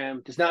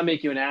Instagram does not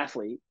make you an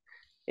athlete,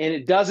 and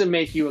it doesn't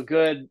make you a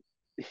good,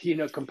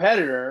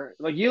 competitor.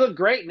 Like, you look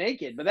great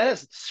naked, but that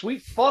has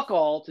sweet fuck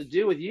all to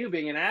do with you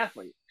being an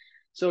athlete.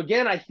 So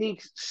again, I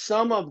think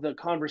some of the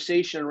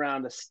conversation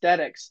around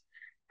aesthetics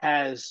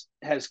has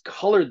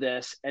colored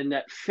this, and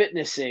that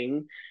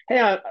fitnessing,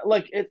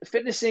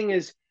 fitnessing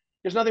is,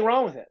 there's nothing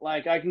wrong with it.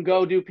 Like, I can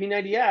go do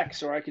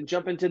P90X, or I can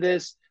jump into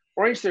this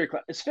Orange Theory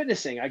class. It's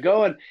fitnessing. I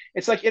go, and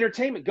it's like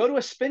entertainment. Go to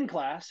a spin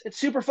class. It's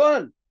super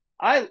fun.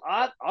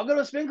 I'll go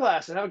to a spin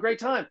class and have a great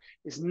time.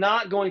 It's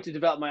not going to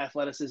develop my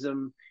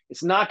athleticism.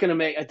 It's not going to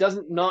make,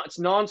 it's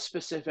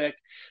non-specific.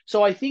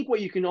 So I think what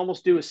you can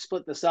almost do is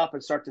split this up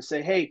and start to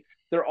say, hey,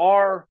 there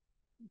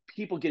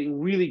people getting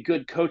really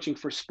good coaching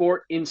for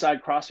sport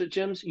inside CrossFit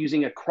gyms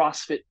using a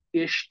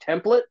CrossFit-ish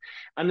template.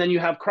 And then you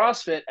have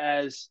CrossFit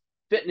as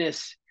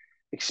fitness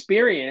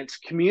experience,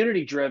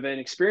 community-driven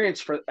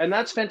experience and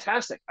that's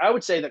fantastic. I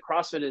would say that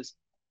CrossFit is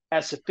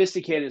as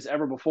sophisticated as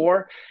ever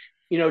before.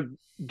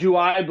 Do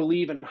I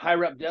believe in high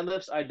rep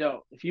deadlifts? I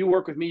don't. If you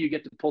work with me, you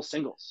get to pull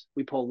singles.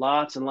 We pull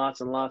lots and lots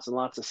and lots and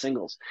lots of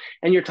singles,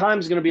 and your time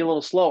is going to be a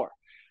little slower.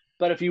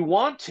 But if you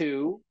want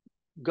to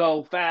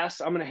go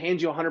fast, I'm going to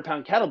hand you a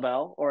 100-pound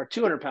kettlebell or a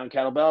 200-pound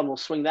kettlebell, and we'll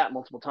swing that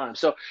multiple times.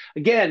 So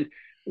again,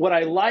 what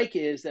I like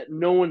is that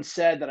no one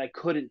said that I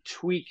couldn't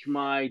tweak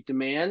my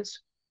demands,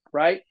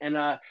 right? And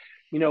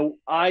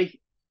I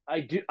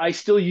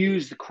still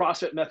use the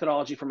CrossFit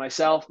methodology for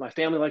myself. My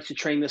family likes to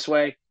train this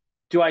way.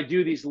 Do I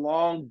do these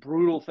long,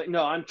 brutal things?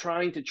 No, I'm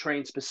trying to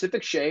train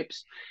specific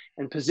shapes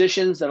and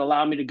positions that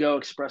allow me to go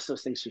express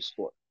those things through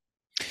sport.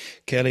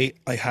 Kelly,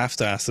 I have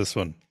to ask this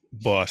one,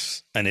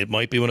 and it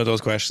might be one of those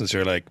questions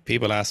you're like,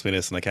 people ask me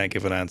this and I can't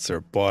give an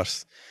answer,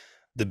 but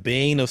the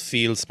bane of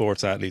field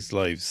sports athletes'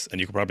 lives, and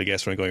you can probably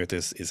guess where I'm going with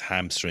this, is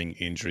hamstring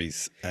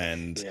injuries.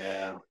 And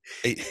yeah,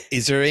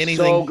 is there anything?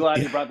 So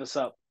glad you brought this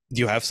up.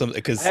 Do you have some?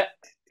 Because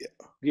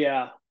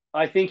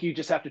I think you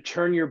just have to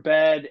turn your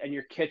bed and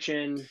your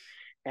kitchen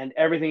and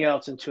everything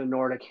else into a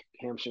Nordic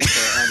hamstring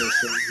care.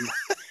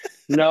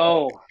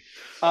 No,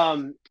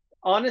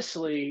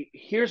 honestly,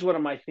 here's what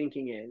my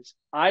thinking is.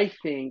 I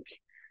think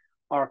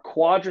our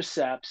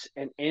quadriceps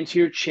and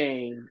anterior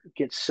chain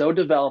get so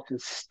developed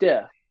and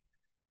stiff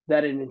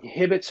that it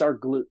inhibits our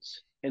glutes.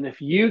 And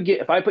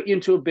if I put you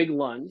into a big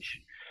lunge,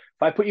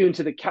 if I put you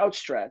into the couch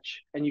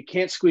stretch and you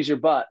can't squeeze your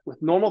butt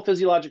with normal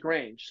physiologic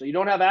range, so you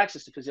don't have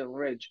access to physiologic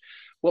range,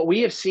 what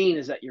we have seen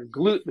is that your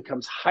glute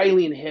becomes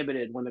highly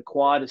inhibited when the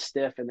quad is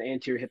stiff and the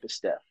anterior hip is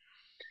stiff.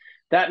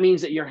 That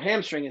means that your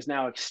hamstring is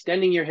now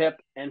extending your hip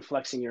and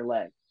flexing your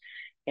leg.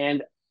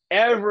 And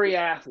every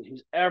athlete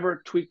who's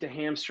ever tweaked a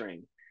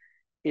hamstring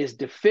is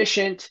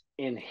deficient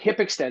in hip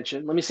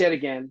extension. Let me say it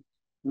again.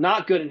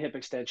 Not good in hip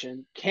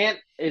extension.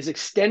 Is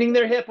extending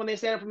their hip when they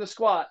stand up from the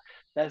squat.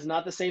 That is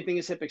not the same thing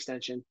as hip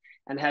extension,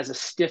 and has a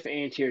stiff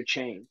anterior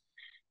chain.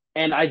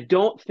 And I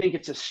don't think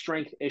it's a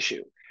strength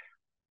issue.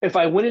 If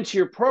I went into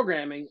your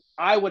programming,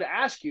 I would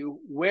ask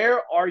you,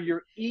 where are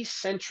your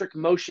eccentric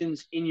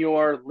motions in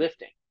your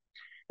lifting?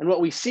 And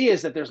what we see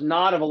is that there's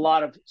not a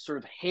lot of sort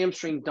of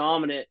hamstring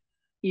dominant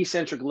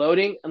eccentric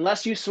loading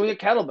unless you swing a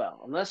kettlebell,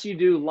 unless you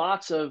do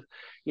lots of,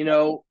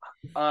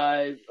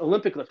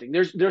 Olympic lifting.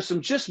 There's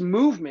some just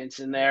movements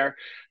in there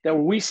that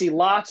we see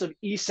lots of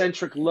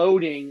eccentric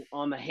loading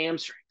on the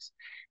hamstrings.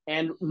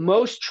 And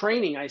most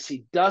training I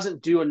see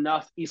doesn't do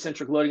enough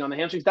eccentric loading on the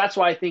hamstrings. That's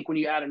why I think when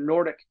you add a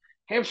Nordic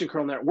hamstring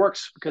curl in there, it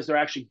works, because they're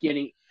actually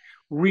getting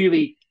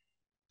really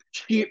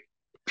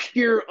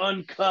pure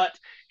uncut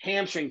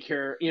hamstring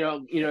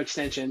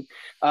extension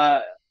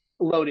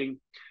loading.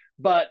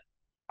 But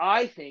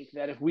I think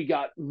that if we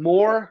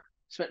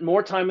spent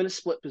more time in a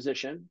split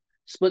position,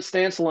 split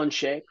stance lunge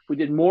shape, if we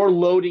did more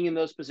loading in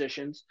those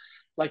positions,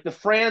 like the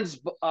Franz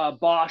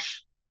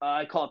Bosch,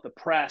 I call it the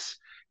press.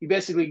 You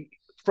basically,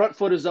 front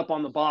foot is up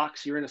on the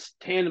box, you're in a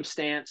tandem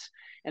stance,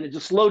 and it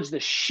just loads the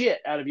shit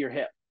out of your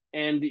hip.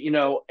 And,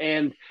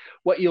 and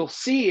what you'll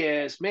see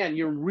is, man,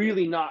 you're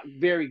really not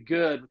very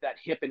good with that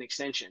hip and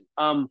extension.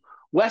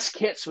 Wes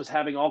Kitts was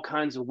having all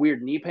kinds of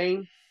weird knee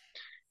pain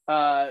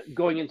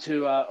going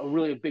into a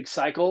really big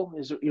cycle.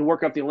 You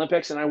work up the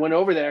Olympics, and I went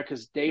over there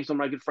because Dave's one of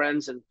my good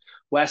friends and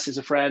Wes is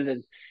a friend.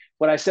 And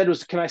what I said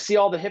was, can I see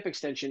all the hip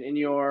extension in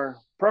your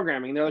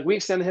programming? And they're like, we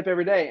extend the hip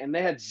every day. And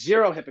they had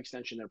zero hip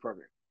extension in their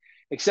program,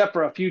 except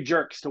for a few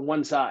jerks to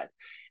one side.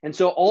 And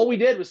so all we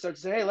did was start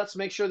to say, hey, let's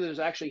make sure that there's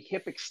actually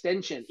hip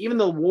extension. Even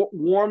the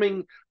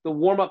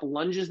warm-up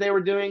lunges they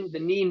were doing, the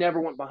knee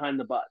never went behind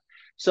the butt.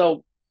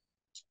 So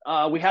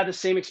we had the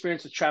same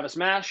experience with Travis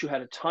Mash, who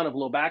had a ton of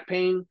low back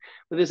pain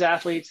with his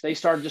athletes. They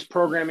started just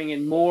programming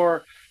in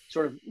more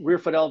sort of rear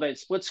foot elevated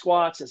split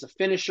squats as a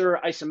finisher,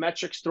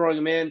 isometrics, throwing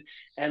them in,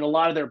 and a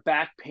lot of their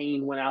back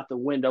pain went out the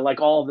window, like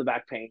all of the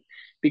back pain,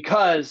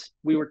 because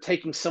we were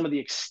taking some of the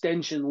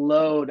extension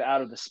load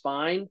out of the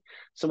spine,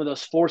 some of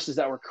those forces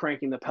that were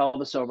cranking the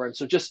pelvis over. And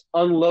so just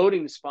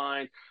unloading the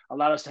spine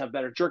allowed us to have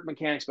better jerk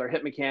mechanics, better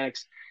hip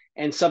mechanics,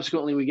 and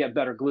subsequently we get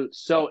better glutes.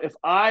 So if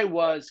I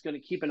was going to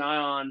keep an eye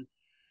on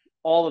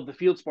all of the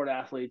field sport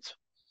athletes,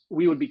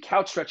 we would be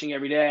couch stretching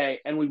every day,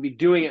 and we'd be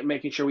doing it,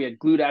 making sure we had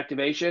glute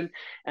activation.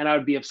 And I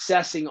would be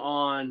obsessing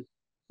on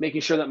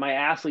making sure that my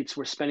athletes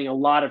were spending a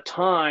lot of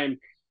time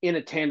in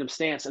a tandem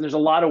stance. And there's a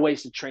lot of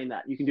ways to train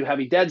that. You can do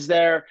heavy deads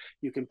there.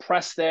 You can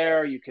press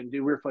there. You can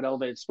do rear foot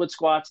elevated split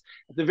squats.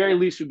 At the very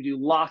least, we would do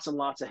lots and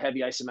lots of heavy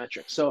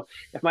isometrics. So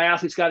if my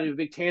athletes got to do a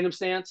big tandem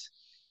stance,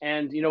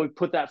 and, we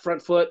put that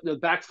front foot, the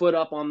back foot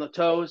up on the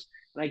toes,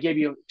 and I gave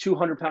you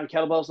 200-pound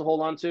kettlebells to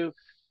hold on to,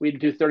 we'd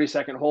do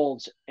 30-second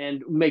holds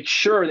and make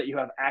sure that you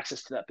have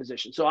access to that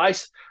position. So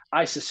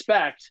I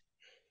suspect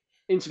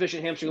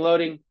insufficient hamstring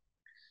loading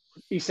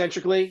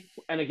eccentrically.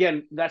 And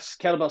again, that's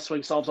kettlebell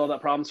swing solves all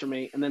that problems for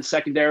me. And then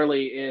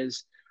secondarily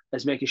is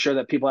making sure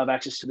that people have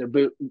access to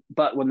their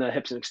butt when the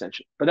hip's an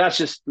extension. But that's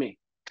just me.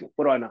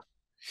 What do I know?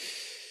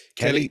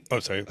 Kelly, oh,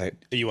 sorry. Are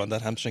you on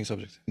that hamstring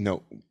subject?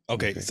 No.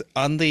 Okay. So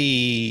on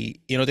the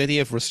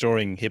idea of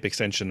restoring hip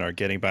extension or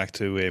getting back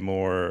to a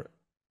more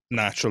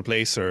natural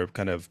place or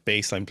kind of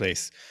baseline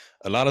place,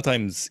 a lot of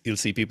times you'll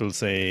see people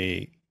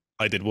say,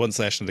 I did one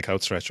session of the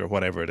couch stretch or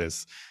whatever it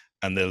is,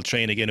 and they'll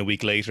train again a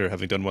week later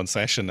having done one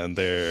session and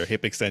their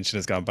hip extension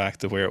has gone back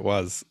to where it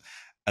was.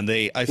 And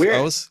they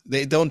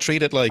don't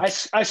treat it like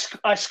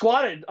I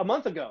squatted a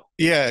month ago.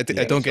 Yeah,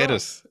 I don't get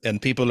it. And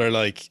people are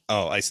like,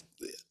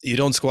 you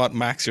don't squat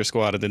max your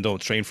squat and then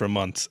don't train for a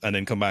month and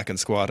then come back and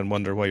squat and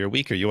wonder why you're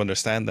weaker. You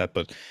understand that,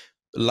 but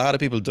a lot of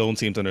people don't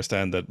seem to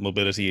understand that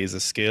mobility is a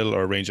skill,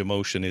 or range of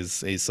motion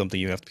is something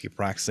you have to keep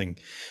practicing.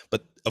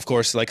 But of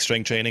course, like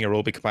strength training,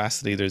 aerobic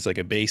capacity, there's like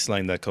a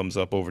baseline that comes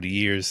up over the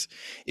years.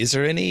 Is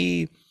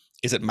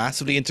it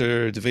massively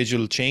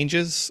individual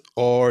changes,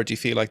 or do you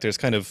feel like there's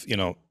kind of,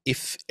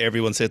 if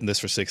everyone's hitting this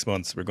for 6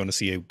 months, we're going to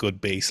see a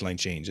good baseline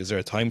change? Is there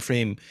a time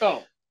frame?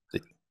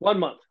 1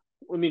 month.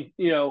 I mean,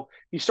 you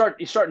start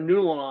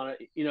noodling on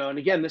it, and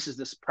again, this is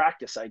this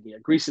practice idea,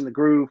 greasing the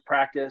groove,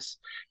 practice.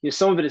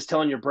 Some of it is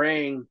telling your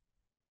brain,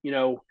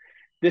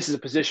 this is a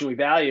position we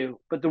value.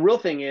 But the real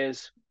thing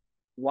is,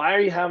 why are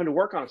you having to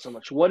work on it so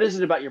much? What is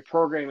it about your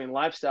programming and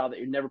lifestyle that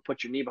you never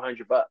put your knee behind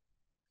your butt?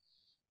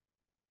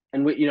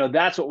 And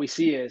that's what we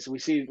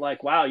see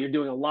like, wow, you're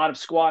doing a lot of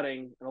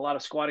squatting and a lot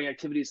of squatting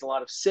activities, a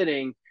lot of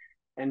sitting,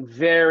 and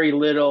very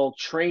little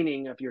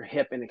training of your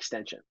hip and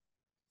extension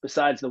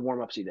besides the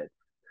warm-ups you did.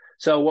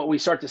 So what we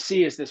start to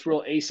see is this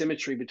real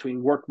asymmetry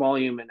between work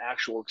volume and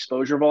actual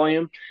exposure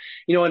volume.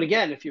 And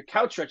again, if you're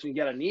couch stretching and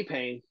you get a knee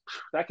pain,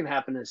 that can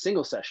happen in a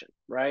single session,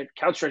 right?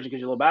 Couch stretching because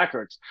your low back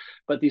hurts.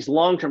 But these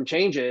long-term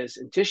changes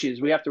in tissues,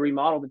 we have to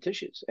remodel the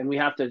tissues, and we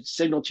have to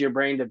signal to your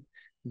brain to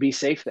be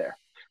safe there.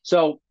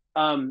 So,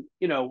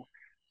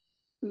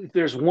 if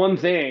there's one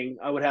thing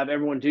I would have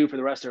everyone do for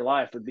the rest of their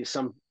life, would be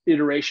some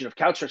iteration of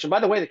couch stretch. And by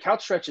the way, the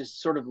couch stretch is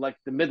sort of like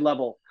the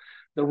mid-level.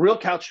 The real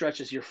couch stretch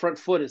is your front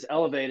foot is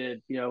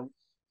elevated,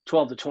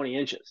 12 to 20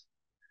 inches.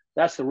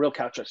 That's the real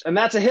couch stretch. And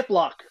that's a hip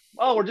lock.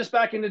 Oh, we're just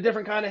back into a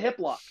different kind of hip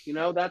lock.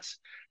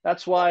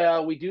 That's why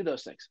we do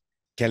those things.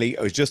 Kelly,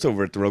 I was just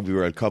over at the Rugby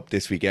World Cup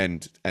this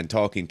weekend and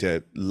talking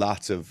to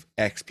lots of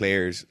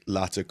ex-players,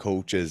 lots of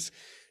coaches,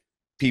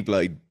 people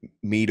I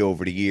meet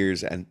over the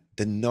years. And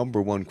the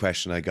number one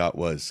question I got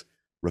was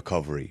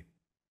recovery.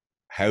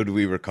 How do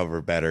we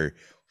recover better?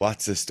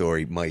 What's the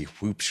story? My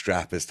whoop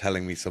strap is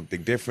telling me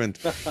something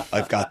different.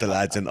 I've got the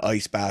lads in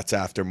ice baths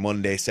after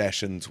Monday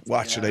sessions.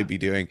 What should I be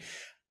doing?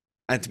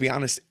 And to be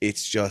honest,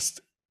 it's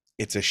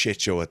a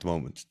shit show at the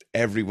moment.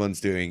 Everyone's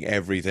doing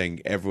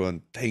everything.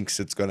 Everyone thinks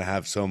it's going to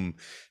have some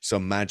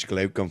magical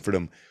outcome for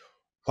them.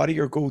 What are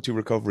your go-to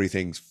recovery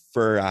things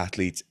for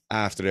athletes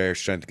after their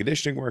strength and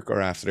conditioning work or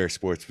after their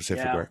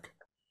sport-specific work?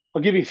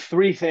 I'll give you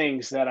three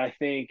things that I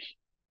think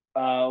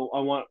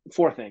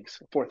four things.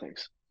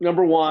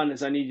 Number one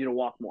is I need you to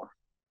walk more.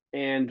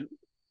 And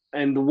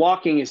the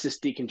walking is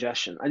just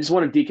decongestion. I just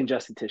want to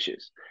decongest the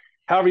tissues.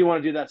 However you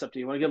want to do that's up to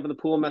you. You want to get up in the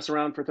pool and mess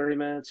around for 30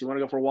 minutes? You want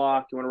to go for a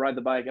walk? You want to ride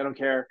the bike? I don't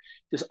care.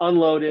 Just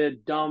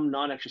unloaded, dumb,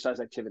 non-exercise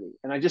activity.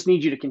 And I just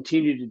need you to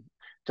continue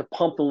to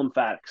pump the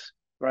lymphatics,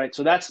 right?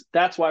 So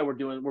that's why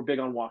we're big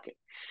on walking.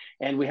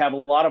 And we have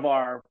a lot of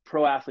our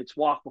pro athletes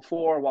walk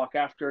before, walk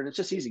after, and it's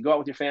just easy. Go out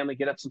with your family,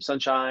 get up some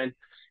sunshine.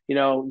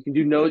 You can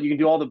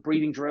do all the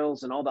breathing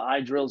drills and all the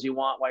eye drills you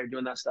want while you're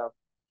doing that stuff.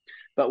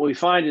 But what we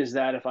find is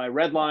that if I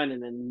redline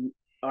and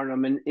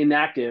I'm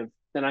inactive,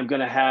 then I'm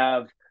going to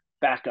have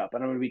backup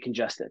and I'm going to be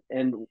congested.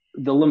 And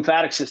the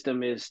lymphatic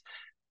system is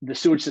the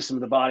sewage system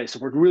of the body. So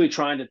we're really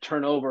trying to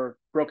turn over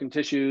broken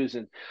tissues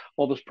and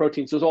all those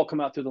proteins. Those all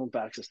come out through the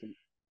lymphatic system.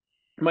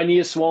 My knee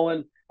is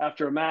swollen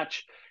after a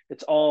match.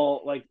 It's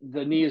all like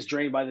the knee is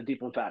drained by the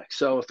deep lymphatics.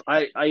 So if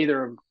I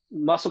either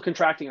muscle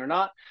contracting or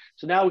not.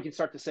 So now we can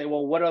start to say,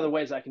 well, what other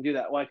ways I can do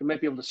that? Well, I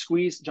might be able to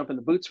squeeze, jump in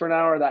the boots for an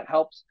hour. That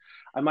helps.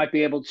 I might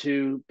be able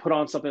to put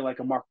on something like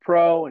a Mark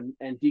Pro and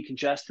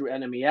decongest through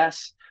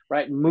NMES,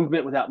 right?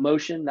 Movement without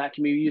motion, that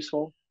can be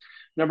useful.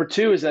 Number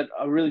two is that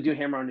I really do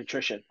hammer on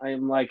nutrition.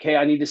 I'm like, hey,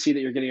 I need to see that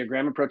you're getting a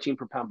gram of protein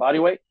per pound body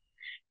weight.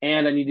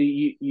 And I need to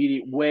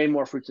eat way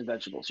more fruits and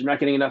vegetables. You're not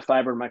getting enough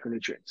fiber and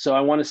micronutrients. So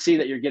I want to see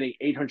that you're getting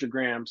 800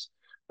 grams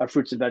of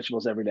fruits and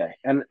vegetables every day.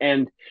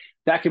 And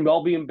that can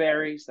all be in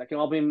berries. That can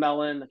all be in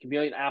melon. That can be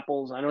in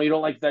apples. I know you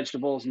don't like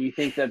vegetables and you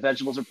think that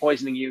vegetables are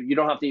poisoning you. You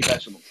don't have to eat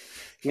vegetables,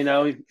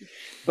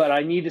 but I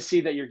need to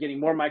see that you're getting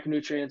more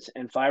micronutrients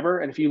and fiber.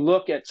 And if you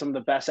look at some of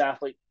the best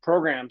athlete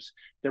programs,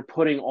 they're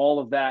putting all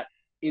of that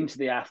into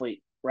the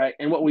athlete, right?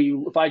 And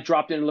if I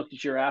dropped in and looked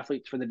at your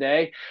athletes for the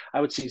day,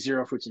 I would see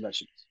 0 fruits and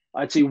vegetables.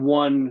 I'd see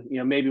one,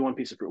 maybe one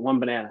piece of fruit, one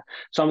banana.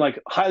 So I'm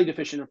like highly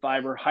deficient in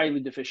fiber,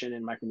 highly deficient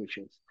in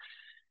micronutrients.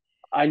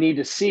 I need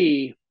to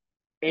see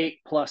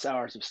 8+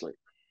 hours of sleep.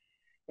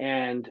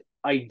 And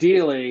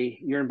ideally,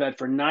 you're in bed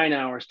for 9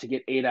 hours to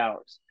get 8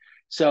 hours.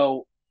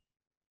 So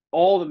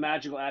all the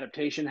magical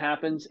adaptation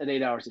happens at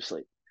 8 hours of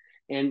sleep.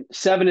 And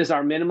 7 is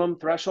our minimum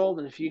threshold.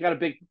 And if you got a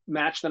big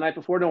match the night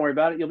before, don't worry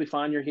about it. You'll be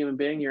fine. You're a human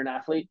being. You're an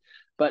athlete.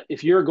 But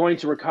if you're going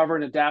to recover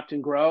and adapt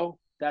and grow,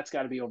 that's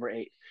got to be over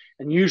 8.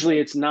 And usually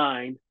it's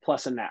 9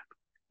 plus a nap.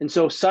 And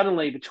so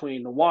suddenly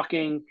between the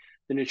walking,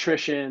 the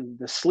nutrition,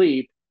 the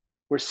sleep,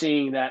 we're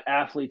seeing that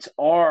athletes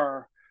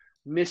are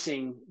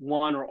missing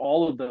one or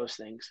all of those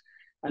things.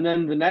 And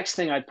then the next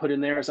thing I'd put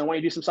in there is I want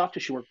you to do some soft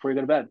tissue work before you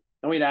go to bed.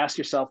 I want you to ask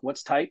yourself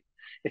what's tight.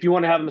 If you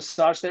want to have a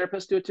massage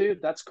therapist do it too,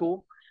 that's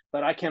cool.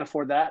 But I can't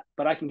afford that.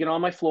 But I can get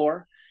on my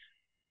floor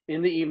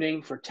in the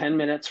evening for 10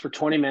 minutes, for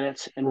 20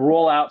 minutes, and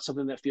roll out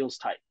something that feels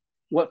tight.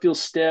 What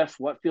feels stiff,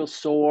 what feels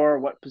sore,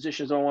 what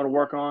positions I want to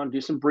work on, do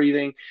some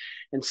breathing.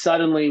 And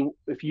suddenly,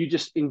 if you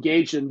just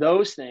engage in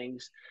those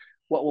things,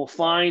 what we'll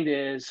find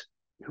is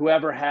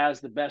whoever has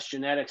the best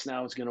genetics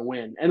now is going to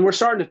win. And we're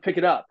starting to pick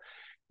it up.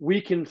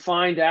 We can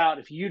find out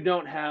if you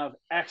don't have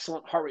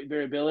excellent heart rate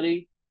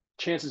variability,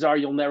 chances are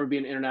you'll never be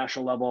an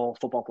international level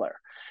football player.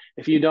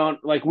 If you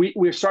don't, like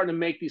we're starting to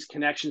make these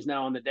connections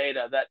now on the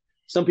data that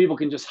some people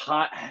can just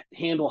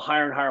handle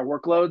higher and higher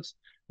workloads.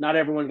 Not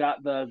everyone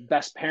got the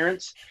best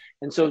parents.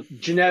 And so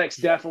genetics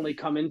definitely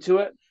come into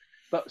it.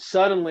 But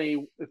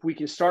suddenly, if we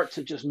can start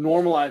to just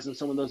normalize in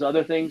some of those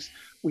other things,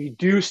 we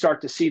do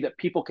start to see that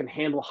people can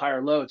handle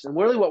higher loads. And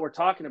really what we're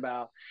talking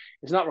about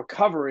is not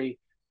recovery,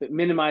 but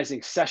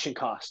minimizing session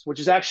cost, which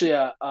is actually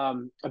a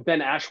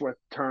Ben Ashworth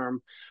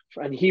term.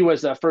 And he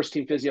was a first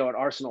team physio at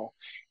Arsenal.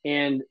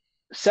 And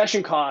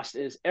session cost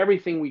is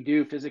everything we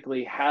do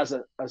physically has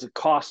a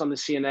cost on the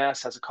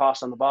CNS, has a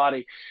cost on the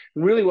body.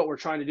 And really what we're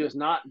trying to do is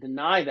not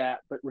deny that,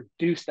 but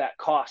reduce that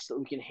cost so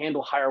that we can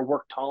handle higher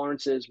work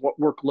tolerances,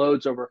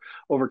 workloads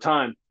over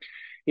time.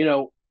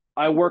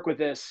 I work with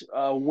this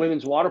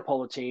women's water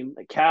polo team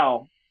at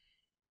Cal.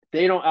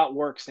 They don't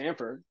outwork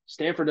Stanford.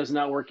 Stanford doesn't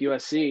outwork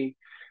USC.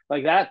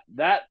 Like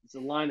that's a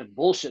line of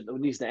bullshit that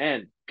needs to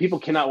end. People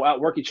cannot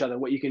outwork each other.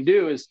 What you can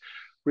do is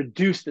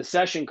reduce the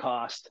session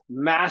cost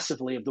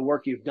massively of the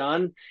work you've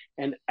done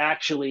and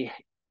actually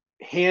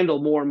handle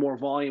more and more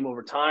volume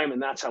over time.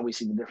 And that's how we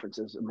see the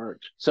differences emerge.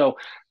 So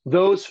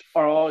those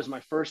are always my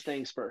first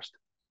things first.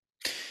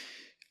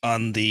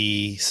 On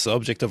the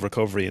subject of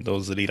recovery and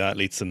those elite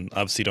athletes, and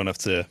obviously don't have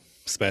to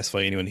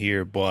specify anyone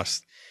here, but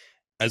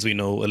as we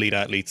know, elite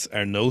athletes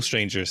are no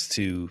strangers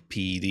to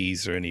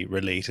PEDs or any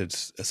related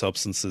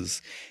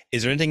substances.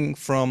 Is there anything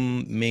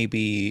from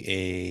maybe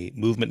a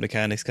movement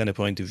mechanics kind of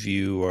point of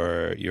view,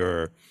 or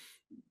your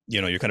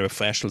kind of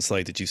professional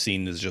side that you've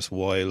seen is just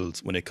wild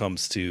when it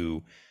comes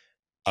to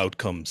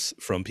outcomes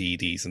from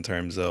PEDs, in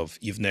terms of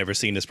you've never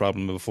seen this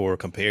problem before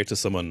compared to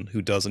someone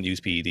who doesn't use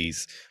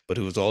PEDs but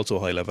who is also a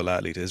high level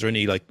athlete? Is there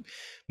any like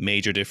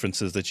major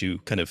differences that you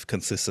kind of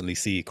consistently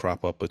see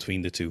crop up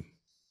between the two?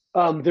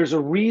 There's a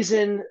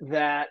reason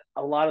that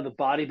a lot of the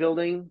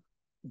bodybuilding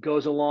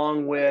goes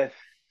along with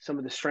some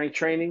of the strength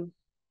training,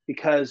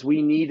 because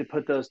we need to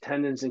put those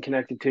tendons and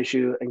connective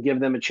tissue and give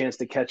them a chance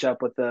to catch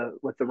up with the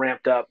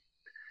ramped up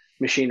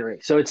machinery.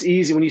 So it's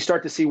easy when you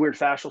start to see weird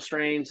fascial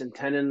strains and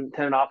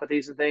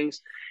tendinopathies and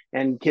things,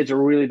 and kids are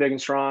really big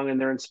and strong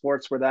and they're in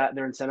sports where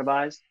they're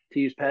incentivized to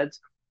use PEDs,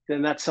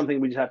 then that's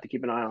something we just have to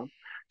keep an eye on,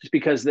 just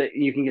because that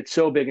you can get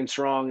so big and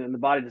strong and the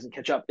body doesn't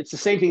catch up. It's the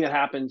same thing that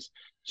happens,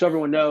 so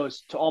everyone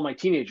knows, to all my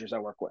teenagers I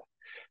work with.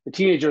 The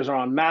teenagers are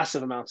on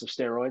massive amounts of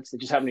steroids. They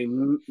just happen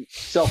to be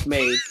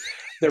self-made.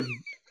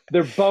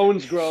 Their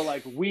bones grow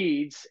like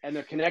weeds and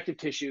their connective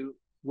tissue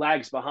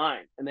lags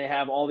behind, and they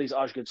have all these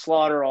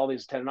Osgood-Slaughter, all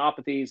these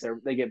tendinopathies.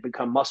 They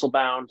become muscle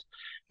bound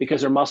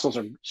because their muscles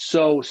are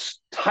so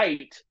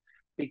tight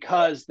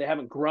because they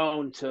haven't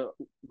grown to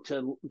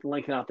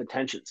lengthen out the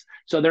tensions.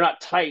 So they're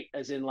not tight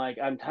as in like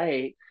I'm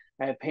tight.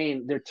 I have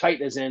pain. They're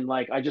tight as in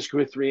like, I just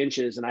grew 3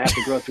 inches and I have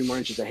to grow 3 more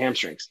inches of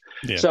hamstrings.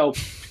 Yeah. So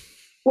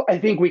well, I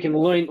think we can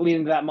lean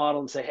into that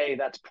model and say, hey,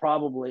 that's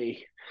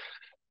probably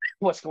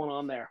what's going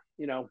on there.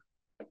 You know,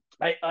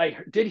 I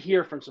did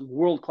hear from some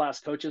world-class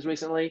coaches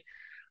recently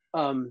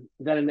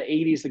that in the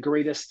 80s, the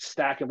greatest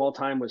stack of all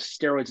time was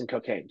steroids and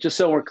cocaine. Just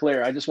so we're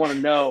clear, I just want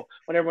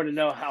everyone to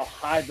know how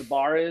high the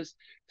bar is.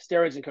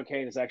 Steroids and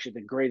cocaine is actually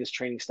the greatest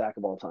training stack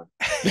of all time.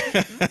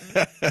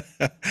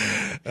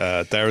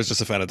 Dara's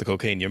just a fan of the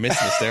cocaine. You're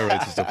missing the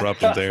steroids is the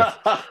problem there.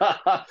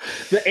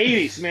 The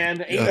 80s, man.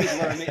 The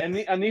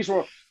 80s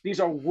were, these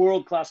are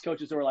world-class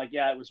coaches who are like,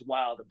 yeah, it was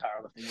wild in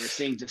powerlifting. We're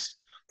seeing just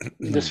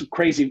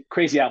crazy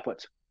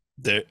outputs.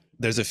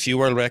 There's a few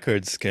world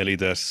records, Kelly,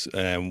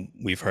 that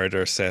we've heard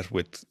are set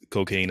with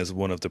cocaine as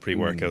one of the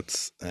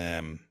pre-workouts.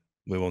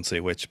 We won't say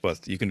which,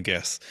 but you can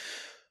guess.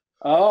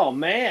 Oh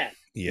man!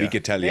 Yeah, we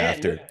could tell you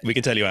after. We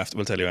can tell you after.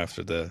 We'll tell you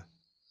after the.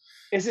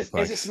 Is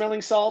it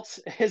smelling salts?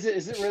 Is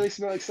it really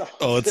smelling salts?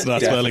 Oh, it's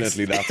not smelling.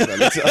 Definitely not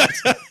smelling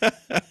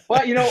salts.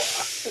 Well, you know,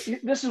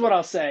 this is what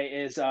I'll say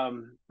is,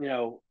 you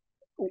know,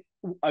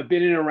 I've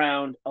been in and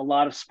around a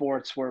lot of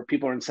sports where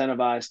people are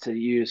incentivized to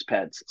use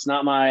PEDs. It's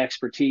not my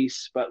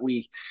expertise, but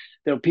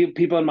there are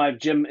people in my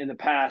gym in the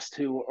past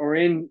who are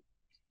in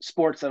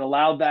sports that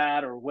allowed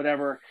that or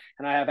whatever.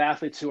 And I have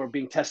athletes who are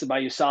being tested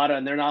by USADA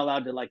and they're not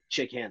allowed to like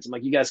shake hands. I'm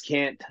like, you guys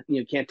can't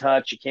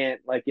touch, you can't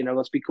like, you know,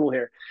 let's be cool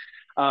here.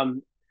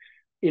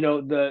 You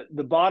know,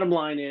 the bottom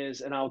line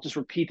is, and I'll just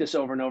repeat this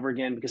over and over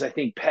again, because I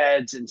think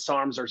PEDs and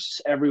SARMs are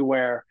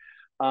everywhere.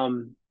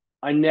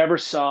 I never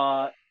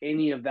saw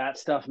any of that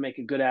stuff make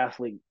a good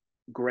athlete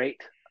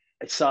great.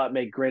 I saw it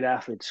make great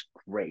athletes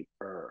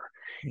greater.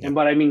 Yeah. And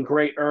what I mean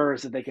greater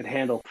is that they could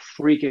handle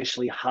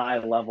freakishly high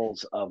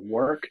levels of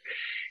work.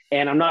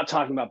 And I'm not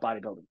talking about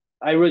bodybuilding.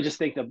 I really just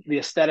think the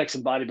aesthetics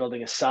and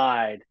bodybuilding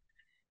aside,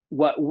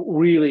 what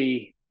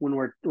really, when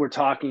we're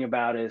talking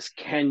about is,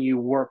 can you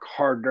work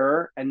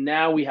harder? And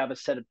now we have a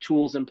set of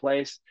tools in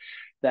place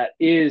that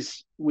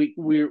is,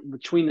 we're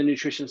between the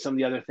nutrition and some of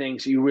the other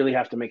things, you really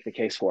have to make the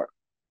case for it.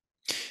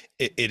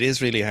 It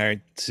is really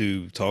hard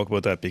to talk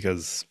about that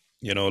because,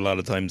 you know, a lot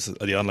of times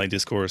the online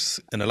discourse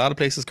in a lot of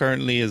places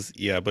currently is,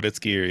 yeah, but it's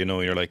gear, you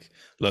know, you're like,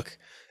 look,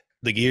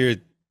 the gear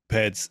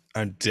PEDs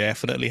are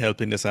definitely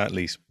helping this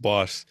athlete,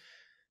 but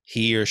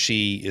he or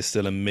she is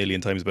still a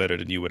million times better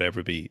than you would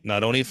ever be.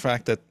 Not only the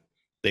fact that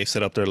they've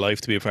set up their life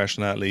to be a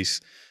professional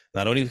athlete,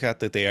 not only the fact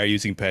that they are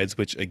using PEDs,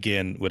 which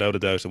again, without a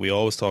doubt, and we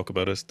always talk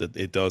about it, that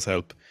it does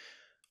help,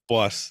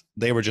 but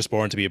they were just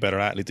born to be a better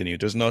athlete than you.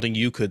 There's nothing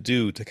you could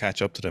do to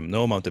catch up to them.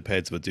 No amount of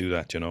PEDs would do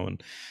that, you know.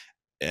 And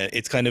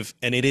it's kind of,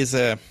 and it's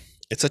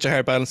such a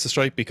hard balance to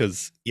strike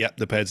because, yeah,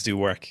 the PEDs do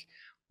work,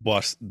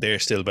 but they're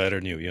still better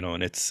than you, you know.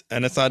 And it's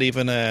not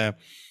even a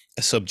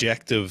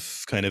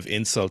subjective kind of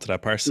insult to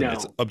that person. No.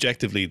 It's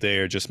objectively,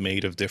 they're just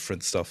made of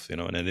different stuff, you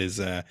know. And it's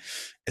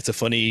a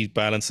funny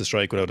balance to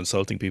strike without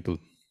insulting people.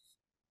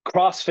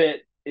 CrossFit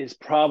is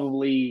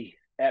probably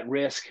at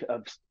risk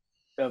of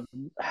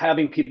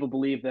having people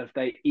believe that if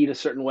they eat a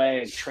certain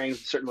way and train with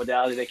a certain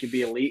modality, they could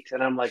be elite.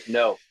 And I'm like,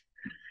 no,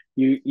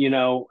 you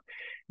know,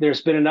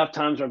 there's been enough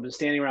times where I've been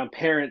standing around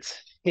parents,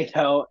 you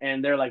know,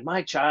 and they're like,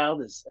 my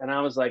child is, and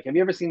I was like, have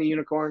you ever seen a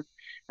unicorn?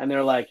 And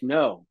they're like,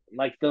 no,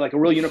 like, they're like, a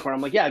real unicorn.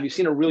 I'm like, yeah. Have you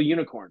seen a real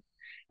unicorn?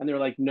 And they're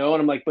like, no.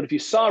 And I'm like, but if you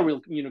saw a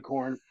real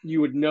unicorn,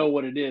 you would know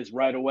what it is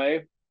right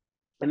away.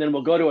 And then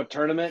we'll go to a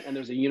tournament and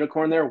there's a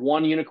unicorn there,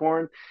 one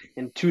unicorn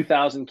and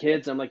 2,000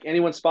 kids. I'm like,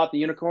 anyone spot the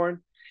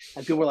unicorn?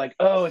 And people were like,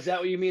 oh, is that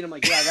what you mean? I'm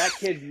like, yeah, that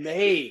kid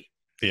may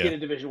get a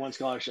Division I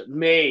scholarship.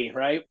 May,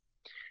 right?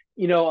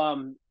 You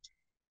know,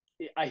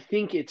 I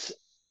think it's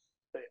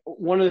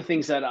one of the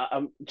things that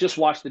I just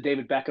watched the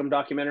David Beckham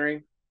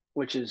documentary,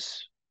 which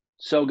is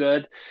so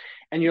good.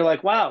 And you're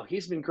like, wow,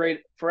 he's been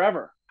great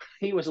forever.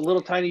 He was a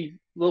little tiny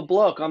little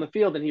bloke on the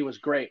field and he was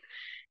great.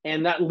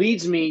 And that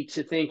leads me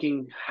to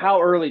thinking,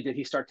 how early did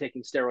he start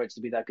taking steroids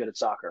to be that good at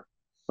soccer?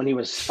 When he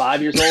was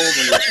 5 years old,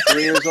 when he was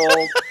 3 years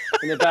old,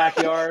 in the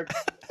backyard?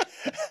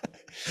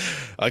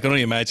 I can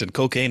only imagine.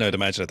 Cocaine, I'd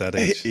imagine at that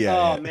age.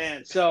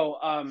 Man. So,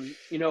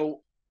 you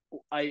know,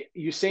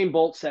 Usain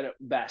Bolt said it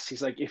best.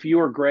 He's like, if you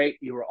were great,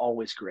 you were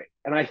always great.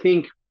 And I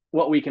think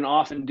what we can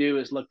often do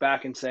is look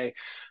back and say,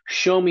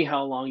 show me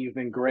how long you've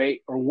been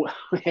great.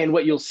 And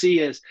what you'll see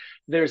is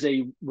there's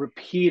a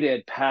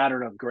repeated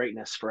pattern of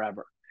greatness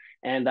forever.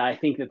 And I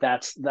think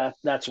that's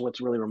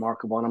what's really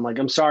remarkable. And I'm like,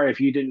 I'm sorry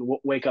if you didn't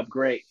wake up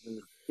great.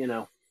 You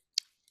know,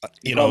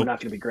 you're probably not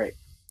going to be great.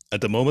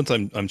 At the moment,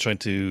 I'm trying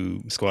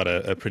to squat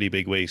a pretty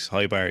big weight,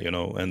 high bar, you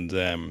know, and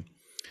a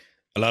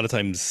lot of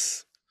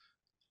times,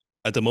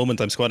 at the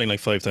moment, I'm squatting like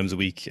 5 times a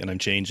week, and I'm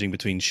changing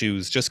between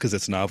shoes just because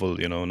it's novel,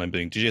 you know, and I'm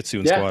doing jiu-jitsu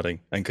and squatting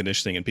and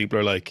conditioning, and people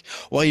are like,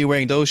 why are you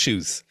wearing those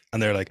shoes?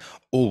 And they're like,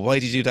 oh, why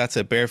did you do that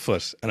to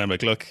barefoot? And I'm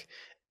like, look,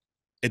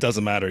 it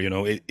doesn't matter, you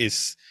know,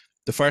 it's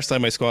the first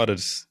time I squatted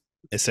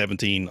at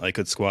 17, I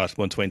could squat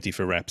 120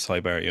 for reps, high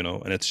bar, you know,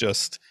 and it's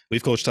just,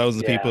 we've coached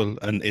thousands of people,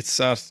 and it's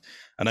not,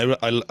 And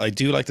I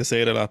do like to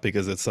say it a lot,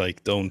 because it's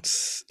like, don't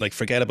like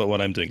forget about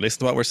what I'm doing. Listen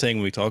to what we're saying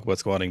when we talk about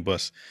squatting,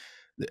 but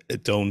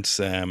don't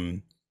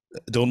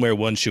wear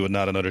one shoe and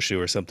not another shoe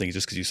or something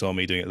just because you saw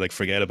me doing it. Like,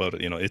 forget about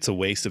it. It's a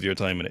waste of your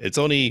time, and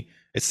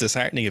it's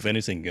disheartening if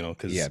anything.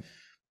 Because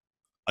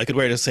I could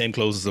wear the same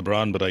clothes as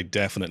LeBron, but I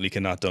definitely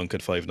cannot dunk at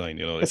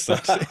 5'9". It's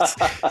not.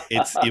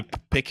 It's you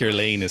pick your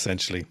lane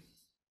essentially.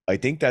 I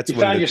think that's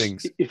one of the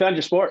things. You found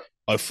your sport.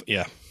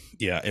 Yeah,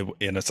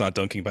 and it's not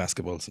dunking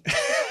basketballs.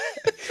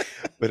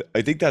 But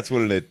I think that's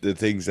one of the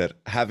things, that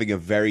having a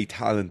very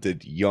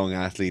talented young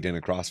athlete in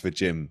a CrossFit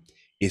gym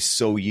is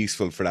so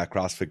useful for that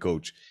CrossFit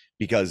coach,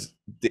 because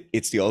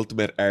it's the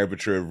ultimate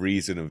arbiter of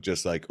reason of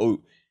just like, oh,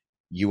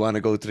 you want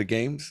to go to the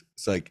games?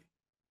 It's like,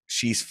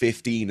 she's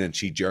 15 and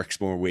she jerks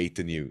more weight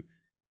than you.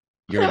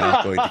 You're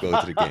not going to go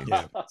to the games.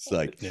 Yeah. It's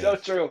like, so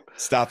true.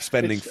 Stop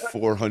spending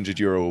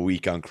 €400 a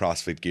week on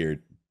CrossFit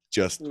gear.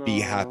 Just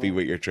be happy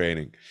with your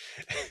training.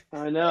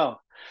 I know.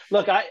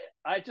 Look, I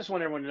just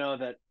want everyone to know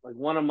that, like,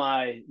 one of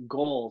my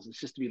goals is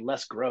just to be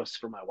less gross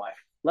for my wife.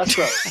 Less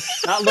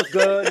gross. Not look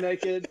good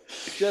naked,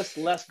 just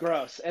less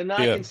gross. And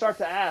I can start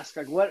to ask,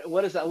 like,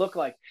 what does that look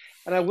like?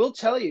 And I will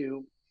tell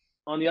you,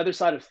 on the other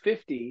side of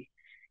 50,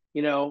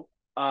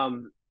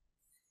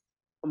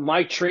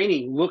 my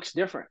training looks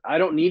different. I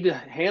don't need to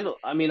handle.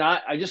 I mean,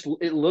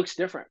 it looks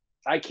different.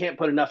 I can't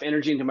put enough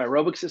energy into my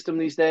aerobic system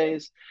these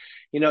days.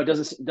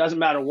 It doesn't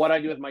matter what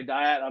I do with my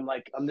diet. I'm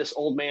this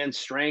old man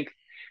strength.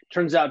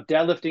 Turns out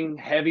deadlifting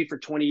heavy for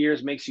 20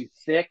 years makes you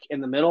thick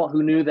in the middle.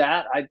 Who knew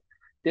that? I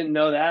didn't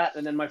know that.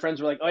 And then my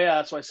friends were like, oh yeah,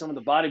 that's why some of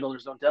the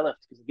bodybuilders don't deadlift,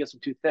 because it gets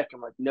them too thick.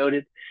 I'm like,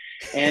 noted.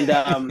 And,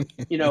 the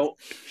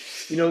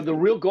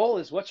real goal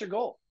is, what's your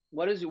goal?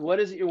 What is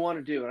it you want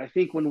to do? And I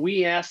think when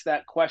we ask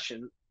that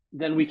question,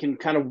 then we can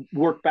kind of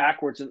work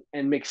backwards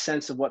and make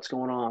sense of what's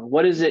going on.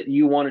 What is it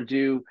you want to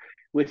do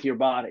with your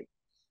body?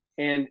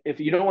 And if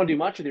you don't want to do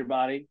much with your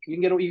body, you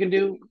can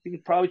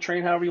probably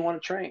train however you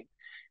want to train.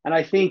 And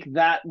I think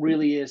that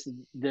really is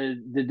the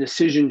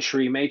decision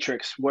tree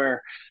matrix,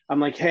 where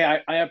I'm like, hey,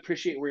 I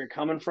appreciate where you're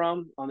coming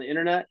from on the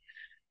internet,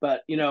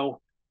 but one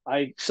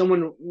of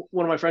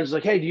my friends was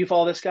like, hey, do you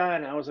follow this guy?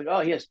 And I was like,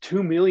 oh, he has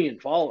 2 million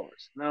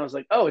followers. And I was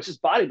like, oh, it's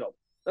just bodybuilding.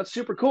 That's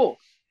super cool.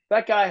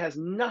 That guy has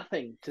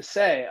nothing to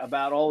say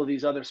about all of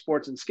these other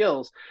sports and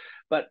skills,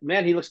 but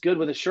man, he looks good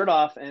with his shirt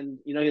off, and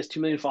he has 2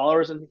 million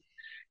followers. And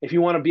if you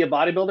want to be a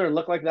bodybuilder and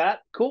look like that,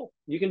 cool,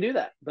 you can do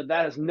that. But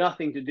that has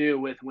nothing to do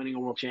with winning a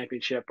world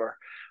championship or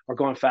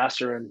going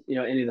faster in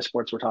any of the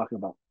sports we're talking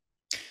about.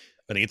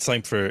 I think it's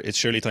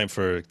surely time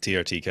for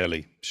TRT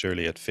Kelly.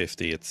 Surely at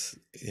 50, it's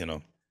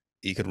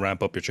you can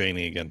ramp up your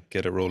training again,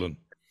 get it rolling.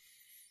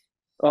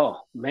 Oh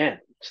man,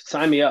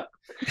 sign me up.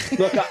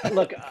 Look,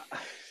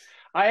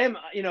 I am,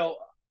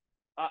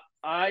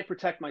 I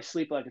protect my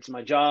sleep like it's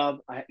my job.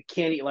 I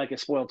can't eat like a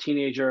spoiled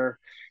teenager.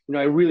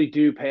 I really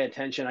do pay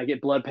attention. I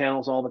get blood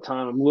panels all the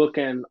time. I'm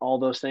looking, all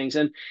those things.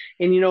 And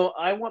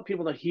I want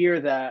people to hear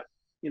that,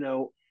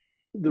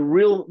 the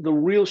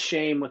real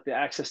shame with the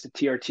access to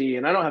TRT,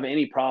 and I don't have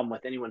any problem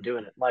with anyone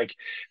doing it, like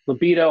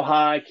libido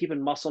high,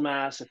 keeping muscle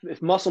mass.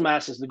 If muscle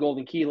mass is the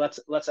golden key,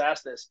 let's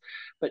ask this.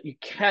 But you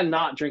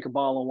cannot drink a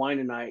bottle of wine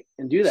a night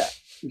and do that.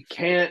 You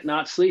can't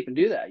not sleep and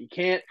do that. You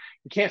can't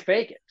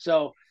fake it.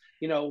 So,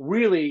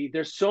 really,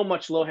 there's so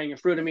much low hanging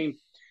fruit. I mean,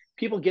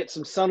 people get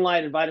some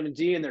sunlight and vitamin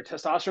D and their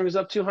testosterone is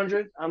up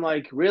 200. I'm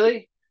like,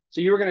 really? So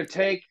you were going to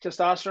take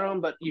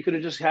testosterone, but you could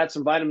have just had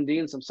some vitamin D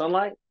and some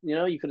sunlight.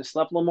 You could have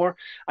slept a little more.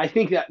 I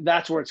think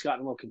that's where it's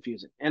gotten a little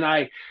confusing.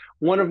 And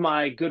one of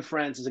my good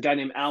friends is a guy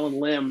named Alan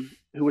Lim,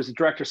 who was the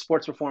director of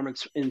sports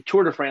performance in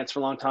Tour de France for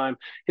a long time.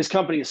 His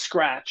company is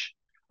Scratch,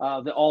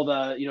 all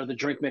the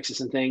drink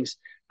mixes and things.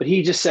 But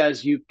he just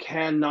says you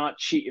cannot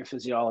cheat your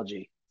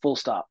physiology, full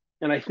stop.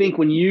 And I think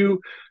when you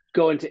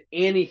go into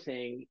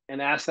anything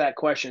and ask that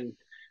question,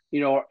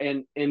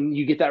 and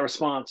you get that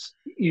response,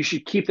 you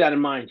should keep that in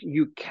mind.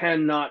 You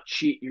cannot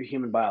cheat your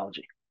human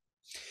biology.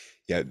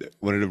 Yeah,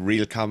 one of the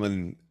real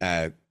common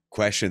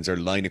questions or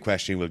line of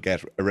questioning we'll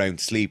get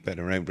around sleep and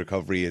around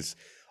recovery is,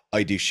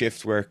 I do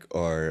shift work,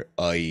 or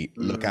I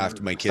look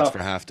after my kids for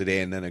half the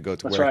day and then I go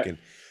to work. Right. And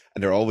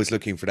they're always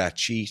looking for that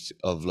cheat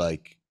of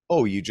like,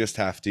 oh, you just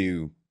have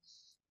to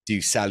do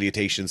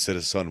salutations to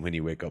the sun when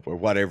you wake up, or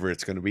whatever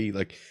it's going to be.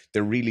 Like,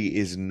 there really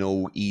is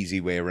no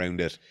easy way around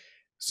it.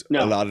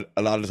 No. A lot of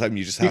the time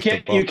you just have to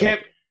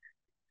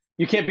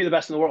you can't be the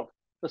best in the world.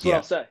 That's what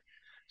I'll say.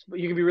 But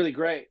you can be really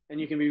great,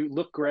 and you can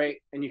look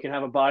great, and you can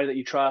have a body that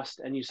you trust,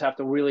 and you just have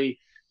to really,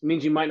 it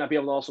means you might not be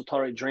able to also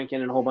tolerate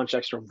drinking and a whole bunch of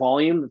extra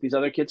volume that these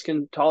other kids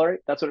can tolerate.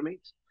 That's what it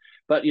means.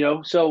 But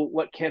so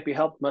what can't be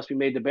helped must be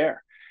made to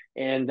bear.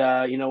 And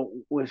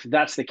if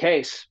that's the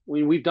case,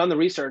 we've done the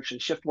research,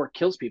 and shift work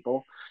kills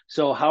people.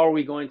 So how are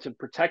we going to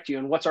protect you?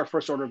 And what's our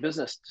first order of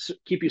business? To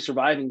keep you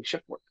surviving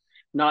shift work,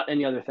 not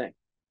any other thing.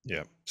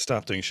 Yeah,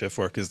 stop doing shift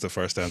work is the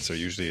first answer.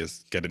 Usually,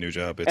 is get a new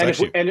job. That's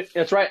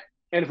right.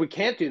 And if we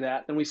can't do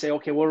that, then we say,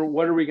 okay, what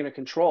are we going to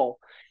control?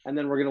 And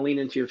then we're going to lean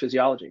into your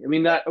physiology. I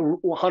mean, that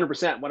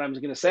 100%. What I'm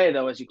going to say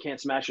though is you can't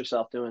smash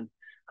yourself doing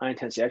high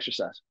intensity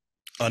exercise.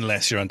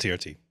 Unless you're on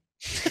TRT.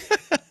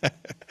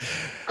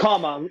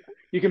 Comma,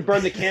 you can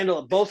burn the candle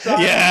at both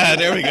sides. Yeah,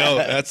 there we go.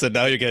 That's it.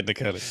 Now you're getting to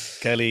Kelly.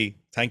 Kelly,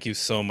 thank you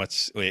so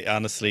much. Wait,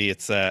 honestly,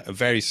 it's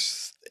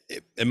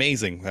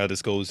amazing how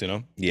this goes, you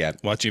know? Yeah.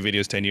 Watching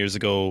videos 10 years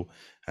ago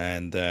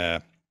and,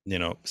 you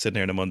know, sitting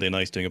here on a Monday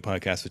night doing a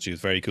podcast with you is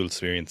a very cool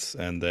experience.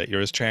 And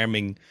you're as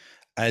charming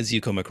as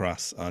you come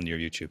across on your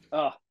YouTube.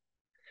 Oh,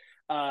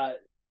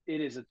 it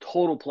is a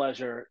total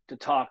pleasure to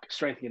talk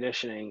strength and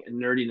conditioning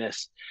and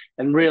nerdiness.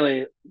 And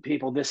really,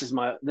 people, this is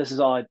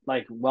all I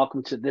like.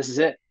 Welcome to, this is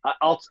it.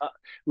 How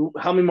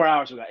many more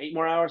hours we got? 8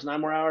 more hours, 9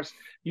 more hours.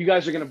 You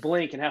guys are going to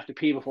blink and have to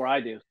pee before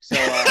I do. So,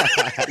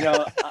 you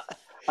know,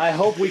 I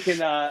hope we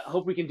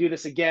can do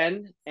this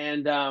again.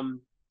 And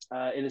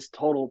it is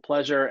total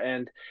pleasure.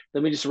 And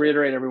let me just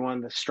reiterate, everyone,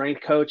 the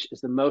strength coach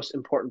is the most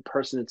important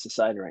person in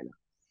society right now.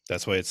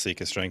 That's why it's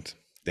Sika Strength.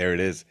 There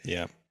it is.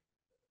 Yeah.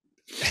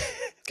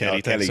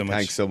 Kelly, thanks so much.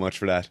 Thanks so much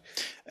for that.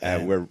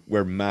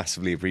 We're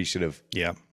massively appreciative. Yeah.